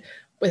childhood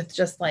with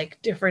just like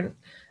different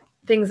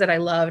things that I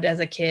loved as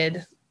a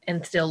kid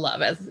and still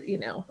love as,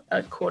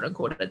 a quote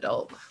unquote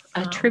adult.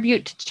 A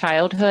tribute to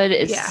childhood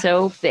is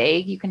so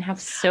vague. You can have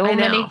so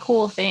many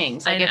cool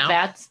things. Like if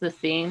that's the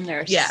theme,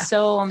 there's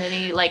so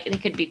many, like they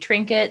could be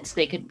trinkets,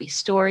 they could be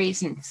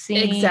stories and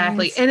scenes.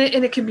 Exactly. And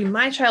it could be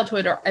my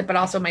childhood but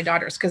also my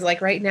daughter's. Cause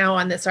like right now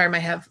on this arm, I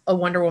have a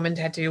Wonder Woman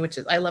tattoo, which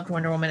is, I loved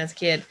Wonder Woman as a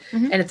kid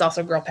mm-hmm. and it's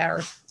also girl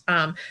power.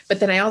 But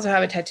then I also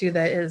have a tattoo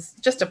that is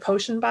just a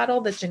potion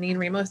bottle that Janine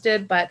Ramos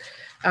did, but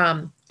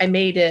I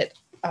made it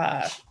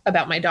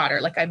about my daughter.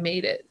 Like I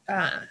made it,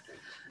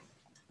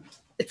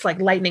 it's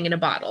like lightning in a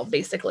bottle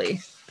basically.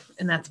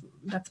 And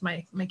that's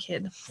my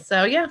kid.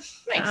 So nice.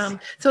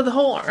 So the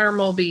whole arm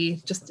will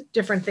be just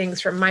different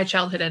things from my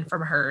childhood and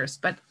from hers,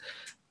 but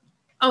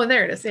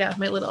there it is. Yeah.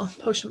 My little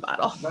potion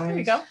bottle. Nice. There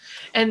you go.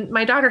 And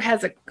my daughter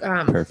has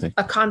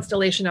a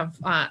constellation of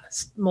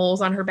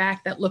moles on her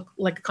back that look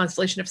like a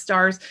constellation of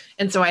stars.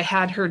 And so I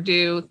had her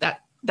do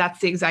that. That's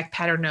the exact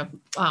pattern of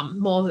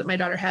mole that my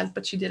daughter has,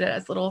 but she did it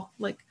as little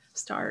like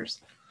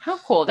stars. How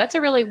cool. That's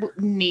a really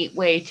neat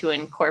way to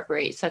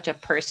incorporate such a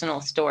personal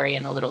story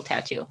in a little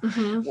tattoo.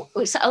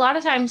 Mm-hmm. So a lot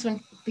of times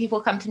when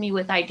people come to me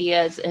with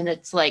ideas and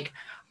it's like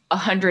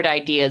 100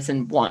 ideas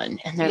in one,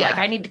 and they're like,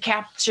 I need to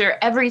capture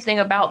everything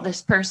about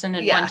this person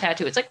in one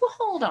tattoo. It's like, well,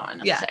 hold on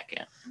a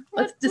second.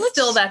 Let's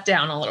distill that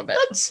down a little bit.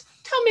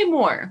 Tell me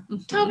more.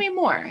 Mm-hmm. Tell me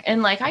more.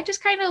 And like, I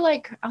just kind of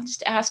like, I'll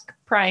just ask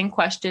prying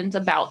questions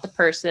about the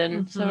person.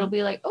 Mm-hmm. So it'll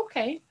be like,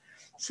 okay.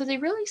 So they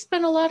really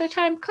spent a lot of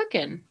time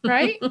cooking,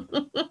 right?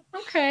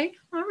 Okay.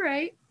 All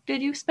right.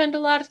 Did you spend a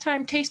lot of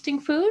time tasting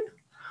food?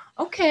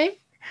 Okay.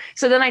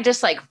 So then I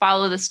just like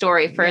follow the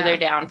story further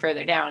down.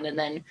 And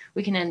then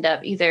we can end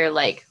up either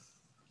like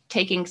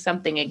taking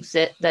something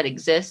that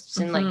exists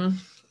and like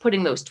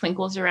putting those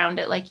twinkles around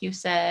it, like you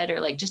said, or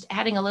like just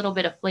adding a little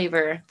bit of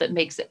flavor that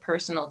makes it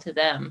personal to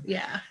them.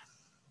 Yeah.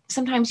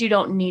 Sometimes you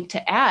don't need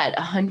to add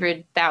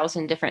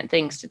 100,000 different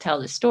things to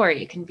tell the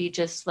story. It can be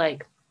just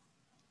like,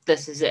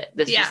 this is it.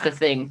 This is the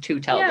thing to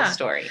tell the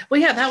story.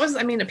 Well, that was,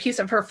 a piece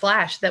of her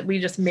flash that we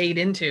just made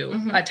into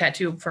a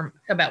tattoo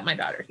about my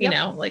daughter, you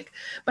know, like,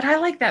 but I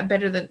like that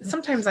better than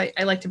sometimes I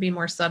like to be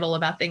more subtle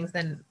about things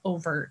than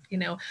overt,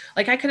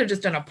 like I could have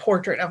just done a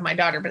portrait of my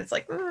daughter, but it's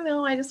like,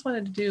 no, I just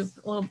wanted to do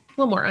a little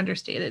more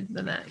understated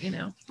than that,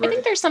 I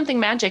think there's something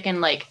magic in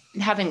like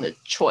having the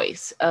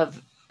choice of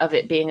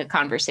it being a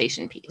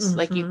conversation piece. Mm-hmm.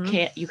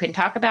 Like you can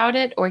talk about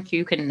it or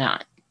you can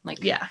not. Like,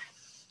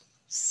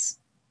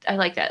 I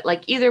like that.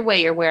 Like either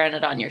way, you're wearing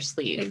it on your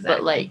sleeve,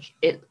 but like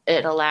it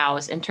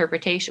allows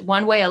interpretation.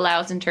 One way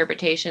allows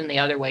interpretation. The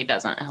other way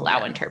doesn't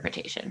allow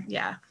interpretation.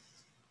 Yeah.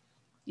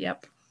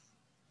 Yep.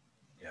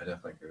 Yeah, I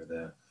definitely agree with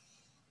that.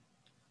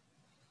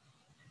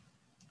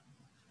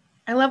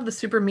 I love the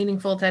super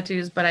meaningful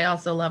tattoos, but I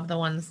also love the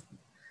ones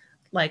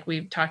like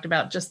we've talked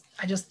about.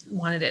 I just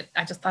wanted it.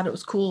 I just thought it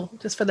was cool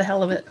just for the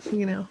hell of it.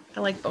 I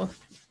like both.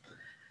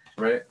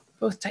 Right.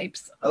 Both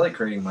types. I like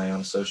creating my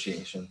own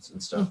associations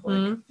and stuff.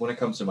 Like when it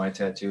comes to my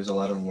tattoos, a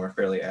lot of them are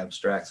fairly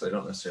abstract, so they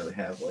don't necessarily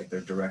have like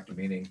their direct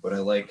meaning. But I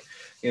like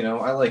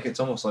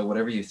it's almost like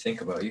whatever you think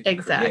about, you can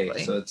create.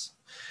 So it's,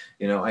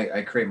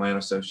 I create my own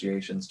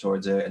associations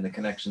towards it, and the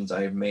connections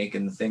I make,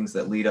 and the things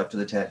that lead up to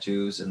the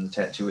tattoos, and the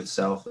tattoo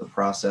itself, the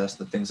process,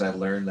 the things I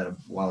learned that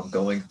while I'm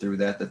going through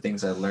that, the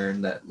things I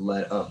learned that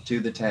led up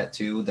to the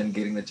tattoo, then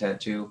getting the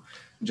tattoo,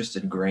 just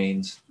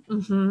ingrained. I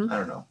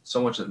don't know,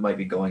 so much that might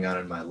be going on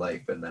in my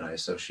life, and then I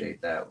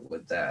associate that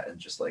with that, and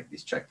just like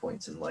these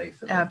checkpoints in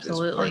life, and like, these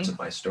parts of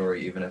my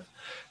story, even if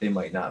they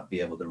might not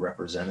be able to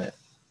represent it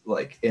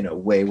like in a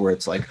way where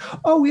it's like,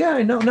 oh yeah,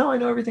 I know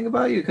everything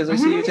about you because I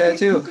see your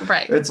tattoo.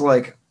 Right. It's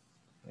like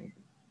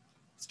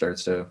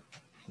starts to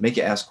make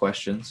you ask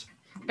questions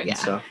and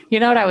stuff. You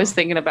know what I was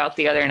thinking about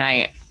the other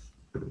night?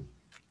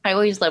 I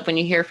always love when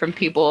you hear from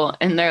people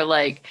and they're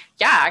like,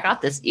 yeah, I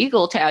got this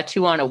eagle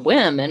tattoo on a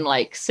whim. And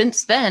like,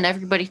 since then,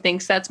 everybody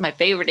thinks that's my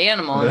favorite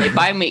animal. And they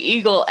buy me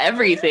eagle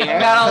everything. I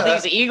got all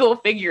these eagle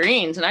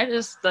figurines and I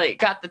just like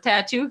got the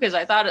tattoo because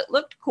I thought it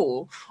looked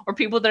cool. Or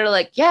people that are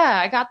like, yeah,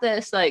 I got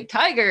this like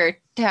tiger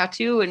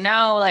tattoo. And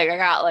now like I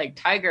got like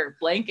tiger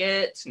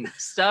blankets and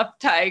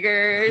stuffed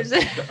tigers.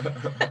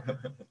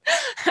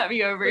 Have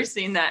you ever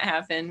seen that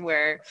happen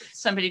where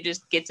somebody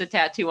just gets a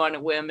tattoo on a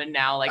whim and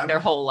now like their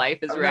whole life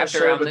is wrapped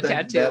around the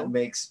tattoo? That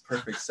makes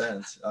perfect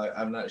sense.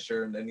 I'm not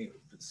sure in any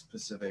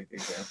specific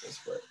examples,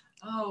 but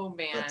oh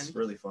man, that's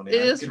really funny.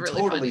 It I is can really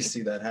totally funny.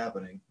 see that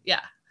happening. Yeah,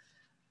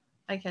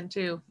 I can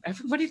too.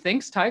 Everybody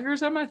thinks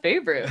tigers are my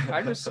favorite.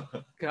 I just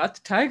got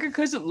the tiger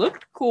because it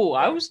looked cool.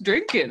 I was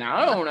drinking.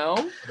 I don't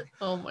know.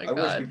 Oh my I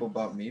wish God. people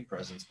bought me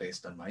presents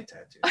based on my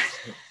tattoos.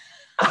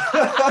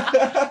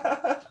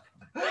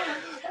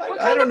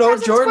 I don't know,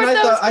 Jordan.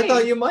 I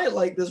thought you might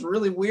like this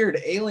really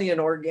weird alien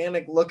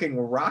organic looking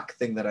rock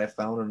thing that I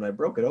found, and I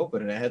broke it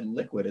open and it had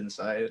liquid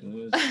inside and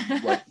it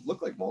was like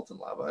looked like molten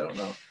lava. I don't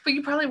know. But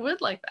you probably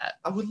would like that.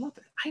 I would love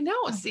it. I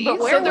know. See, But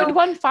where would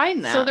one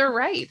find that? So they're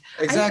right.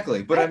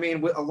 Exactly. But I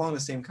mean, along the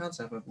same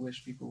concept, I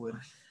wish people would.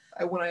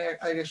 When I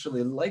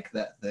actually like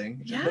that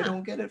thing, Yeah. they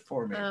don't get it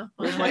for me.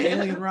 Where's my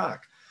alien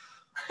rock?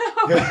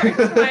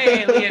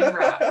 My alien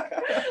rock.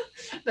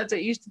 That's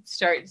what you should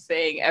start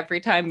saying every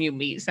time you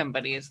meet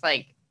somebody. It's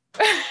like,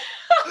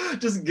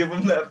 just give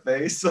them that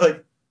face,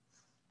 like.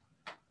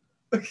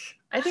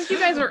 I think you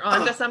guys are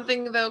onto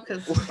something though,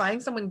 because buying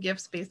someone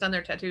gifts based on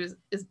their tattoos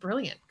is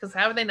brilliant. Because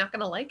how are they not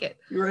going to like it?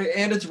 You're right,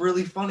 and it's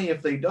really funny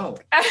if they don't.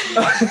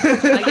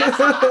 I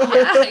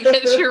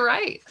guess you're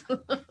right.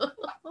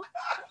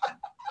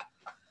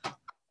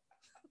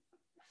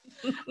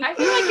 I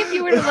feel like if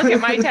you were to look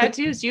at my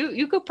tattoos,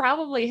 you could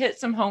probably hit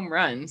some home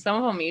runs.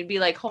 Some of them you'd be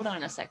like, hold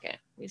on a second.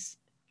 Is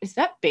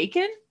that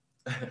bacon?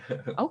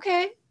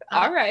 Okay.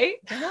 All right.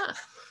 Yeah.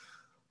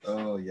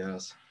 Oh,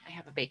 yes. I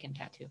have a bacon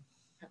tattoo.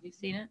 Have you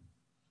seen it?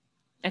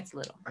 It's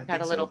little. I I got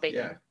think a little so.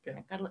 bacon. Yeah.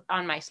 I got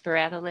on my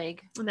sporata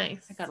leg.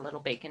 Nice. I got a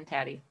little bacon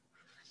tatty.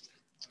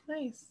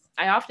 Nice.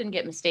 I often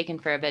get mistaken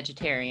for a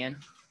vegetarian.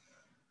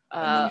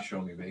 And then you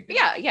show me bacon.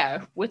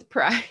 Yeah, with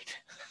pride.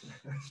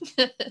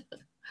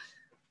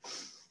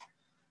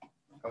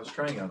 I was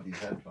trying out these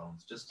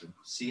headphones just to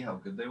see how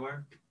good they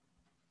were,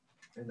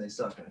 and they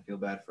suck. And I feel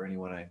bad for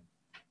anyone I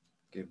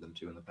gave them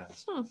to in the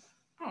past. Oh,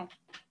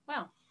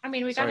 well, I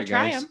mean, we Sorry, gotta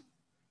try guys. them.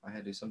 I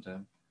had to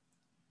sometime.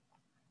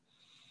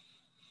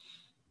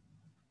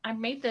 I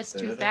made this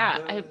too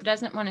fat. It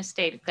doesn't want to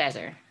stay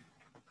together.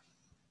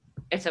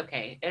 It's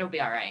okay. It'll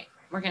be all right.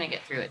 We're gonna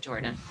get through it,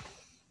 Jordan.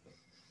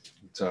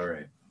 It's all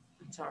right.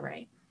 It's all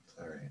right. It's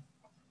all right.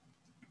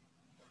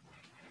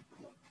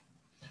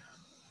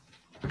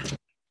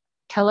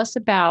 Tell us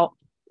about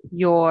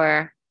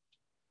your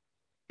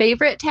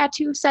favorite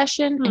tattoo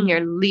session and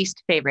your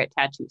least favorite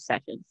tattoo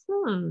sessions.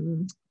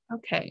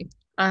 Okay.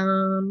 I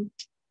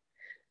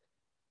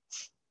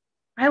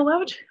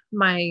loved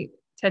my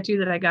tattoo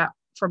that I got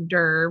from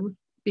Derb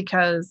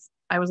because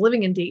I was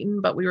living in Dayton,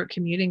 but we were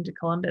commuting to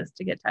Columbus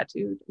to get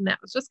tattooed. And that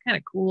was just kind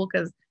of cool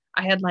because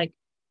I had like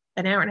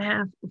an hour and a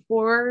half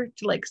before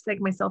to like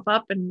psych myself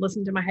up and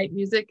listen to my hype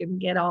music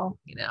and get all,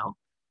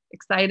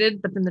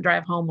 excited. But then the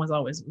drive home was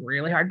always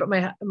really hard. But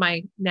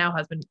my now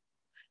husband,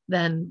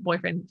 then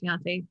boyfriend,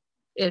 fiance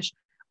ish,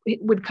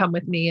 would come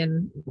with me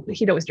and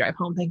he'd always drive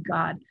home, thank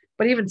God.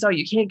 But even so,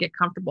 you can't get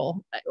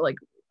comfortable, like,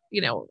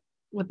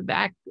 with the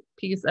back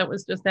piece. That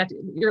was just that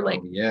you're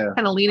like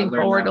kind of leaning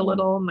forward a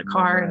little in the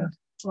car.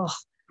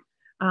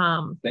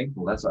 And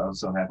thankful. That's why I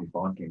was so happy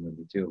Fawn came with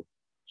me too.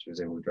 She was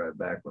able to drive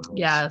back when I was.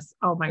 Yes.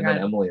 Oh my and God.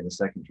 then Emily in the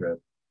second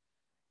trip.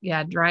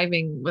 Yeah,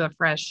 driving with a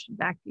fresh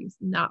back piece,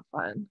 not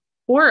fun.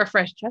 Or a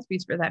fresh chest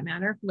piece for that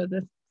matter, with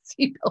a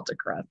seatbelt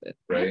across it.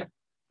 Right.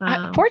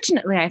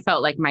 Fortunately, I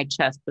felt like my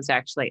chest was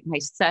actually, my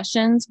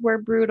sessions were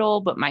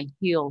brutal, but my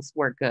heels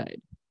were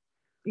good.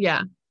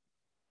 Yeah.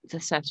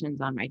 The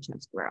sessions on my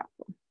chest were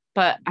awful.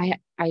 But I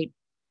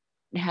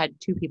had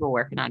two people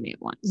working on me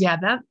at once. Yeah,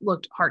 that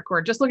looked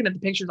hardcore. Just looking at the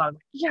pictures, I was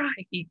like, yeah,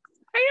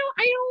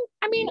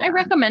 I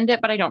recommend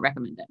it, but I don't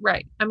recommend it.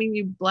 right. I mean,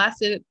 you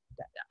blast it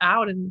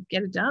out and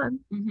get it done.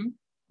 Mm-hmm.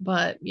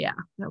 But yeah,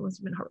 that was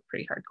been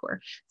pretty hardcore.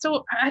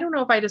 So I don't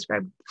know if I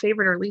described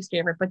favorite or least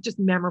favorite, but just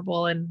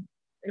memorable, and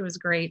it was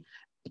great.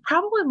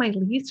 Probably my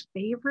least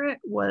favorite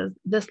was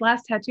this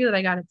last tattoo that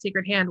I got at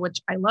Sacred Hand,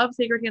 which I love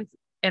Sacred Hands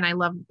and I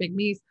love Big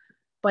Me's,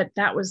 but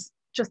that was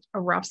just a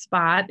rough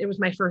spot. It was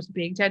my first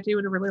big tattoo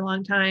in a really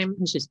long time.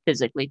 It's just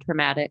physically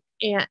traumatic.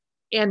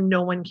 And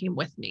no one came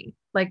with me.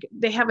 Like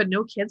they have a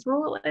no kids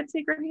rule at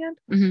Sacred Hand.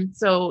 Mm-hmm.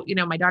 So,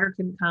 my daughter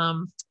couldn't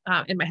come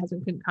and my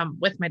husband couldn't come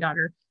with my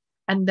daughter.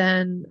 And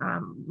then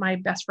my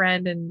best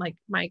friend and like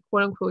my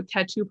quote unquote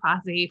tattoo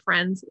posse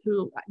friends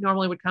who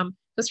normally would come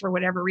just for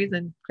whatever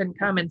reason couldn't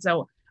come. And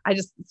so I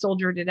just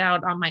soldiered it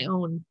out on my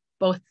own,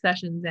 both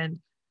sessions. And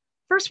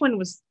first one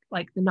was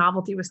like the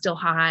novelty was still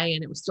high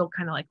and it was still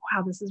kind of like,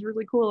 wow, this is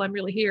really cool. I'm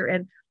really here.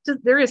 And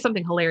just, there is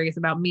something hilarious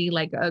about me,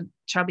 like a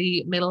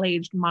chubby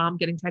middle-aged mom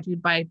getting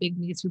tattooed by a big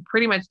niece who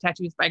pretty much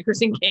tattoos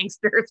bikers and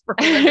gangsters. For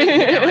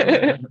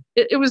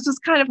it was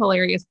just kind of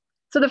hilarious.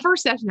 So the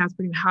first session I was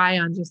pretty high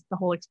on just the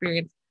whole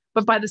experience.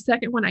 But by the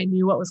second one, I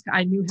knew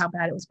how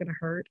bad it was going to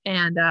hurt.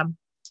 And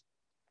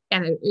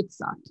it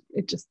sucked.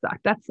 It just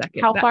sucked. That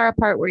second. How far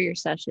apart were your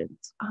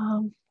sessions?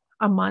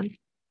 A month.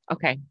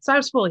 Okay. So I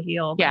was fully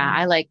healed. Yeah.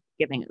 I like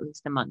giving at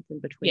least a month in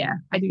between. Yeah.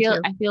 I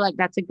feel like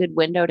that's a good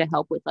window to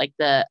help with like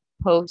the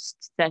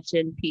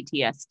post-session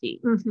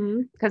PTSD.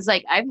 Because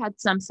like I've had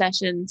some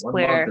sessions 1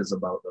 where month is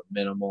about the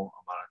minimal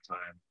amount of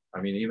time.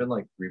 I mean, even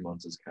like 3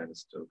 months is kind of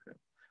still good.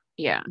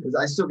 Yeah. Because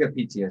I still get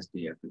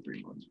PTSD after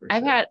 3 months.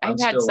 I've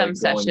had some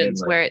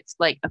sessions where it's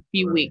like a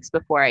few weeks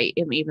before I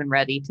am even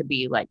ready to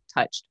be like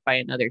touched by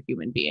another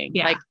human being.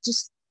 Yeah. Like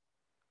just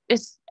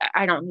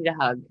I don't need a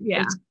hug.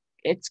 Yeah.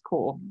 It's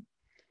cool.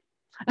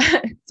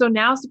 So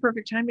now's the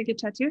perfect time to get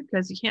tattooed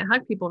because you can't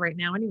hug people right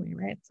now anyway,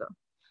 right? So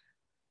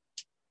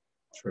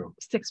true.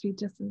 6 feet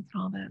distance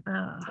and all that.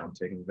 I'm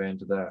taking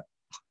advantage of that.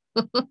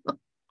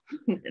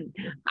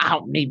 I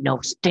don't need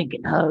no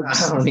stinking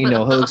hugs. I don't need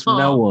no hugs from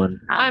no one.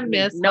 I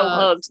miss no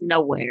hugs. hugs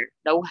nowhere.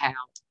 No how.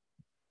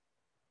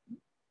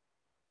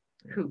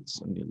 Who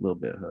I need a little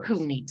bit of hugs.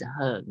 who needs a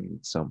hug? I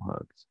need some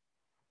hugs.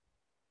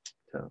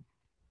 So,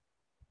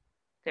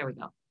 There we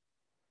go.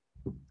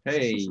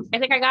 hey, I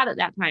think I got it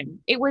that time.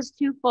 It was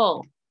too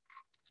full.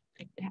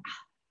 you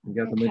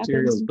got the It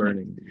materials happens.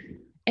 burning.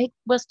 It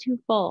was too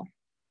full.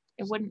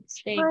 It wouldn't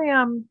stay.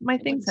 My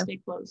it things wouldn't have stay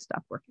closed.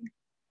 stopped working.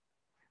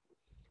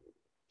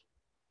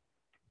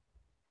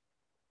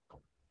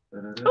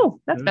 Oh,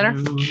 that's better.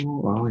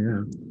 Oh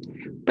yeah.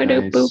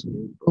 Ba-doop, Nice.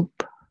 boop.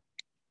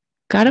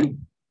 Got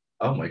him?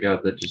 Oh my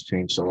god, that just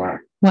changed a lot.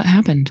 What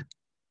happened?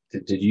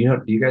 Did you know?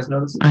 Do you guys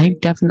notice? I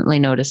definitely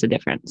noticed a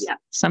difference. Yeah.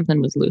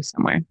 Something was loose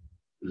somewhere.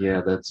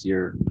 Yeah, that's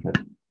your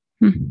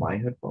Hmm. my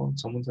headphone,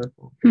 someone's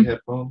headphone, Hmm. your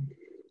headphone.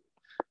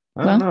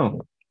 I don't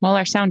know. Well,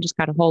 our sound just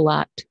got a whole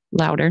lot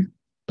louder,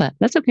 but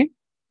that's okay.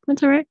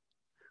 That's all right.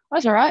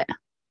 That's all right.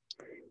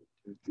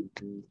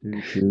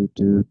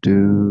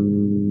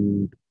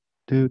 Do.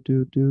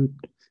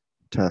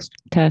 Test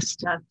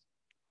Test.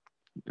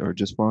 or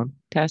just fun.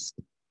 Test.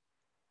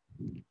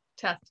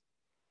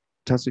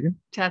 Test again.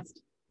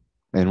 Test.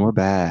 And we're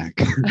back.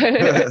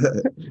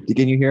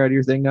 Can you hear out of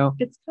your thing now?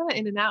 It's kind of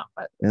in and out,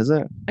 but Is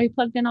it? Are you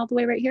plugged in all the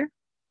way right here?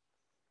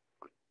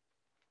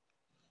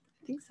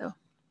 I think so.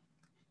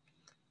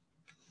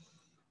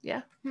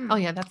 Yeah. Hmm. Oh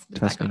yeah, that's the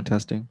Testing, background.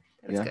 testing.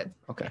 That's Yeah. good.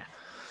 Okay. Yeah.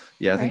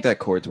 Yeah, I think that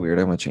chord's weird.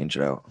 I'm gonna change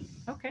it out.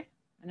 Okay.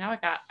 And now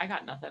I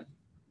got nothing.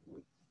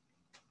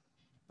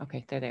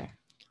 Okay, they're there.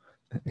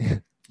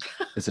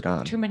 Is it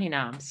on? Too many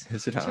knobs.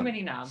 Is it on? Too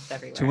many knobs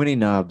everywhere. Too many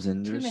knobs,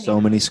 and Too there's many so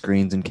many knobs.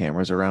 screens and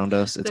cameras around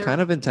us. It's There- kind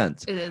of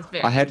intense. It is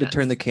very. I had to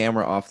turn the intense.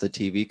 camera off the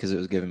TV because it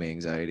was giving me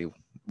anxiety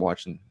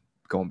watching,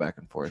 going back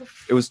and forth.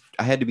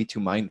 I had to be too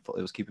mindful.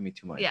 It was keeping me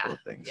too mindful Yeah.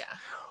 of things. Yeah.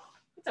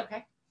 It's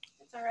okay.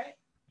 It's all right.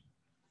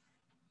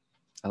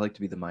 I like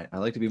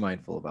to be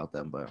mindful about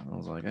them, but I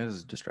was like, this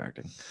is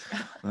distracting.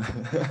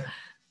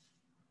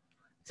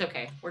 It's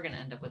okay. We're gonna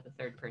end up with a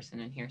third person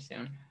in here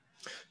soon.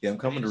 Yeah, I'm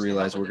coming to Just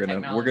realize come up we're with the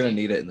gonna technology.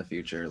 need it in the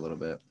future a little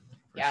bit.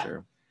 For Yeah.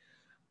 sure.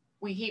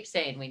 We keep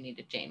saying we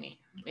needed Jamie.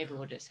 Maybe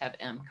we'll just have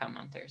M come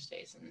on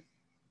Thursdays and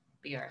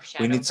be our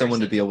shadow. We need someone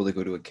to be person. able to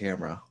go to a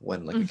camera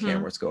when like Mhm. a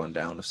camera's going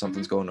down. If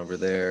something's going over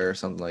there or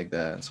something like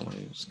that, and someone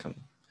who just come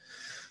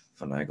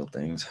finagle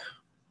things.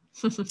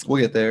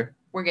 We'll get there.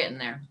 We're getting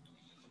there.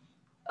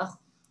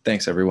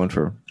 Thanks everyone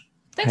for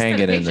Thanks Hang for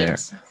the it in there.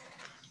 patience.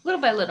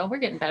 Little by little, we're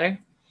getting better.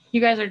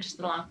 You guys are just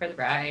along for the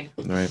ride.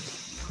 right.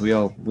 We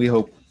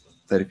hope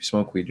that if you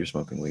smoke weed, you're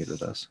smoking weed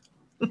with us.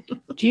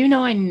 Do you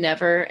know I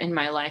never in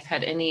my life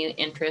had any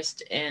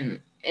interest in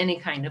any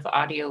kind of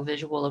audio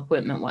visual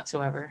equipment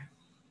whatsoever?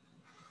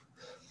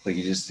 Like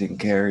you just didn't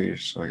care. You're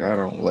just like, I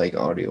don't like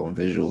audio and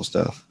visual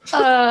stuff.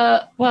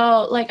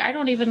 Well, like I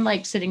don't even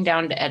like sitting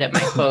down to edit my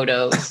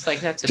photos.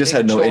 Like that's a Just big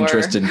had no chore.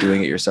 interest in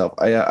doing it yourself.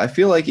 I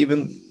feel like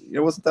even it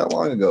wasn't that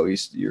long ago.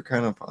 You're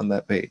kind of on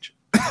that page.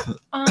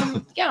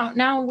 Yeah,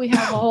 now we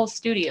have a whole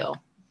studio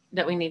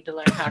that we need to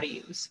learn how to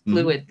use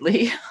Mhm.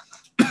 fluidly.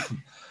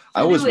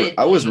 I was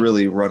Fluidly.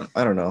 really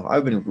I don't know.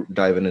 I've been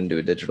diving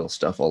into digital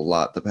stuff a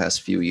lot the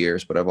past few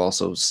years, but I've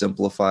also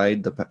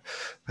simplified the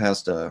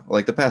past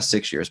the past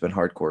 6 years been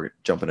hardcore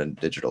jumping into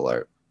digital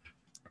art.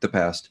 The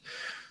past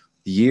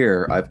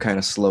year I've kind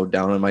of slowed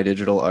down on my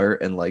digital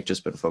art and like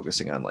just been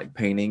focusing on like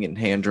painting and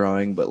hand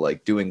drawing, but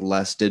like doing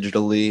less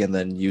digitally and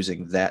then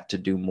using that to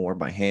do more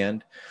by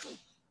hand.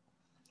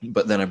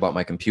 But then I bought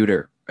my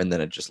computer and then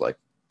it just like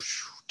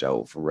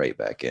dove right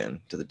back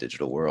into the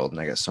digital world, and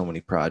I got so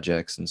many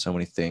projects and so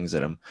many things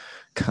that I'm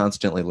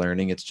constantly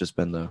learning. It's just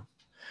been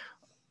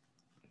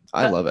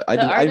I love it.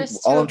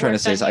 All I'm trying to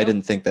say is I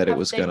didn't think that it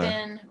was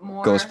gonna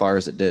go as far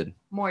as it did.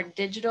 More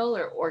digital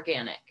or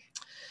organic?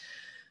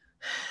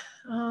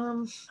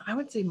 I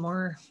would say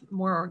more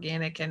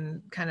organic,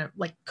 and kind of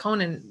like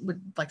Conan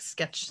would like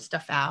sketch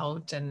stuff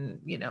out, and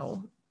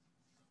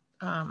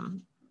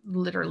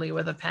literally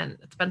with a pen,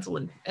 it's pencil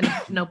and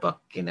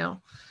notebook,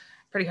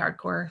 pretty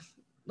hardcore,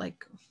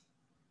 like.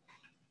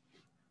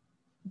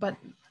 But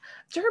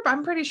Derb,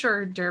 I'm pretty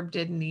sure Derb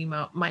did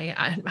Nemo.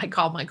 I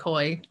call my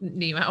koi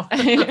Nemo.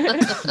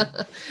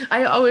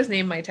 I always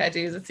name my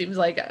tattoos. It seems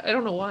like, I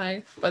don't know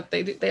why, but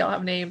they all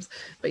have names.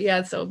 But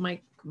yeah, so my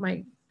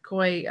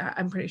koi,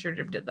 I'm pretty sure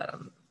Derb did that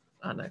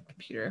on a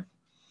computer.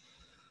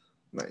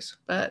 Nice.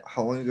 But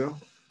how long ago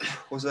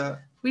was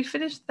that? We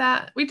finished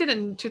that. We did it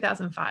in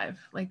 2005,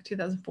 like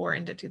 2004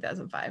 into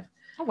 2005.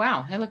 Oh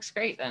wow, that looks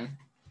great then.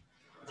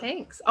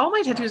 Thanks. All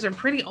my tattoos are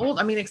pretty old.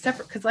 I mean, except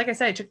for, because like I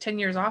said, I took 10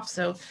 years off.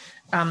 So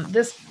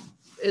this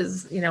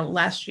is,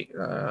 last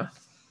year,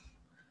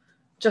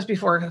 just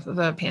before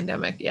the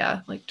pandemic.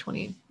 Yeah, like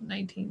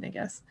 2019, I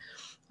guess.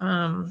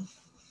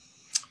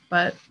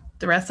 But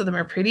the rest of them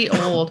are pretty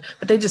old,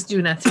 but they just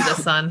do not see the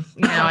sun.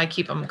 I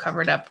keep them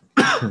covered up.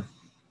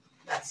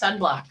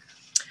 Sunblock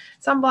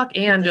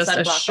And just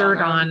a shirt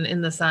on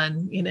in the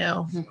sun,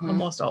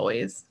 almost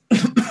always.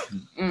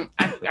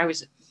 I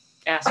was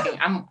asking,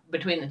 I'm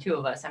between the two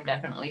of us, I'm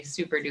definitely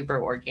super duper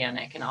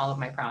organic in all of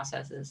my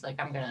processes. Like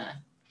I'm gonna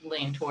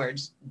lean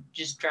towards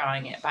just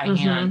drawing it by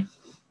hand.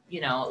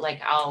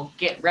 Like I'll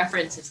get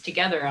references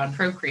together on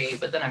Procreate,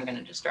 but then I'm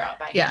gonna just draw it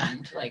by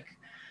hand. Like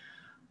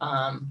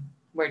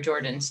where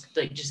Jordan's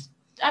like just,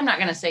 I'm not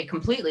gonna say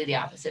completely the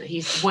opposite.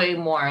 He's way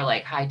more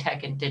like high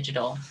tech and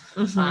digital.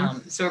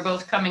 So we're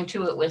both coming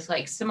to it with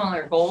like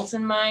similar goals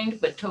in mind,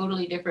 but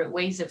totally different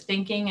ways of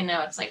thinking. And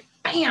now it's like,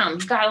 bam,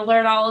 you got to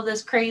learn all of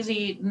this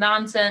crazy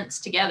nonsense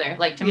together.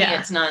 Like to me,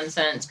 it's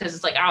nonsense because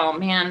it's like, oh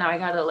man, now I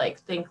got to like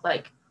think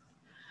like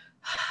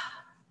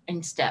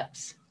in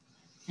steps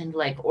and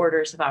like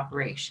orders of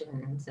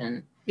operations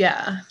and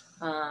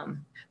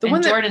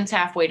Jordan's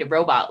halfway to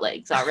robot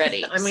legs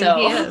already. I mean,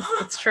 he is.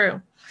 It's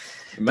true.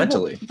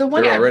 Mentally, the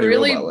one that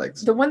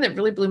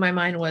really blew my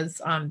mind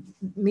was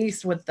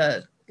Mies with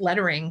the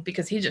lettering,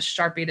 because he just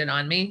Sharpied it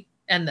on me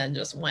and then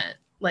just went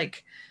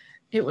like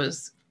it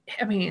was.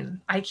 I mean,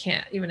 I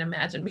can't even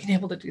imagine being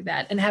able to do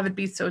that and have it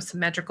be so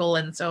symmetrical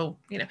and so,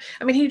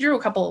 I mean, he drew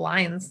a couple of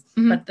lines,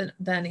 but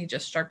then he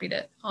just Sharpied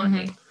it on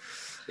me.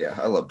 Yeah,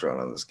 I love drawing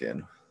on the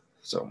skin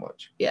so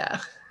much. Yeah,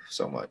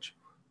 so much.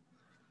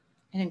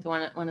 I think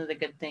one of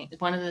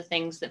the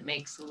things that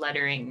makes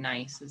lettering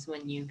nice is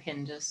when you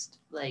can just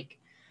like,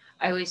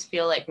 I always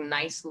feel like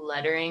nice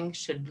lettering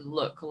should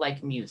look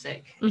like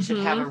music. It should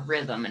have a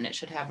rhythm, and it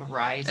should have a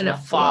rise and a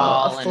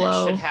fall, and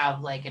it should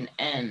have like an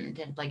end,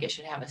 and like it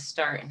should have a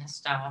start and a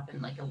stop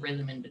and like a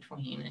rhythm in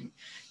between. And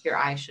your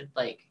eye should,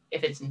 like,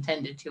 if it's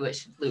intended to, it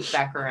should loop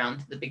back around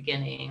to the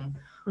beginning,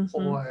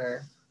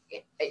 or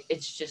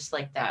it's just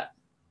like that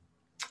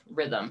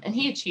rhythm, and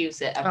he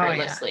achieves it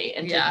effortlessly.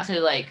 And to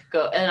like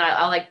go, and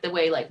I like the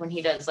way like when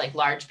he does like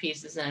large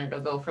pieces, and it'll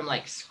go from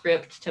like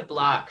script to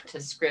block to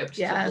script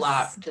to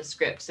block to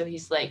script. So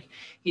he's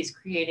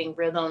creating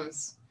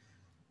rhythms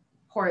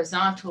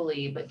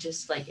horizontally, but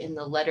just like in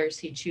the letters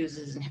he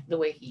chooses and the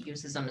way he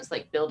uses them is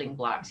like building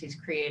blocks. He's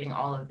creating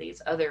all of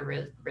these other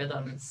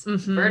rhythms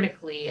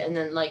vertically, and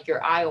then like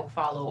your eye will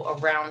follow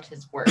around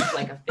his work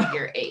like a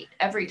figure 8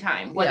 every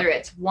time, whether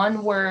it's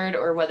one word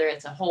or whether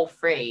it's a whole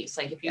phrase.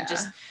 Like if you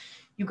just,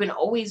 you can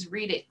always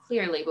read it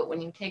clearly, but when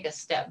you take a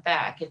step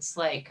back, it's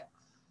like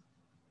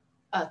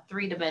a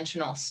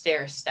 3-dimensional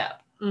stair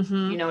step.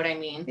 You know what I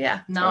mean?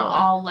 Yeah. Not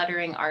all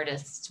lettering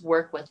artists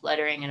work with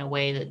lettering in a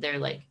way that they're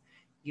like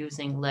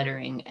using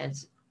lettering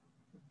as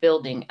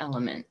building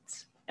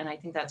elements. And I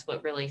think that's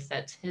what really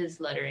sets his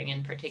lettering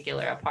in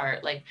particular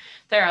apart. Like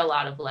there are a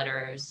lot of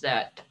letterers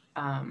that,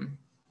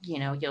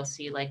 you'll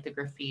see like the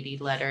graffiti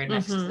letter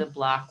next to the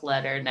block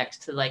letter,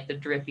 next to like the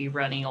drippy,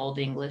 runny old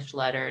English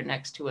letter,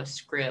 next to a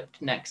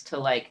script, next to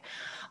like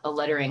a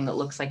lettering that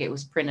looks like it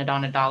was printed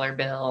on a dollar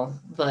bill.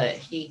 But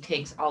he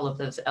takes all of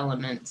those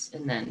elements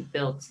and then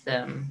builds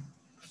them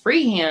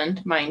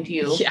freehand, mind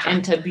you,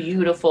 into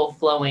beautiful,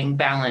 flowing,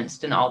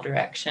 balanced, and all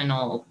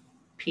directional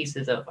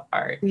pieces of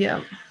art.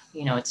 Yeah.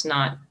 It's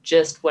not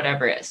just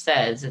whatever it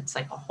says. It's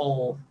like a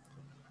whole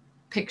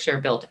picture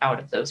built out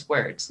of those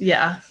words.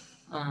 Yeah.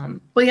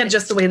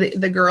 Just the way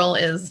the girl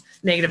is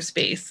negative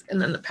space,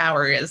 and then the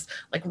power is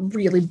like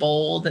really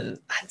bold, and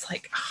it's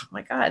like, oh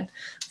my God.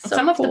 So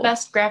Some of the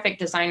best graphic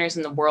designers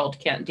in the world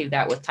can't do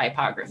that with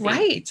typography.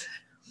 Right.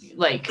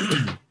 Like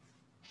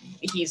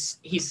he's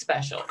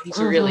special. He's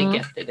really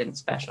gifted and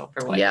special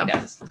for what he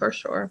does. For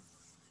sure.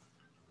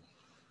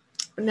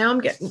 But now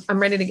I'm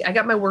ready to, I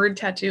got my word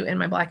tattoo and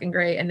my black and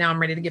gray, and now I'm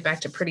ready to get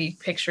back to pretty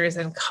pictures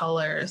and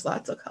colors,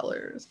 lots of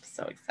colors. I'm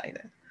so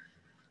excited.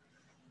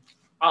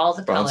 All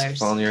the colors.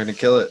 Fawn, you're gonna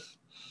kill it.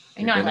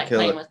 I know, I like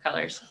playing with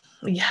colors.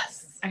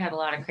 Yes. I got a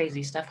lot of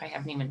crazy stuff I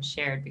haven't even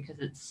shared because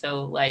it's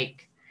so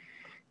like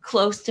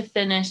close to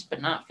finished, but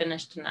not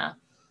finished enough.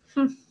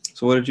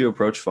 So what did you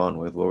approach Fawn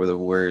with? What were the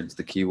words,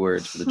 the key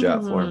words for the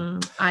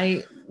Jotform?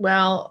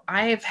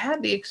 I've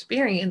had the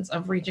experience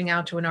of reaching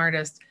out to an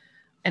artist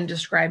and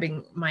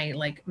describing my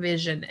like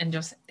vision and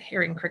just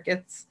hearing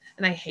crickets.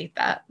 And I hate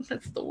that.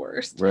 That's the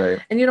worst. Right.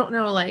 And you don't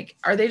know, like,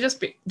 are they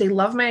just, they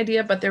love my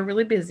idea, but they're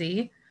really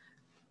busy.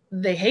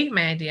 They hate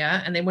my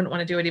idea and they wouldn't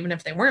want to do it even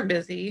if they weren't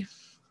busy,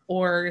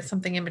 or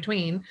something in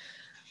between.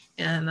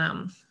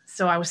 And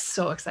so I was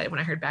so excited when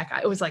I heard back.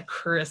 It was like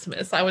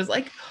Christmas. I was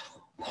like,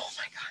 oh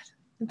my God.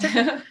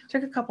 It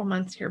took a couple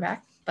months to hear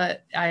back,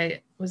 but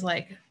I was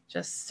like,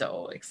 just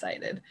so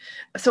excited.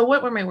 So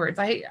what were my words?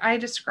 I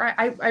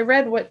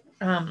read what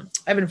I've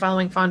been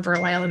following Fawn for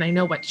a while, and I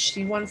know what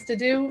she wants to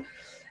do.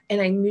 And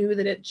I knew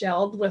that it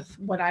gelled with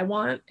what I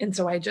want. And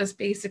so I just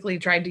basically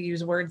tried to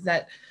use words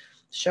that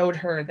showed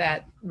her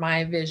that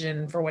my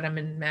vision for what I'm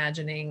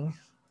imagining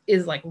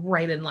is like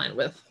right in line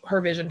with her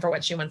vision for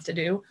what she wants to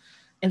do.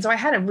 And so I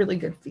had a really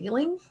good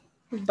feeling,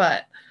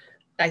 but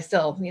I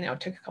still,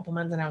 took a couple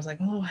months and I was like,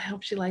 oh, I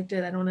hope she liked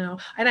it. I don't know.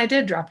 And I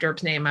did drop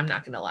Derb's name. I'm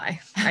not going to lie.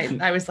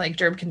 I was like,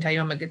 Derb can tell you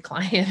I'm a good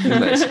client.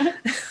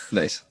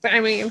 Nice. I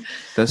mean,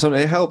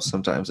 it helps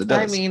sometimes. It does.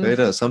 I mean, it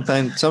does.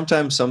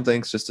 Sometimes some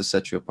things just to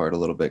set you apart a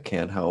little bit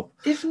can help.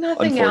 If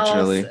nothing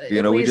Unfortunately,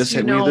 else, we just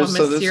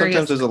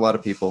sometimes there's a lot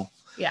of people.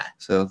 Yeah.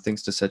 So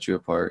things to set you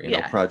apart,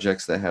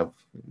 projects that have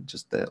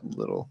just that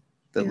little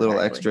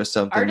extra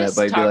something. Artists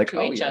that might be like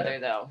to each other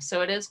though, so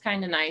it is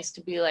kind of nice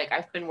to be like,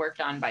 I've been worked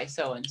on by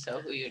so and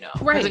so who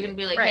right? They're gonna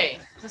be like, hey,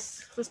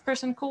 this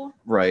person cool,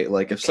 right?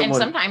 Like if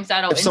sometimes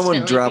that'll if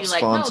someone drops be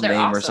like, Fawn's name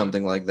awesome. or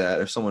something like that,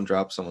 if someone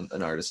drops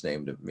an artist's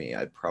name to me,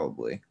 I'd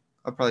probably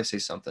say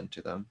something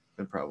to them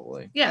and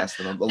probably ask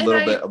them a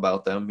little bit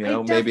about them.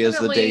 Maybe as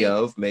the day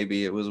of,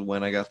 maybe it was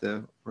when I got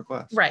the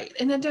request. Right.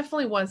 And it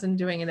definitely wasn't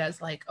doing it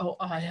as like, oh,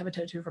 I have a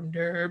tattoo from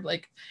Derb.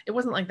 Like, it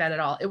wasn't like that at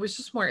all. It was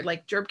just more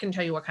like Derb can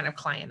tell you what kind of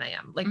client I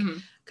am. Like,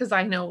 because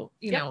I know,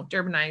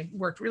 Derb and I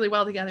worked really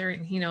well together,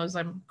 and he knows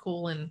I'm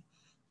cool and,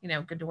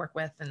 good to work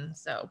with. And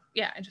so,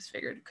 yeah, I just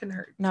figured it couldn't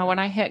hurt. No, when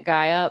I hit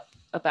Guy up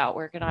about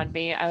working on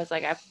me, I was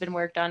like, I've been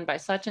worked on by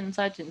such and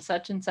such and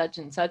such and such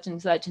and such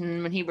and such.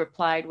 And when he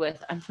replied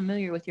with, I'm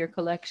familiar with your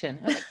collection,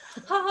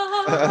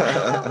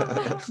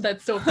 I was like,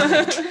 That's so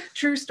funny.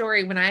 True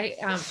story. When I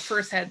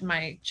first had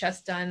my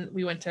chest done,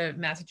 we went to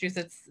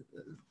Massachusetts,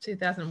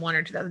 2001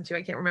 or 2002,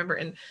 I can't remember.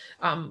 And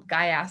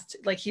Guy asked,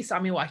 like, he saw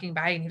me walking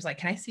by and he was like,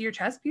 can I see your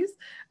chest piece?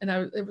 And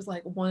it was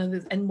like one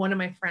of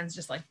my friends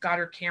just like got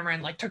her camera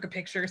and like took a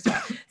picture. So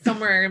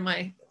somewhere in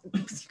my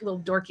little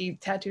dorky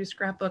tattoo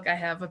scrapbook, I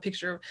have a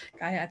picture of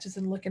Guy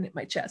Aitchison looking at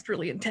my chest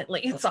really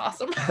intently. It's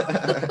awesome.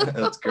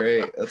 That's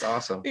great. That's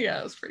awesome. Yeah,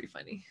 it was pretty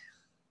funny.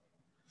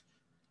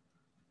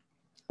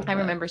 I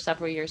remember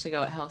several years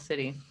ago at Hell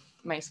City,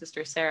 my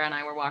sister Sarah and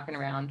I were walking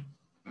around,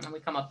 and we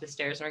come up the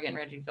stairs and we're getting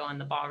ready to go in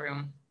the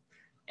ballroom,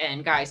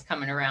 and Guy's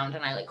coming around,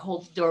 and I like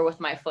hold the door with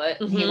my foot,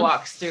 and he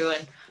walks through,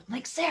 and I'm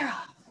like, Sarah,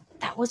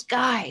 that was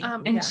Guy.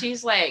 And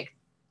she's like,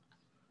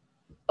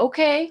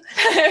 okay.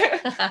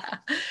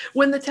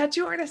 When the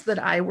tattoo artist that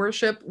I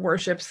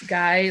worships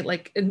Guy,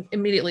 like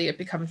immediately it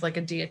becomes like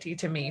a deity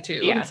to me too.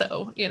 Yeah.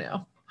 So,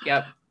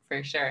 Yep,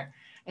 for sure.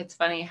 It's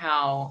funny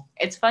how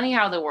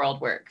the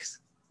world works,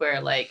 where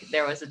like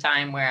there was a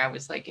time where I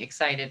was like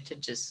excited to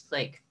just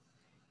like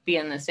be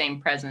in the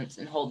same presence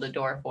and hold the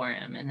door for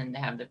him, and then to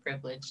have the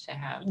privilege to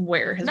have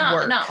wear his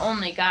work. Not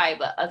only Guy,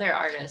 but other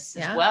artists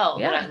as well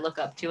that I look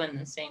up to in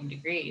the same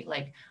degree.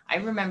 Like I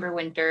remember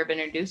when Derb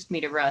introduced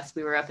me to Russ,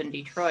 we were up in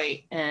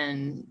Detroit,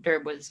 and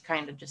Derb was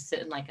kind of just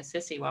sitting like a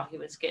sissy while he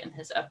was getting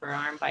his upper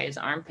arm by his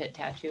armpit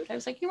tattooed. I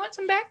was like, you want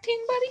some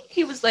Bactine, buddy?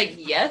 He was like,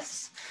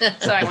 yes.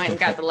 So I went and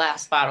got the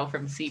last bottle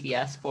from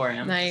CVS for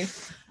him.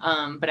 Nice.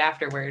 But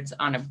afterwards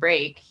on a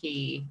break,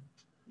 he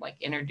like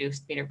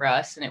introduced me to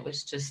Russ, and it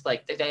was just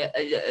like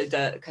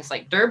because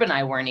like Derb and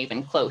I weren't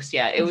even close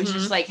yet. It was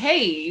just like,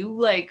 hey, you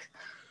like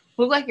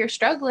look like you're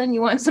struggling.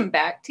 You want some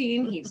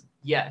Bactine? He's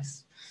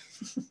yes.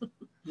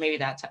 Maybe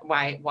that's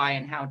why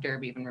and how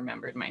Derb even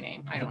remembered my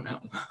name. I don't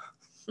know.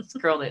 This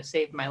girl that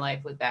saved my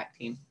life with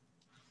Bactine,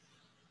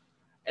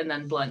 and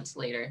then blunts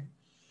later.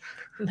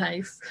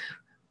 Nice.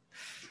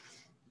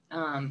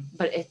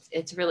 But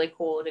it's really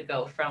cool to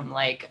go from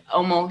like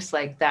almost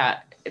like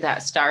that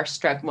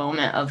starstruck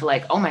moment of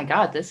like, oh my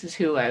God, this is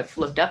who I've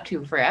looked up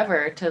to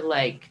forever, to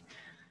like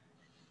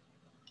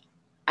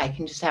I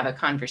can just have a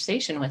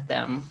conversation with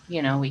them.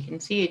 We can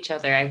see each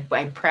other.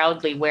 I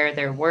proudly wear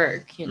their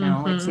work.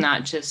 It's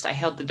not just I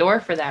held the door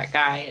for that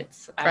guy.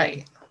 It's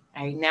right.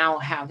 I now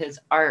have his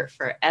art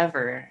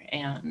forever,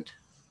 and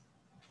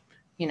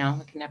it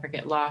can never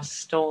get lost,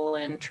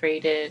 stolen,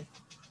 traded,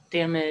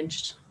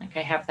 damaged. Like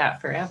I have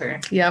that forever.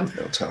 Yeah.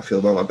 That's how I feel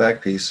about my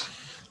back piece.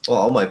 Well,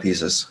 all my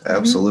pieces.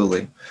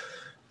 Absolutely.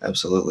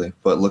 Absolutely.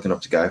 But looking up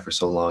to Guy for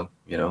so long,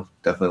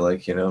 definitely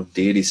like,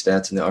 deity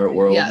stats in the art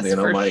world, yes,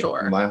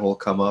 my whole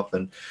come up.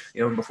 And,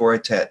 before I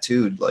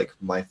tattooed, like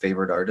my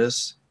favorite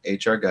artists,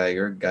 H.R.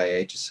 Geiger, Guy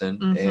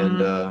Aitchison,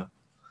 and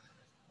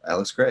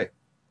Alex Gray.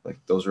 Like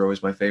those are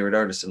always my favorite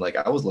artists. And like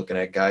I was looking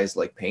at Guy's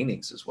like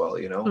paintings as well,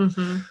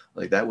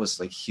 like that was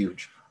like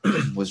huge.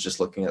 Was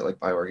just looking at like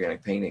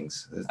bioorganic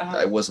paintings.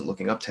 I wasn't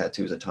looking up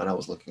tattoos a ton. I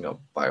was looking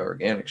up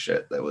bioorganic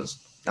shit that was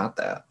not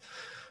that.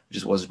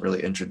 just wasn't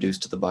really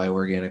introduced to the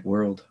bioorganic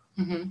world.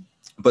 Mm-hmm.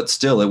 But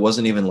still, it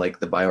wasn't even like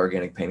the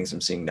bioorganic paintings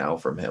I'm seeing now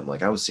from him.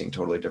 Like I was seeing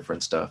totally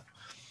different stuff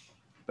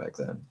back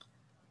then.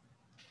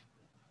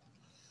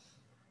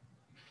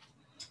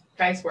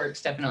 Guy's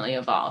work's definitely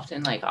evolved,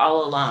 and like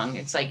all along,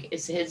 it's like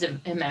his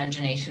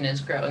imagination is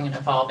growing and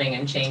evolving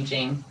and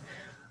changing.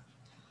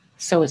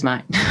 So is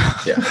mine.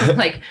 Yeah.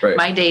 Like Right.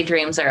 my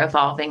daydreams are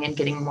evolving and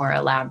getting more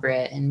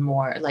elaborate and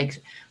more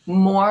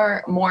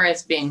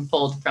is being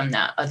pulled from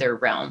that other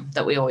realm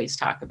that we always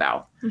talk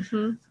about.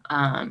 Mm-hmm.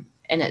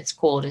 And it's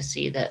cool to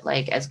see that,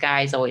 like, as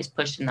Guy's always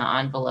pushing the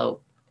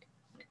envelope,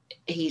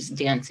 he's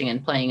dancing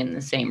and playing in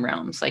the same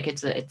realms. Like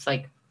it's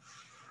like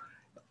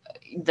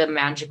the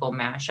magical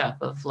mashup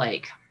of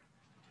like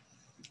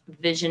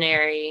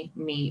visionary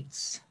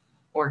meets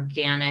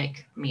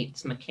organic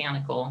meets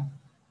mechanical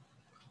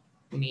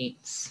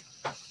meets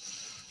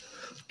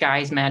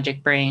Guy's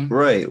magic brain.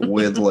 Right.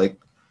 With like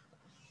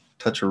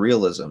touch of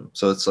realism.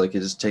 So it's like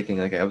you're just taking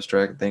like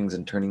abstract things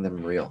and turning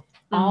them real.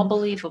 All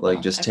believable.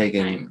 Like just every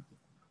taking time.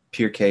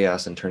 pure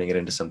chaos and turning it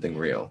into something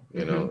real,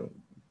 you know,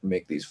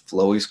 make these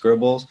flowy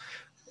scribbles.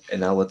 And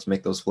now let's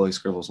make those flowy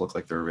scribbles look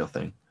like they're a real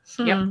thing.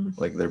 Yep.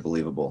 Like they're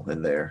believable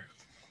in there.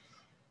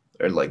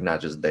 Or like not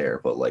just there,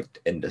 but like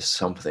into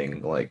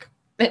something like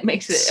It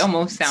makes it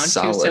almost sound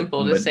solid, too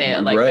simple to say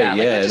it like right, that. Like,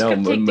 yeah, we're just no,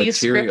 gonna take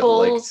these material,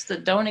 like- scribbles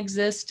that don't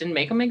exist and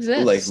make them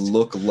exist. like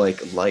look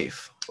like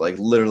life. Like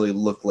literally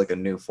look like a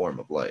new form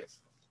of life.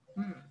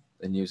 Hmm.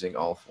 And using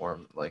all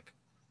form, like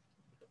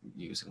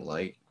using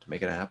light to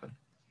make it happen.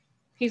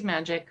 He's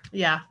magic.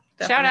 Yeah.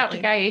 Shout out to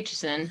definitely. Guy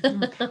Aitchison,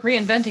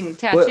 reinventing the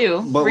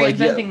tattoo. But like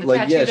yeah, reinventing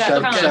like yeah,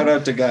 tattoo.com. shout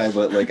out to Guy,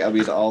 but like I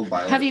mean all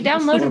bio. Have you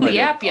downloaded What am I the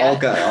app doing? yet? All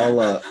Guy,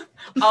 all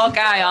All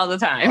Guy all the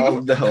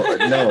time.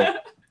 no,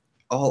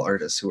 all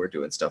artists who are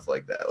doing stuff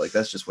like that. Like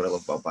that's just what I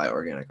love about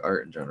bioorganic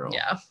art in general.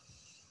 Yeah.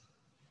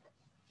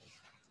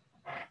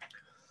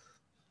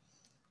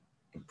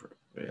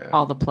 Yeah.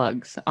 All the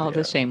plugs, all Yeah.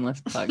 the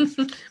shameless plugs.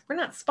 We're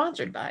not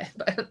sponsored by,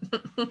 but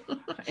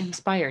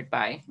Inspired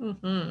by.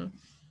 hmm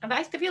And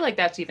I feel like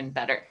that's even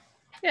better.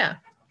 yeah.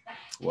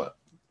 What?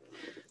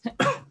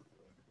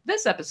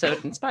 This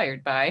episode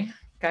inspired by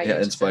Guy Yeah,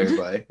 Aitchison. inspired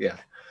by. Yeah.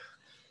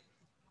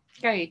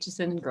 Guy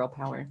Aitchison and girl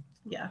power.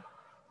 Yeah.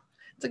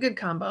 It's a good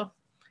combo.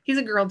 He's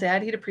a girl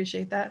dad. He'd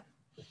appreciate that.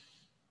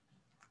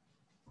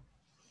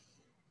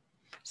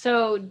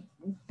 So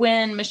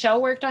when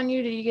Michelle worked on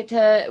you, did you get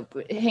to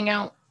hang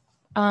out?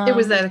 It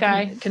was with at a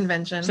Guy.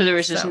 Convention. So there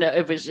was just so- no.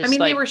 It was just. I mean,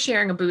 like, they were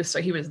sharing a booth,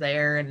 so he was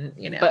there, and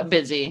you know, but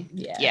busy.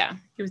 yeah, Yeah.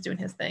 he was doing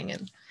his thing,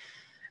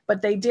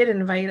 but they did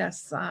invite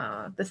us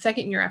the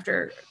second year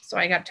after. So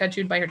I got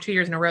tattooed by her 2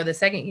 years in a row. The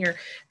second year,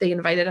 they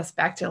invited us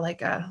back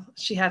to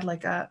she had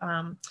like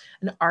an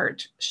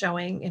art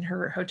showing in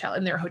her hotel,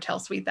 in their hotel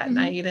suite that Mhm.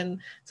 night, and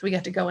so we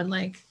got to go and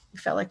like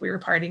felt like we were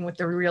partying with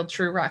the real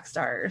true rock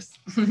stars.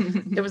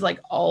 It was like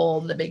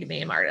all the big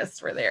name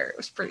artists were there. It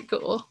was pretty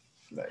cool.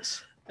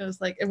 Nice. It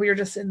was like, and we were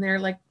just sitting there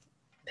like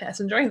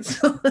passing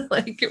joints.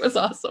 Like it was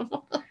awesome.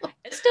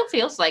 It still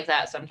feels like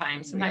that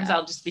sometimes. Sometimes Yeah.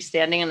 I'll just be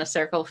standing in a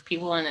circle of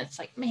people and it's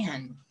like,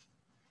 man,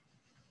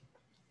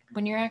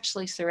 when you're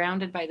actually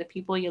surrounded by the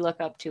people you look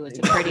up to, it's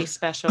a pretty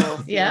special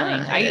feeling.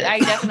 Yeah, it I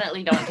is.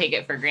 definitely don't take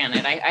it for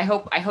granted. I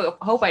hope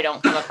I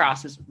don't come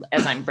across as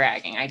I'm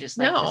bragging. I just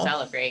like No. to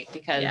celebrate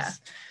because Yeah.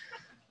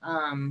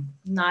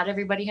 not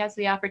everybody has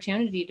the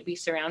opportunity to be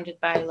surrounded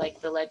by like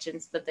the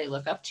legends that they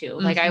look up to.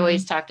 Like I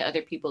always talk to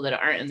other people that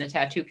aren't in the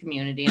tattoo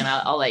community, and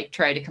I'll like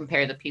try to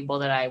compare the people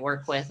that I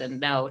work with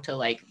and know to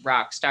like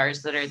rock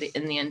stars that are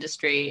in the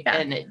industry. Yeah.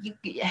 And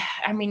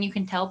I mean, you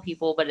can tell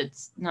people, but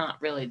it's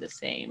not really the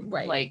same.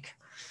 Right. Like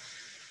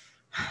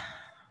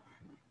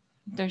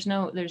there's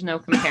no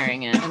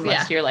comparing it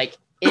unless you're like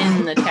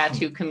in the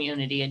tattoo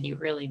community and you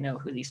really know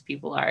who these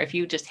people are. If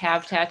you just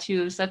have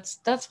tattoos,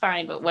 that's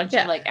fine. But once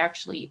Yeah. you're like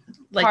actually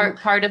Like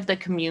part of the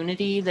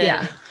community, then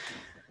yeah.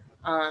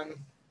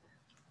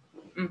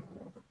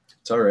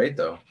 It's all right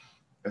though.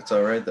 It's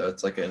all right though.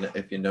 It's like an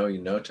if you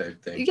know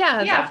type thing.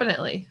 Yeah, Yeah.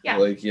 definitely. Yeah.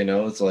 Like, you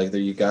know, it's like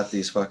you got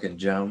these fucking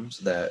gems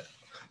that,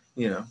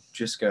 you know,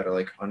 just gotta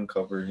like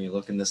uncover, and you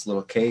look in this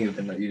little cave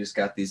and you just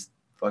got these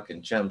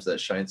fucking gems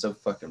that shine so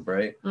fucking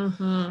bright.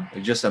 Mm-hmm.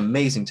 Like, just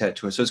amazing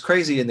tattooers. So it's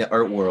crazy in the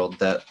art world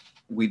that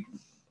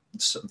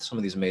some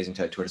of these amazing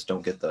tattooers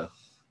don't get the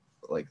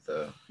I'm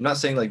not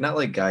saying like not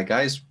like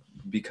Guy's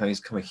become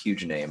a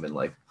huge name and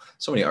like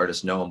so many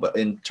artists know him, but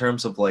in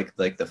terms of like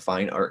the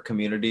fine art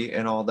community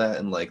and all that,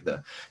 and like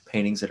the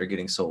paintings that are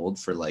getting sold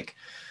for like,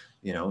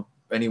 you know,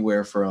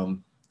 anywhere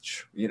from,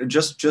 you know,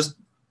 just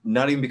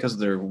not even because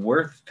they're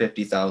worth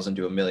 $50,000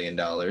 to $1 million,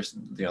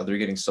 you know, they're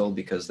getting sold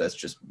because that's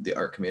just the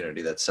art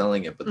community that's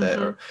selling it. But that,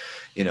 Mhm. or,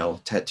 you know,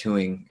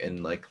 tattooing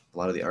and like a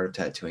lot of the art of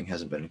tattooing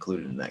hasn't been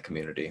included in that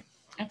community.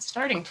 it's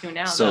starting to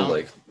now. So though.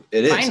 like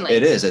it is, Finally.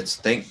 it is. It's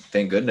thank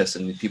goodness,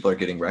 and people are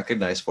getting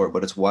recognized for it.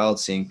 But it's wild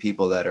seeing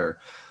people that are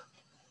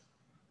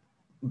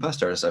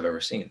best artists I've ever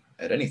seen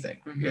at anything,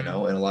 you Mhm.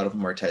 know, and a lot of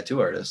them are tattoo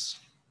artists.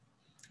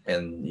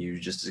 and you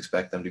just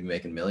expect them to be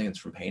making millions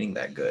from painting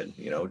that good,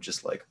 you know,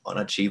 just like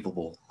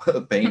unachievable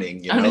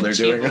painting, you know, they're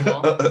doing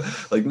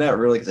like not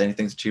really because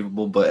anything's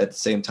achievable, but at the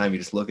same time you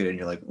just look at it and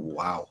you're like,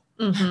 wow,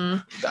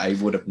 I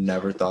would have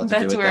never thought to do it that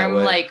way. That's where I'm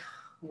like,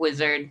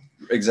 wizard.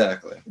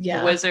 Exactly.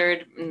 Yeah.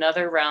 Wizard,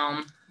 another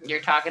realm.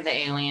 You're talking to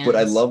aliens. But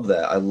I love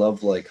that. I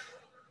love like,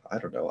 I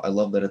don't know. I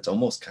love that it's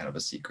almost kind of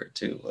a secret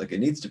too. Like it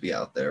needs to be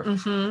out there.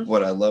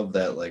 But I love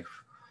that, like,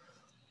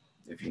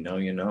 if you know,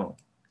 you know.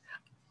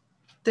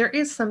 There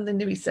is something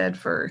to be said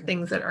for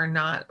things that are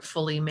not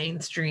fully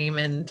mainstream,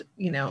 and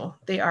you know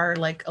they are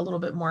like a little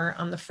bit more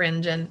on the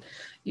fringe, and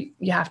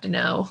you have to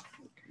know,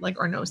 like,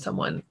 or know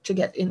someone to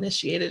get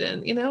initiated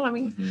in. You know, I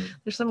mean,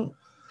 there's some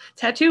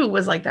tattoo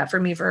was like that for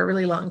me for a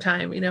really long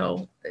time. You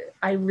know,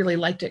 I really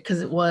liked it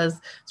because it was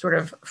sort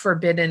of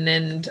forbidden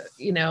and,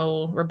 you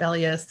know,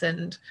 rebellious,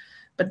 and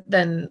but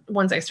then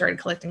once I started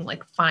collecting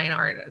like fine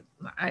art,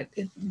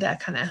 that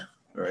kind of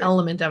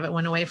element of it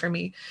went away for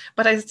me.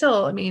 But I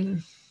still, I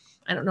mean,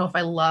 I don't know if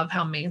I love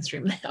how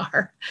mainstream they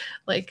are.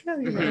 Like,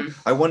 you know.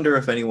 I wonder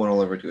if anyone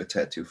will ever do a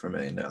tattoo for $1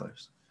 million.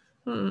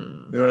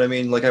 You know what I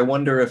mean? Like, I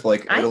wonder if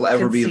like it'll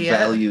ever be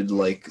valued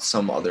like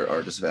some other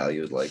artist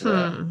valued like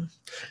that.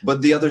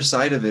 But the other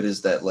side of it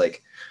is that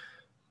like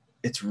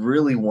it's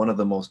really one of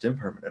the most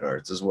impermanent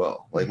arts as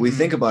well. Like we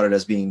think about it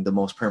as being the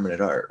most permanent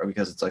art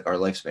because it's like our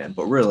lifespan,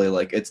 but really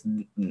like it's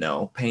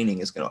painting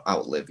is going to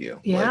outlive you.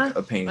 Yeah. Like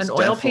a painting, an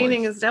oil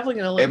painting is definitely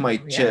going to live. It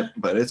might chip,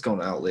 but it's going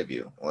to outlive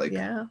you. Like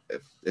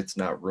if it's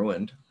not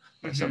ruined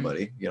by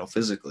somebody, you know,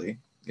 physically,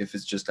 if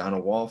it's just on a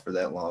wall for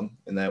that long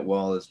and that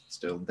wall is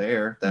still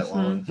there that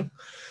long,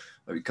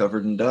 might be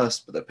covered in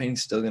dust, but that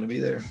painting's still going to be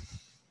there.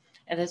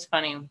 It is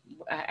funny.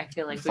 I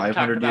feel like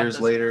 500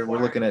 years later, we're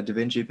looking at Da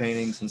Vinci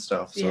paintings and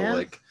stuff. So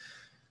like,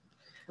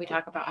 we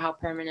talk about how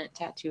permanent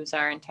tattoos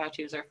are, and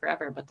tattoos are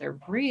forever, but they're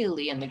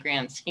really, in the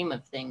grand scheme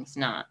of things,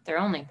 not. They're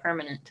only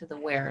permanent to the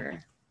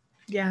wearer.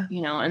 Yeah.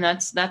 You know, and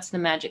that's the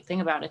magic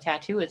thing about a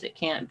tattoo is it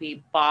can't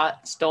be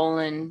bought,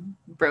 stolen,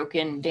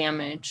 broken,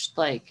 damaged.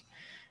 Like,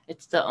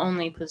 it's the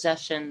only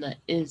possession that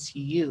is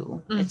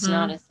you. It's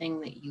not a thing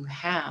that you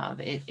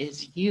have. It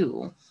is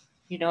you.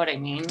 You know what I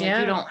mean? Like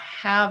you don't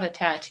have a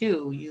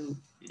tattoo.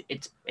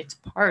 It's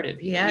part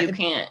of you. You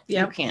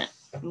can't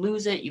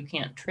lose it. You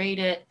can't trade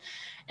it,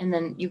 and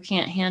then you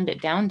can't hand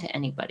it down to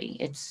anybody.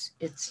 It's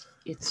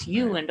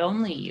you and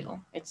only you.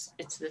 It's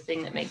the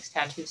thing that makes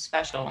tattoos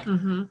special.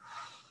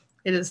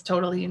 It is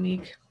totally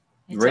unique.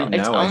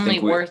 It's only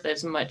worth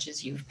as much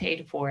as you've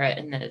paid for it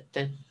and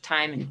the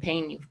time and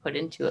pain you've put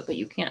into it, but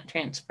you can't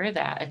transfer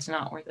that. It's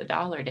not worth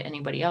 $1 to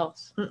anybody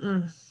else.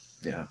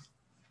 Yeah,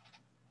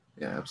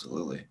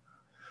 absolutely.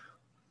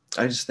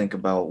 I just think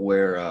about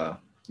where,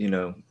 you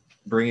know,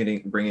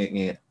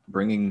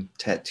 bringing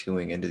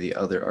tattooing into the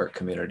other art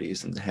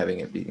communities and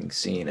having it being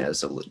seen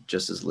as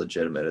just as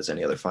legitimate as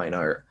any other fine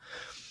art.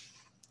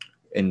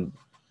 And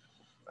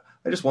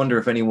I just wonder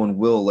if anyone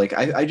will, like,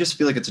 I just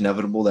feel like it's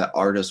inevitable that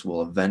artists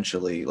will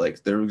eventually,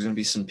 like, there's going to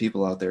be some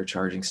people out there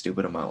charging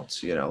stupid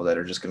amounts, you know, that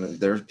are just going to,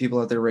 there's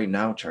people out there right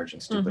now charging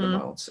stupid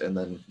amounts, and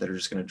then they're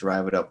just going to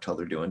drive it up till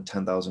they're doing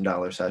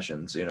 $10,000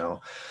 sessions, you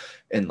know,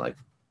 and like,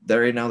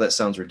 there right now that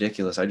sounds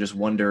ridiculous. I just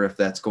wonder if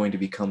that's going to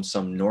become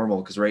some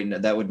normal, because right now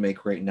that would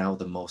make right now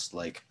the most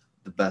like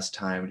the best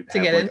time to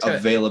have like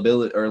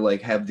availability or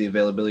like have the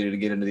availability to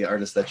get into the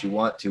artists that you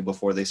want to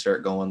before they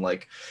start going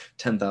like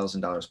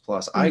 $10,000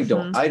 plus. I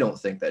don't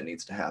think that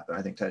needs to happen.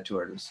 I think tattoo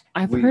artists,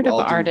 I've heard of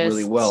artists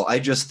really well. I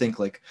just think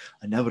like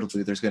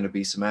inevitably there's going to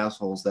be some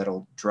assholes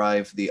that'll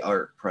drive the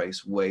art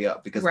price way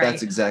up, because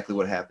that's exactly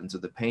what happens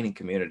with the painting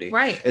community.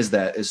 Is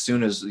that as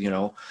soon as, you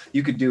know,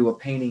 you could do a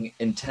painting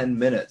in 10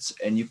 minutes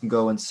and you can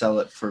go and sell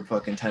it for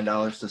fucking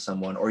 $10 to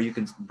someone, or you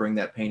can bring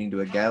that painting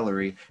to a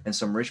gallery and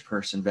some rich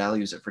person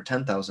values it for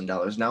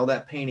 $10,000. Now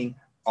that painting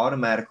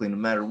automatically, no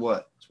matter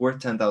what, it's worth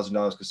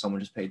 $10,000 because someone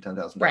just paid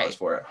 $10,000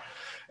 for it.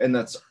 And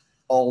that's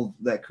all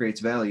that creates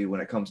value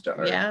when it comes to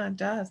art. Yeah, it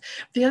does.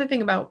 The other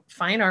thing about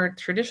fine art,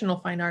 traditional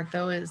fine art,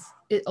 though, is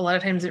a lot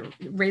of times it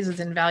raises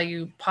in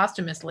value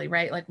posthumously,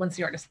 right? Like once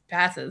the artist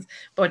passes.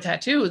 But with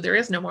tattoo, there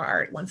is no more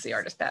art once the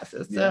artist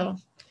passes. So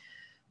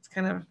it's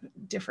kind of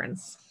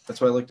difference.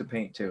 That's why I like to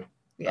paint too.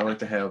 I like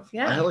to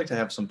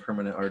have some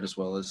permanent art as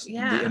well as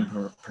the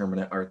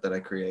impermanent art that I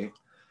create.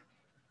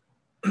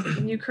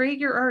 When you create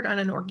your art on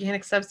an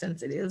organic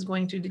substance, it is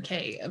going to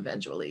decay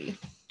eventually.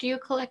 Do you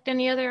collect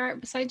any other art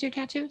besides your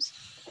tattoos?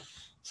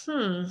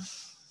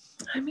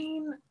 I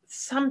mean,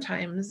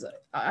 sometimes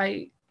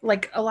I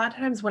like, a lot of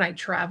times when I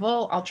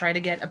travel, I'll try to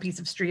get a piece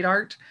of street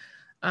art.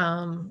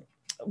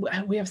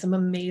 We have some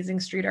amazing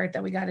street art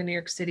that we got in New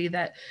York City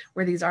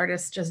where these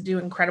artists just do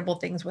incredible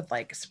things with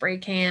like a spray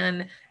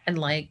can and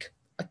like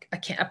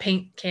a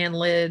paint can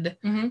lid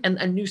and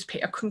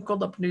a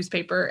crinkled up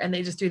newspaper, and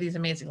they just do these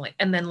amazing, like,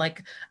 and then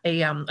like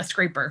a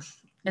scraper,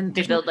 and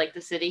they build like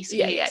the city.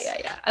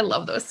 Yeah. I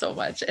love those so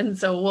much, and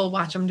so we'll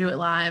watch them do it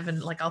live,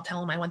 and like I'll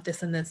tell them I want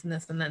this and this and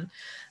this, and then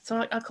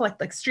so I'll collect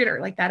like street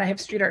art like that. I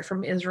have street art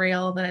from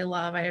Israel that I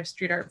love. I have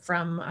street art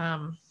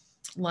from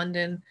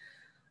London.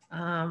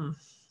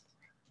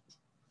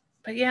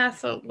 but yeah,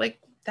 so like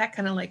that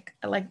kind of like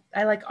I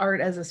like art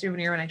as a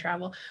souvenir when I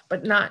travel,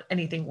 but not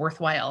anything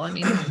worthwhile. I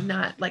mean,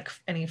 not like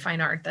any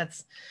fine art.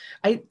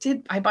 I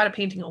bought a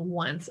painting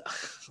once,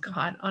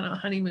 God, on a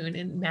honeymoon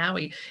in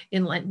Maui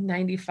in like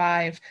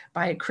 95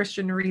 by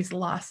Christian Reese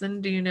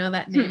Lawson. Do you know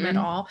that name at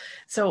all?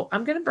 So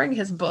I'm gonna bring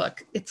his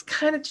book. It's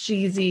kind of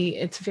cheesy.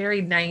 It's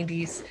very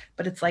 90s,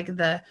 but it's like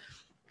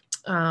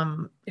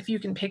if you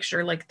can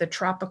picture like the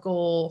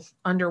tropical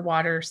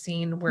underwater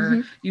scene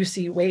where you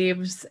see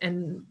waves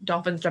and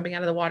dolphins jumping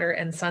out of the water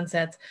and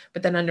sunsets,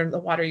 but then under the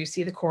water you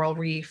see the coral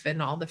reef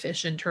and all the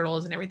fish and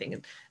turtles and everything.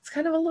 And it's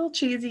kind of a little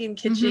cheesy and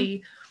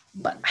kitschy,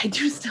 but I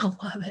do still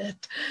love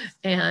it.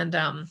 And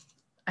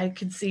I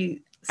could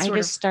see I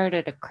just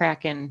started a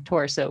Kraken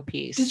torso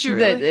piece. Did you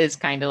really? That is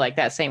kind of like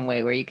that same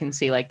way where you can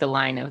see like the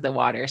line of the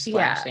water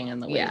splashing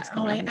and the waves.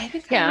 Oh, I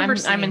think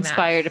I'm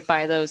inspired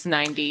by those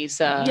 90s.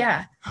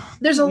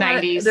 There's a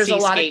lot. There's a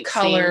lot of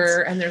color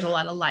scenes. And there's a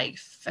lot of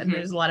life and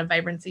there's a lot of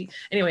vibrancy.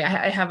 Anyway,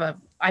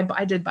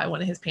 I did buy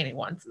one of his painting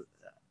once. It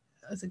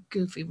was a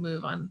goofy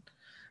move on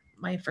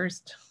my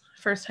first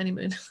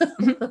honeymoon.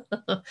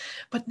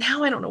 But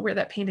now I don't know where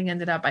that painting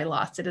ended up. I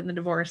lost it in the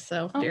divorce.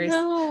 So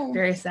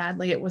very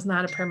sadly, it was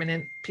not a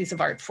permanent piece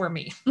of art for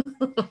me.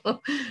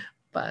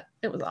 But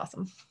it was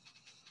awesome.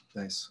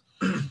 Nice.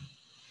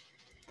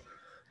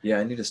 Yeah,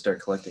 I need to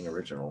start collecting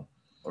original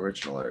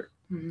art.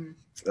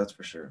 That's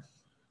for sure.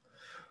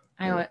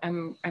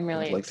 I'm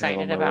really I'd like excited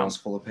to have about my walls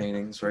full of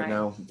paintings right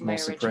now, my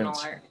mostly original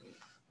print. art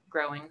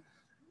growing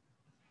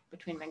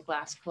between my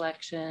glass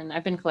collection.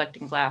 I've been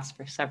collecting glass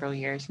for several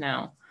years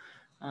now.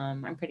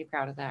 I'm pretty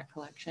proud of that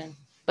collection,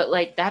 but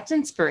like that's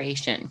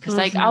inspiration because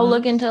like I'll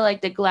look into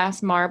like the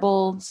glass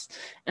marbles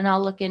and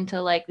I'll look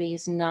into like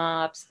these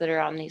knobs that are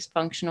on these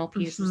functional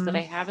pieces that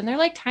I have, and they're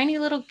like tiny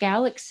little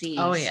galaxies.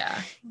 Oh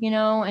yeah. You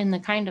know, and the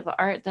kind of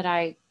art that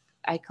I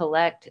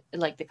collect,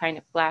 like the kind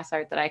of glass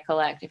art that I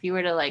collect, if you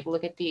were to like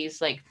look at these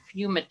like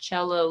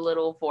Fumicello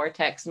little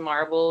vortex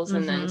marbles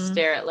and then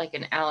stare at like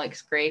an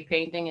Alex Gray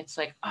painting, it's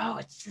like, oh,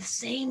 it's the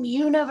same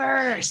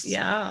universe.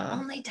 Yeah.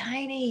 Only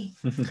tiny.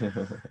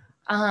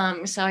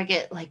 So I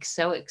get like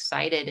so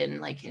excited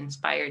and like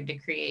inspired to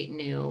create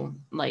new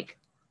like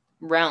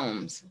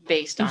realms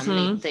based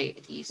on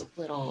these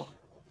little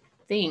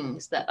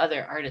things that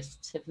other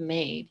artists have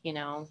made, you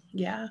know?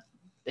 Yeah.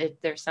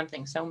 There's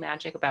something so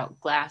magic about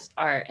glass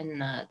art and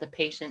the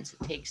patience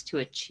it takes to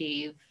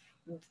achieve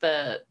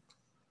the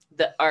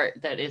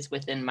art that is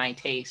within my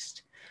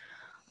taste.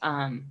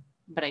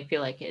 But I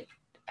feel like it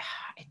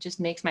just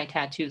makes my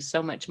tattoos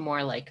so much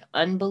more like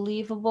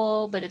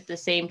unbelievable, but at the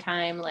same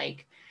time,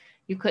 like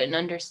you couldn't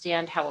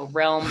understand how a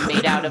realm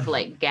made out of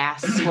like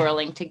gas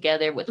swirling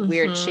together with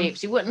weird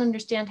shapes. You wouldn't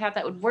understand how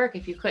that would work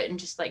if you couldn't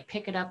just like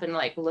pick it up and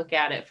like look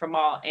at it from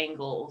all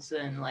angles.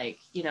 And like,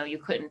 you know, you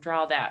couldn't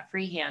draw that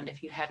freehand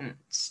if you hadn't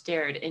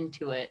stared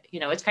into it. You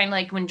know, it's kind of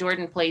like when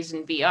Jordan plays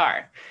in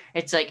VR.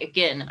 It's like,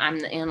 again, I'm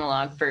the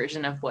analog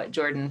version of what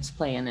Jordan's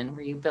playing, and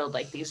where you build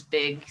like these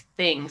big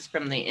things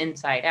from the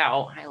inside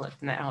out. I look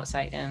from the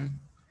outside in.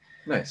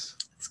 Nice.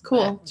 It's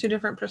cool. Two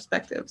different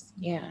perspectives.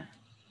 Yeah.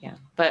 Yeah.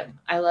 But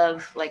I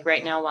love, like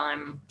right now while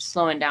I'm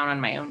slowing down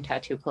on my own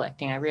tattoo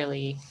collecting, I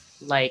really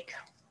like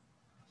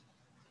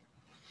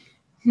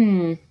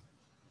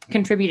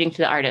contributing to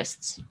the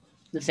artists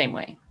the same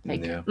way.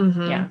 Like,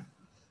 yeah,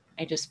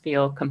 I just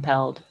feel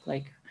compelled.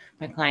 Like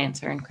my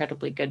clients are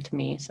incredibly good to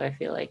me. So I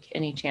feel like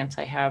any chance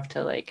I have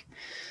to like,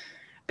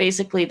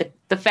 basically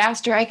the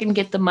faster I can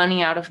get the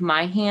money out of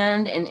my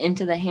hand and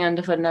into the hand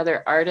of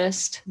another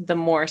artist, the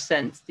more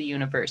sense the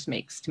universe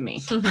makes to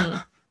me.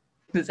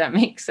 Does that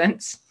make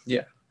sense?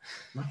 Yeah.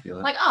 I feel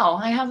that. Like, oh,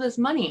 I have this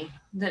money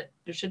that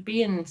there should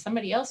be in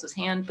somebody else's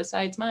hand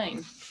besides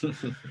mine.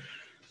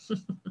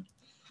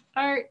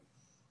 Art.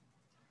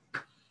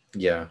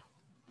 Yeah.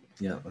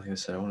 Yeah. Like I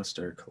said, I want to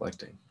start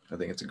collecting. I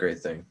think it's a great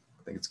thing.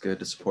 I think it's good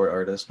to support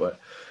artists, but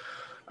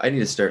I need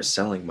to start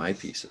selling my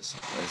pieces.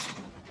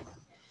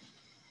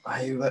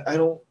 I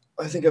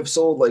think I've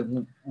sold like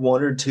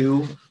one or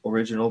two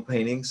original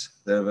paintings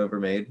that I've ever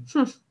made.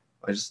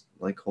 I just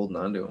like holding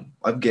on to them.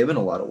 I've given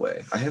a lot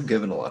away. I have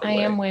given a lot away.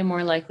 I am way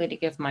more likely to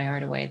give my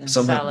art away than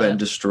some sell have been it.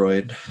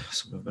 destroyed.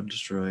 Some have been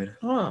destroyed.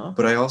 Oh.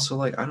 But I also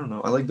like, I don't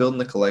know. I like building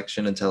the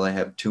collection until I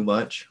have too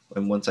much.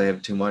 And once I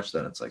have too much,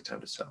 then it's like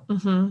time to sell.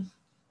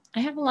 I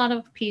have a lot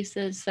of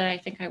pieces that I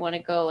think I want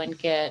to go and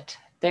get.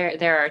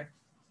 There are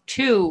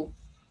two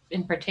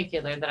in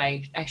particular that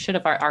I should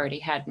have already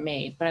had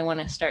made, but I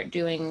want to start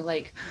doing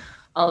like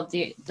all of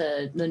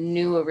the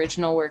new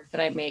original work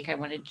that I make. I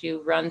want to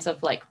do runs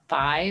of like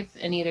 5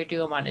 and either do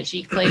them on a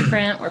giclée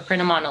print or print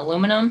them on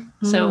aluminum.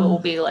 So it will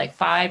be like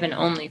 5 and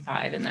only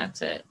 5, and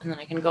that's it. And then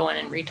I can go in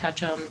and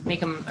retouch them, make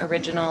them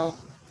original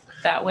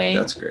that way.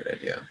 That's a great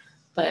idea.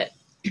 But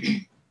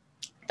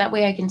that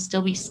way I can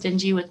still be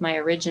stingy with my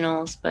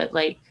originals, but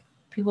like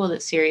people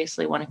that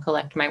seriously want to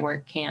collect my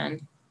work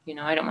can. You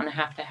know, I don't want to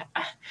have to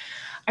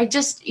I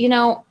just, you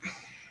know,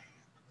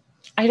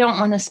 I don't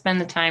want to spend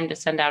the time to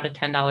send out a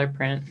 $10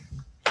 print.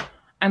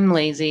 I'm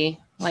lazy.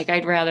 Like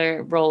I'd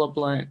rather roll a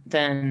blunt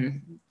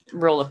than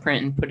roll a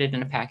print and put it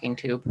in a packing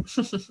tube.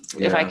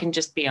 If I can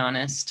just be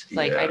honest,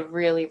 like I'd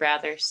really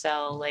rather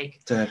sell like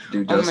to have to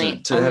do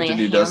dozens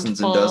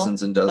and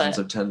dozens and dozens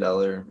of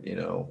 $10, you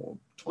know,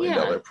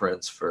 $20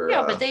 prints for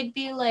but they'd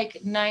be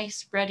like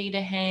nice, ready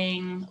to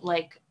hang,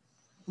 like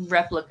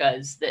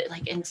replicas that,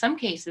 like in some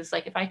cases,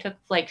 like if I took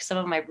like some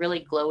of my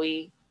really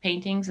glowy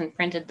paintings and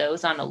printed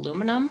those on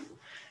aluminum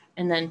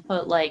and then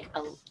put like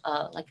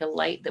a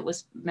light that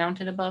was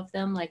mounted above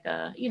them, like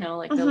a, you know,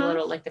 like the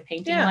little, like the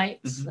painting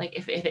lights, like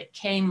if it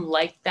came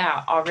like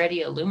that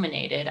already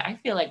illuminated, I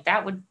feel like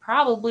that would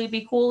probably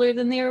be cooler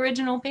than the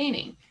original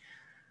painting.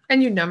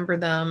 And you number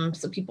them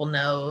so people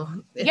know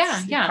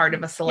it's part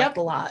of a select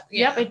lot.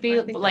 It'd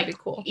be like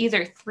cool.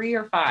 Either 3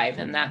 or 5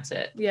 and that's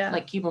it.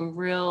 Like keep them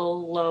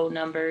real low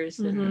numbers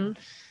and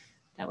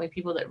that way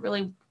people that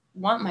really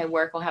want my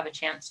work will have a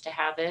chance to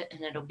have it,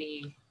 and it'll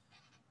be,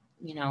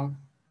 you know,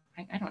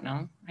 I don't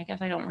know. I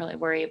guess I don't really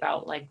worry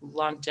about like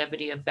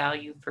longevity of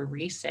value for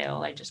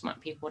resale. I just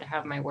want people to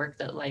have my work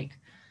that like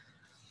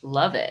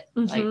love it.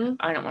 Like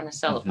I don't want to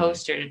sell a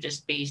poster to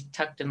just be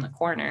tucked in the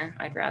corner.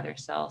 I'd rather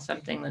sell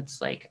something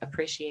that's like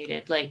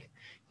appreciated, like,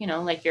 you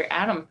know, like your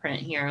Atom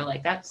print here,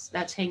 like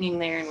that's hanging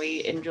there and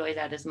we enjoy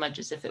that as much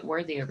as if it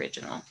were the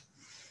original.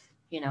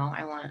 You know,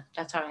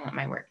 that's how I want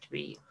my work to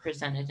be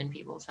presented in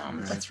people's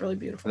homes. That's really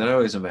beautiful. And I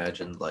always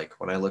imagine, like,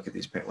 when I look at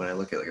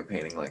like a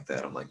painting like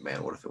that, I'm like,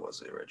 man, what if it was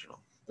the original?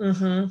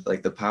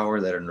 Like the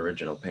power that an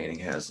original painting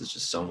has is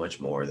just so much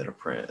more than a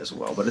print as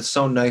well. But it's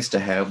so nice to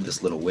have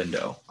this little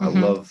window. I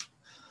love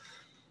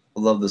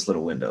this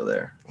little window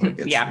there. Like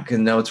because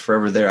now it's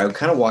forever there. I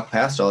kind of walk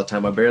past all the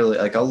time. I barely,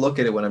 like, I'll look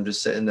at it when I'm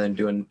just sitting and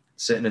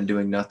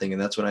doing nothing.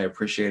 And that's when I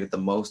appreciate it the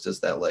most, is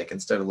that, like,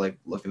 instead of like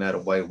looking at a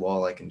white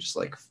wall, I can just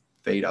like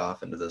fade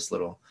off into this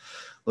little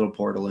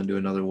portal into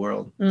another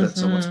world that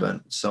someone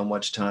spent so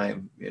much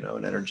time, you know,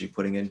 and energy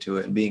putting into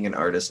it, and being an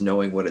artist,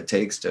 knowing what it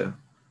takes to,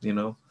 you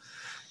know,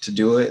 to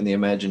do it, and the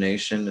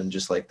imagination and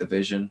just like the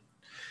vision,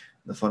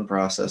 the fun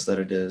process that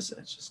it is.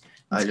 It's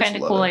kind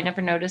of cool. I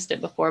never noticed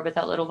it before, but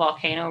that little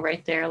volcano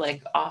right there,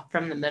 like off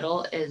from the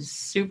middle, is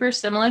super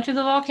similar to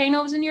the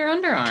volcanoes in your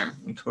underarm.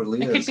 It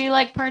totally is. It could be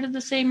like part of the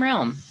same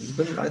realm.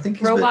 I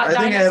think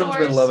Adam's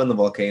been loving the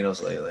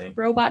volcanoes lately.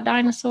 Robot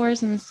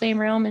dinosaurs in the same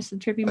realm as the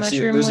trippy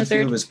mushroom lizard. There's a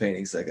few of his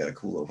paintings that got a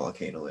cool little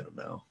volcano in them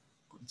now.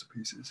 Bits of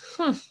pieces.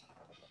 At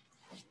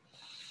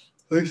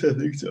least I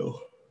think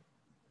so.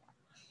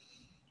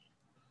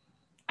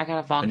 I got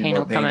a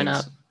volcano coming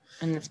up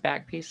in this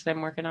back piece that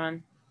I'm working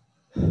on.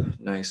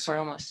 Nice. We're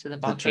almost to the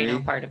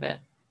volcano part of it.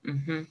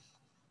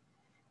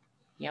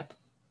 Yep.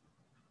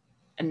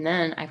 And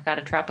then I've got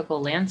a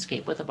tropical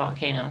landscape with a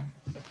volcano.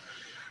 You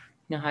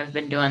know how I've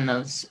been doing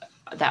those,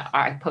 that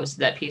I posted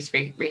that piece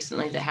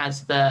recently that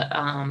has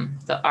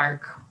the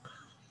arc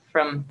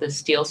from the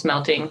steel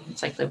smelting.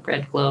 It's like the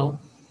red glow.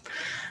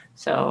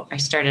 So I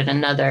started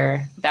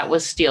another, that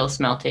was steel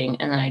smelting,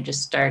 and then I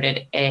just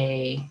started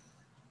a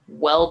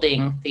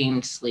welding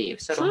themed sleeve.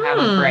 So it'll have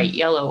a bright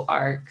yellow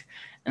arc.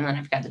 And then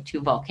I've got the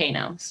 2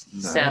 volcanoes.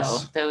 Nice.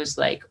 So those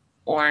like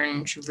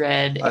orange,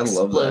 red,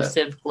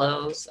 explosive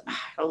glows.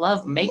 I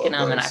love making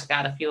them, and I've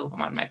got a few of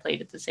them on my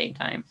plate at the same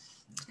time.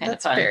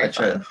 It's kind of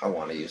fun. I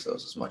want to use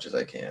those as much as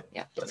I can.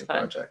 Yeah, it's fun.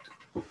 Project.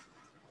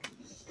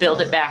 Build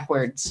it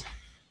backwards.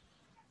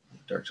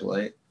 Dark to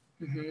light.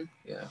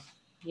 Yeah.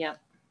 Yep.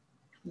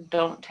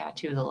 Don't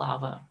tattoo the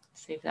lava.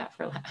 Save that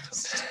for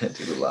last.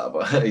 Tattoo the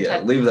lava. Yeah,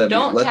 leave that.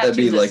 Let that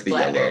be like the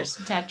yellow.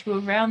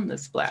 Tattoo around the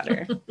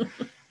splatter.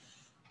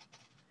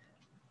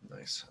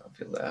 Nice. I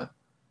feel that.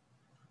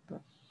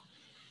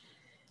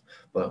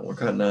 But we're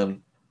cutting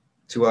on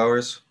 2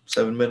 hours,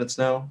 7 minutes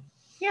now.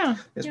 Yeah.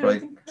 I feel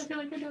like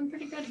we're doing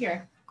pretty good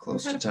here.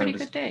 Close to time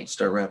to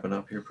start wrapping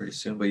up here pretty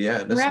soon. But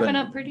yeah, wrapping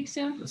up pretty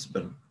soon. This has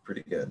been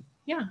pretty good.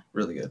 Yeah.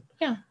 Really good.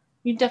 Yeah.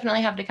 You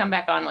definitely have to come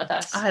back on with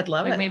us. I'd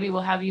love it. Maybe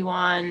we'll have you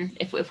on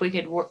if we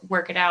could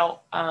work it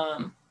out.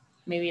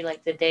 Maybe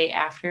like the day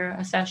after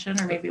a session,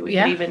 or maybe we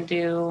could even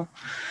do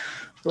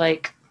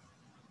like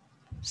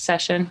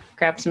session,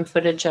 grab some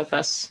footage of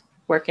us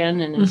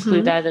working and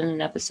include that in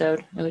an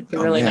episode. It would be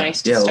really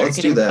nice to start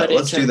getting footage.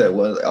 Let's do that.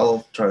 Well,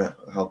 I'll try to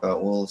help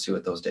out. We'll see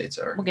what those dates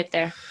are. We'll get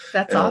there.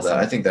 That's awesome.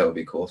 I think that would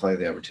be cool if I had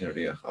the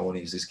opportunity. I want to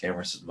use these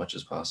cameras as much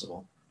as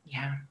possible.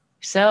 Yeah.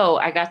 So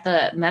I got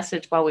the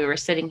message while we were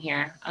sitting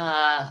here.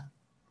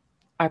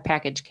 Our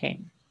package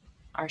came.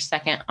 Our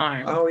second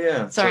arm. Oh,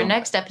 yeah. So our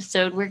next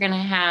episode, we're going to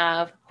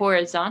have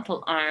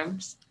horizontal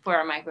arms for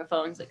our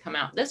microphones that come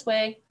out this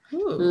way.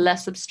 Ooh.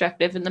 Less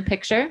obstructive in the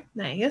picture.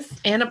 Nice.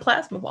 And a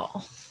plasma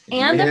ball.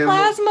 And a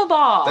plasma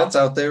ball. That's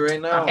out there right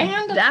now.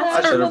 And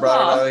I should have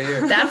brought it out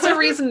here. That's a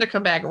reason to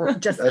come back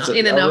just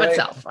in and of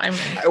itself.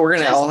 We're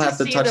going to all have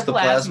to touch the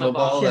plasma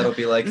ball. That'll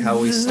be like how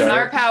we start.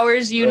 Our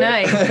powers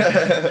unite.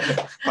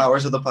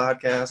 Powers of the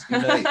podcast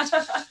unite.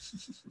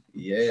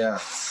 Yeah.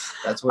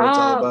 That's what it's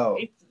all about.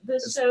 The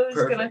show is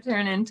going to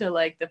turn into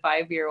like the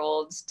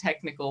 5-year-olds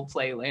technical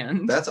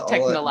playland. That's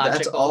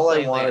all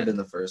I wanted in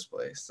the first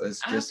place.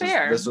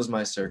 This was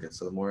my circuit,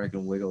 so the more I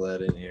can wiggle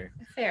that in here.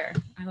 Fair.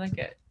 I like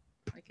it.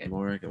 The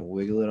more I can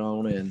wiggle it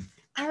on in.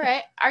 All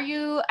right. Are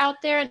you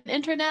out there in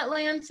internet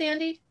land,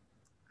 Sandy?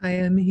 I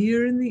am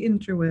here in the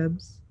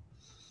interwebs.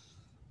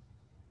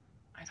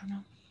 I don't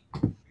know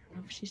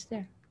if she's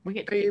there. We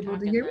get to Are you keep able to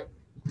talking hear then.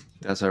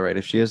 That's all right.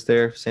 If she is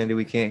there, Sandy,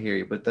 we can't hear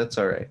you, but that's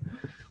all right.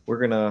 We're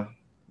gonna,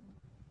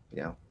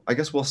 yeah. I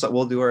guess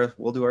we'll do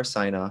our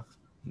sign off.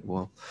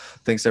 Well,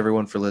 thanks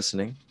everyone for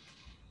listening.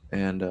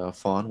 And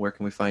Fawn, where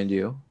can we find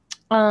you?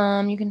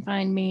 You can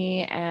find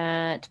me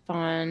at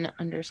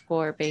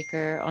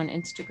fawn_baker on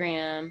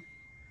Instagram.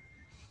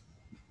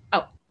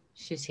 Oh,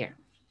 she's here.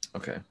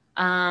 Okay.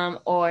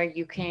 Or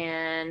you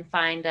can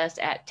find us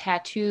at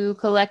Tattoo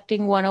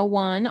Collecting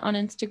 101 on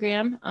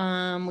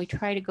Instagram. We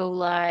try to go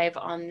live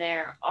on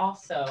there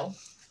also.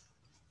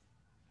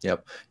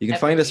 Yep. You can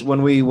find us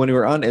when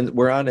we're on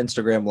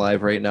Instagram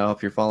live right now.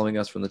 If you're following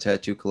us from the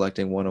Tattoo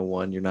Collecting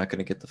 101, you're not going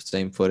to get the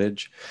same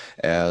footage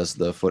as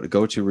the foot.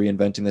 Go to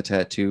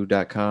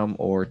reinventingthetattoo.com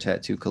or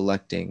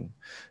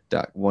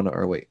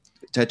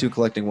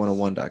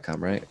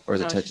tattoocollecting101.com, right? Or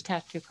is it just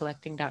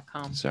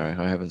tattoocollecting.com? Sorry,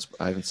 I haven't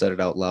said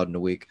it out loud in a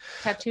week.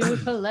 Tattoo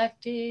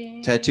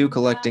Collecting.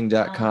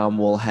 Tattoocollecting.com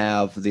will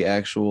have the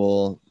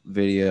actual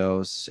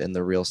videos and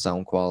the real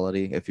sound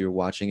quality. If you're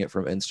watching it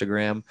from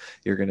Instagram,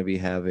 you're going to be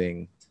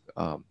having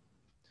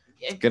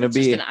it's going to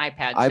be an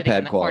iPad sitting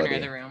in the quality. Corner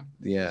of the room.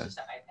 Yeah. It's just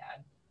an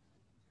iPad.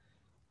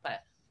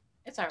 But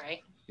it's all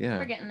right. Yeah.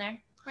 We're getting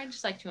there. I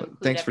just like to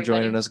include Thanks for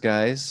joining us,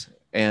 guys.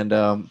 And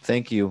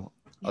thank you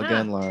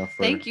again, Laura.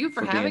 Thank you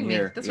for having me.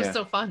 Here. This was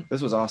so fun.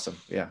 This was awesome.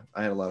 Yeah.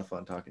 I had a lot of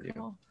fun talking to you.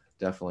 Cool.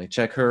 Definitely.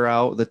 Check her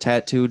out, the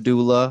Tattoo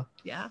Doula.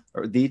 Yeah.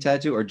 Or the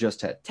Tattoo or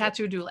just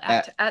Tattoo Doula.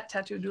 At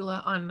Tattoo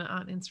Doula on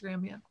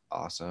Instagram. Yeah.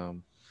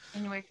 Awesome.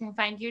 And where can we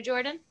find you,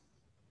 Jordan?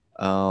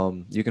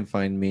 You can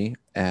find me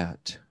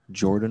at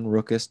Jordan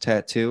Rookus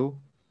Tattoo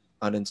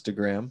on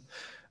Instagram.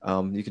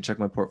 You can check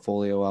my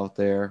portfolio out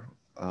there.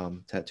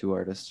 Tattoo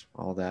artist,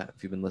 all that.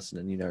 If you've been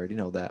listening, you already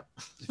know that.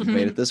 If you've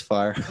made it this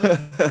far.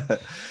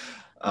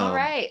 All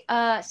right.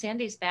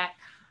 Sandy's back.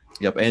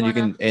 Yep.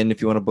 And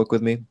if you want to book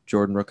with me,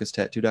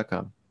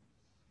 JordanRookusTattoo.com.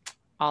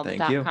 All the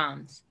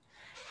 .coms.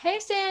 Hey,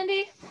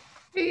 Sandy.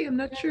 Hey, I'm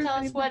not sure. Tell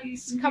us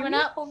what's coming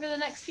up over the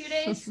next few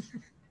days.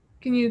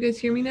 Can you guys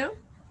hear me now?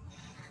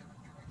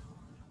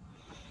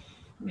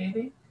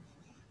 Maybe.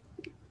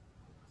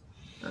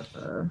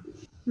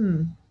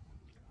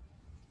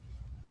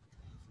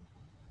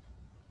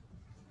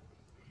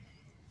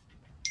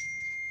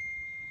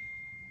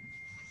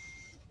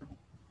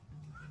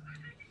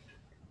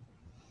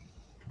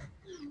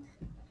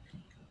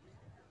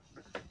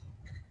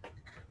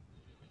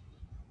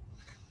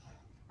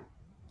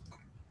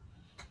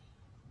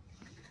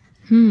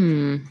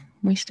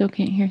 We still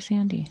can't hear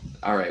Sandy.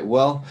 All right.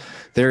 Well,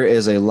 there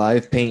is a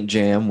live paint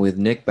jam with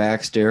Nick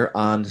Baxter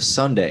on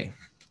Sunday.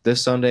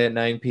 This Sunday at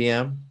 9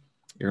 p.m.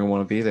 You're going to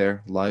want to be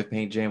there. Live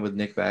paint jam with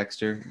Nick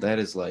Baxter. That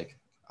is like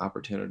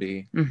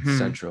opportunity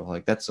central.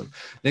 Like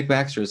Nick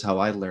Baxter is how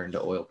I learned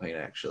to oil paint,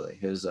 actually.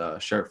 His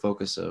Sharp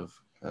Focus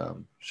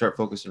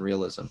and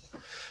Realism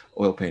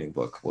oil painting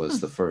book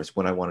was the first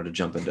when I wanted to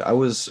jump into. I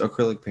was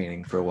acrylic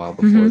painting for a while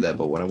before that,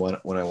 but when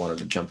I wanted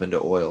to jump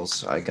into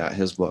oils, I got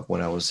his book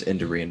when I was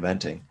into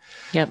reinventing.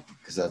 Yep.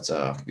 Because that's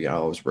I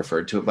was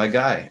referred to it by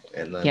Guy,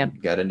 and then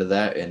got into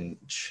that, and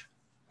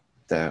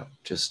that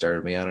just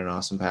started me on an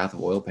awesome path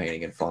of oil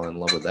painting and falling in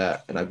love with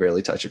that. And I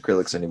barely touch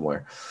acrylics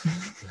anymore.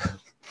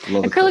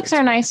 Acrylics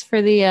are nice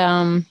for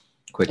the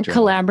quick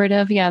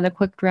collaborative, the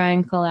quick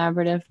drying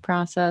collaborative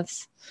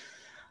process.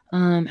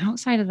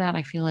 Outside of that,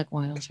 I feel like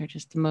oils are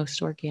just the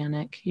most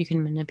organic. You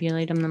can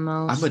manipulate them the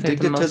most. I'm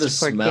addicted to the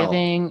smell.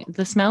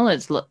 The smell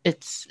is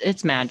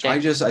it's magic.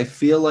 I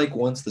feel like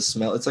once the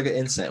smell, it's like an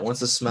incense.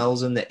 Once the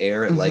smell's in the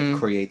air, it like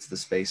creates the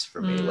space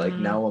for me. Like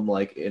now I'm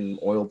like in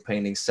oil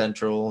painting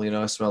central.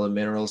 I smell the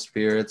mineral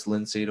spirits,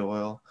 linseed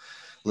oil,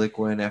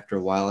 liquid. After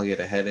a while, I get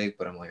a headache,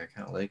 but I'm like I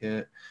kind of like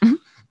it.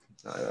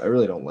 I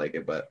really don't like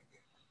it, but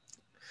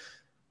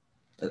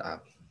I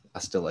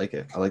still like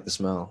it. I like the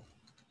smell.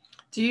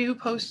 Do you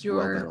post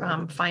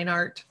your fine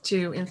art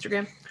to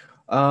Instagram?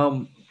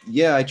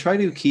 Yeah, I try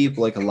to keep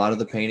like a lot of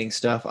the painting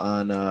stuff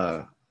on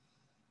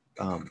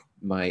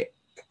my.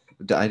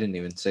 I didn't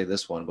even say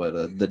this one,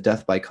 but the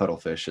Death by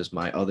Cuttlefish is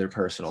my other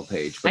personal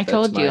page. But I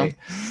told you.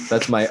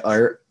 That's my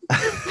art.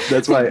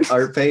 That's my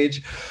art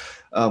page.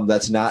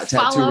 That's not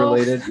tattoo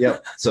related.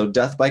 Yep. So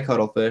Death by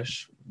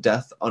Cuttlefish.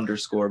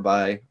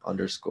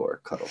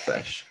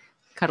 Death_by_Cuttlefish.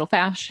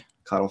 Cuttlefash.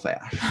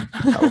 Cuttlefash.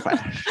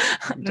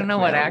 I don't know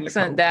what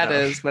accent that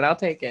is, but I'll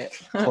take it.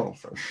 All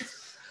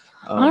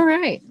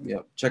right.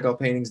 Yep. Check out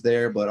paintings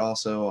there, but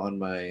also on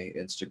my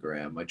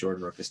Instagram, my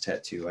Jordan Rookus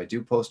Tattoo. I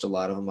do post a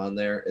lot of them on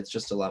there. It's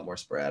just a lot more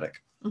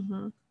sporadic.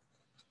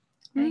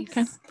 Nice.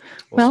 Okay.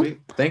 Well,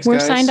 thanks, we're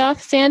guys. signed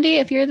off. Sandy,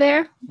 if you're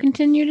there,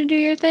 continue to do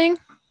your thing.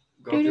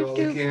 Go through all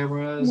the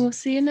cameras. We'll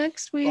see you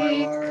next week.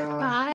 Bye, Laura. Bye.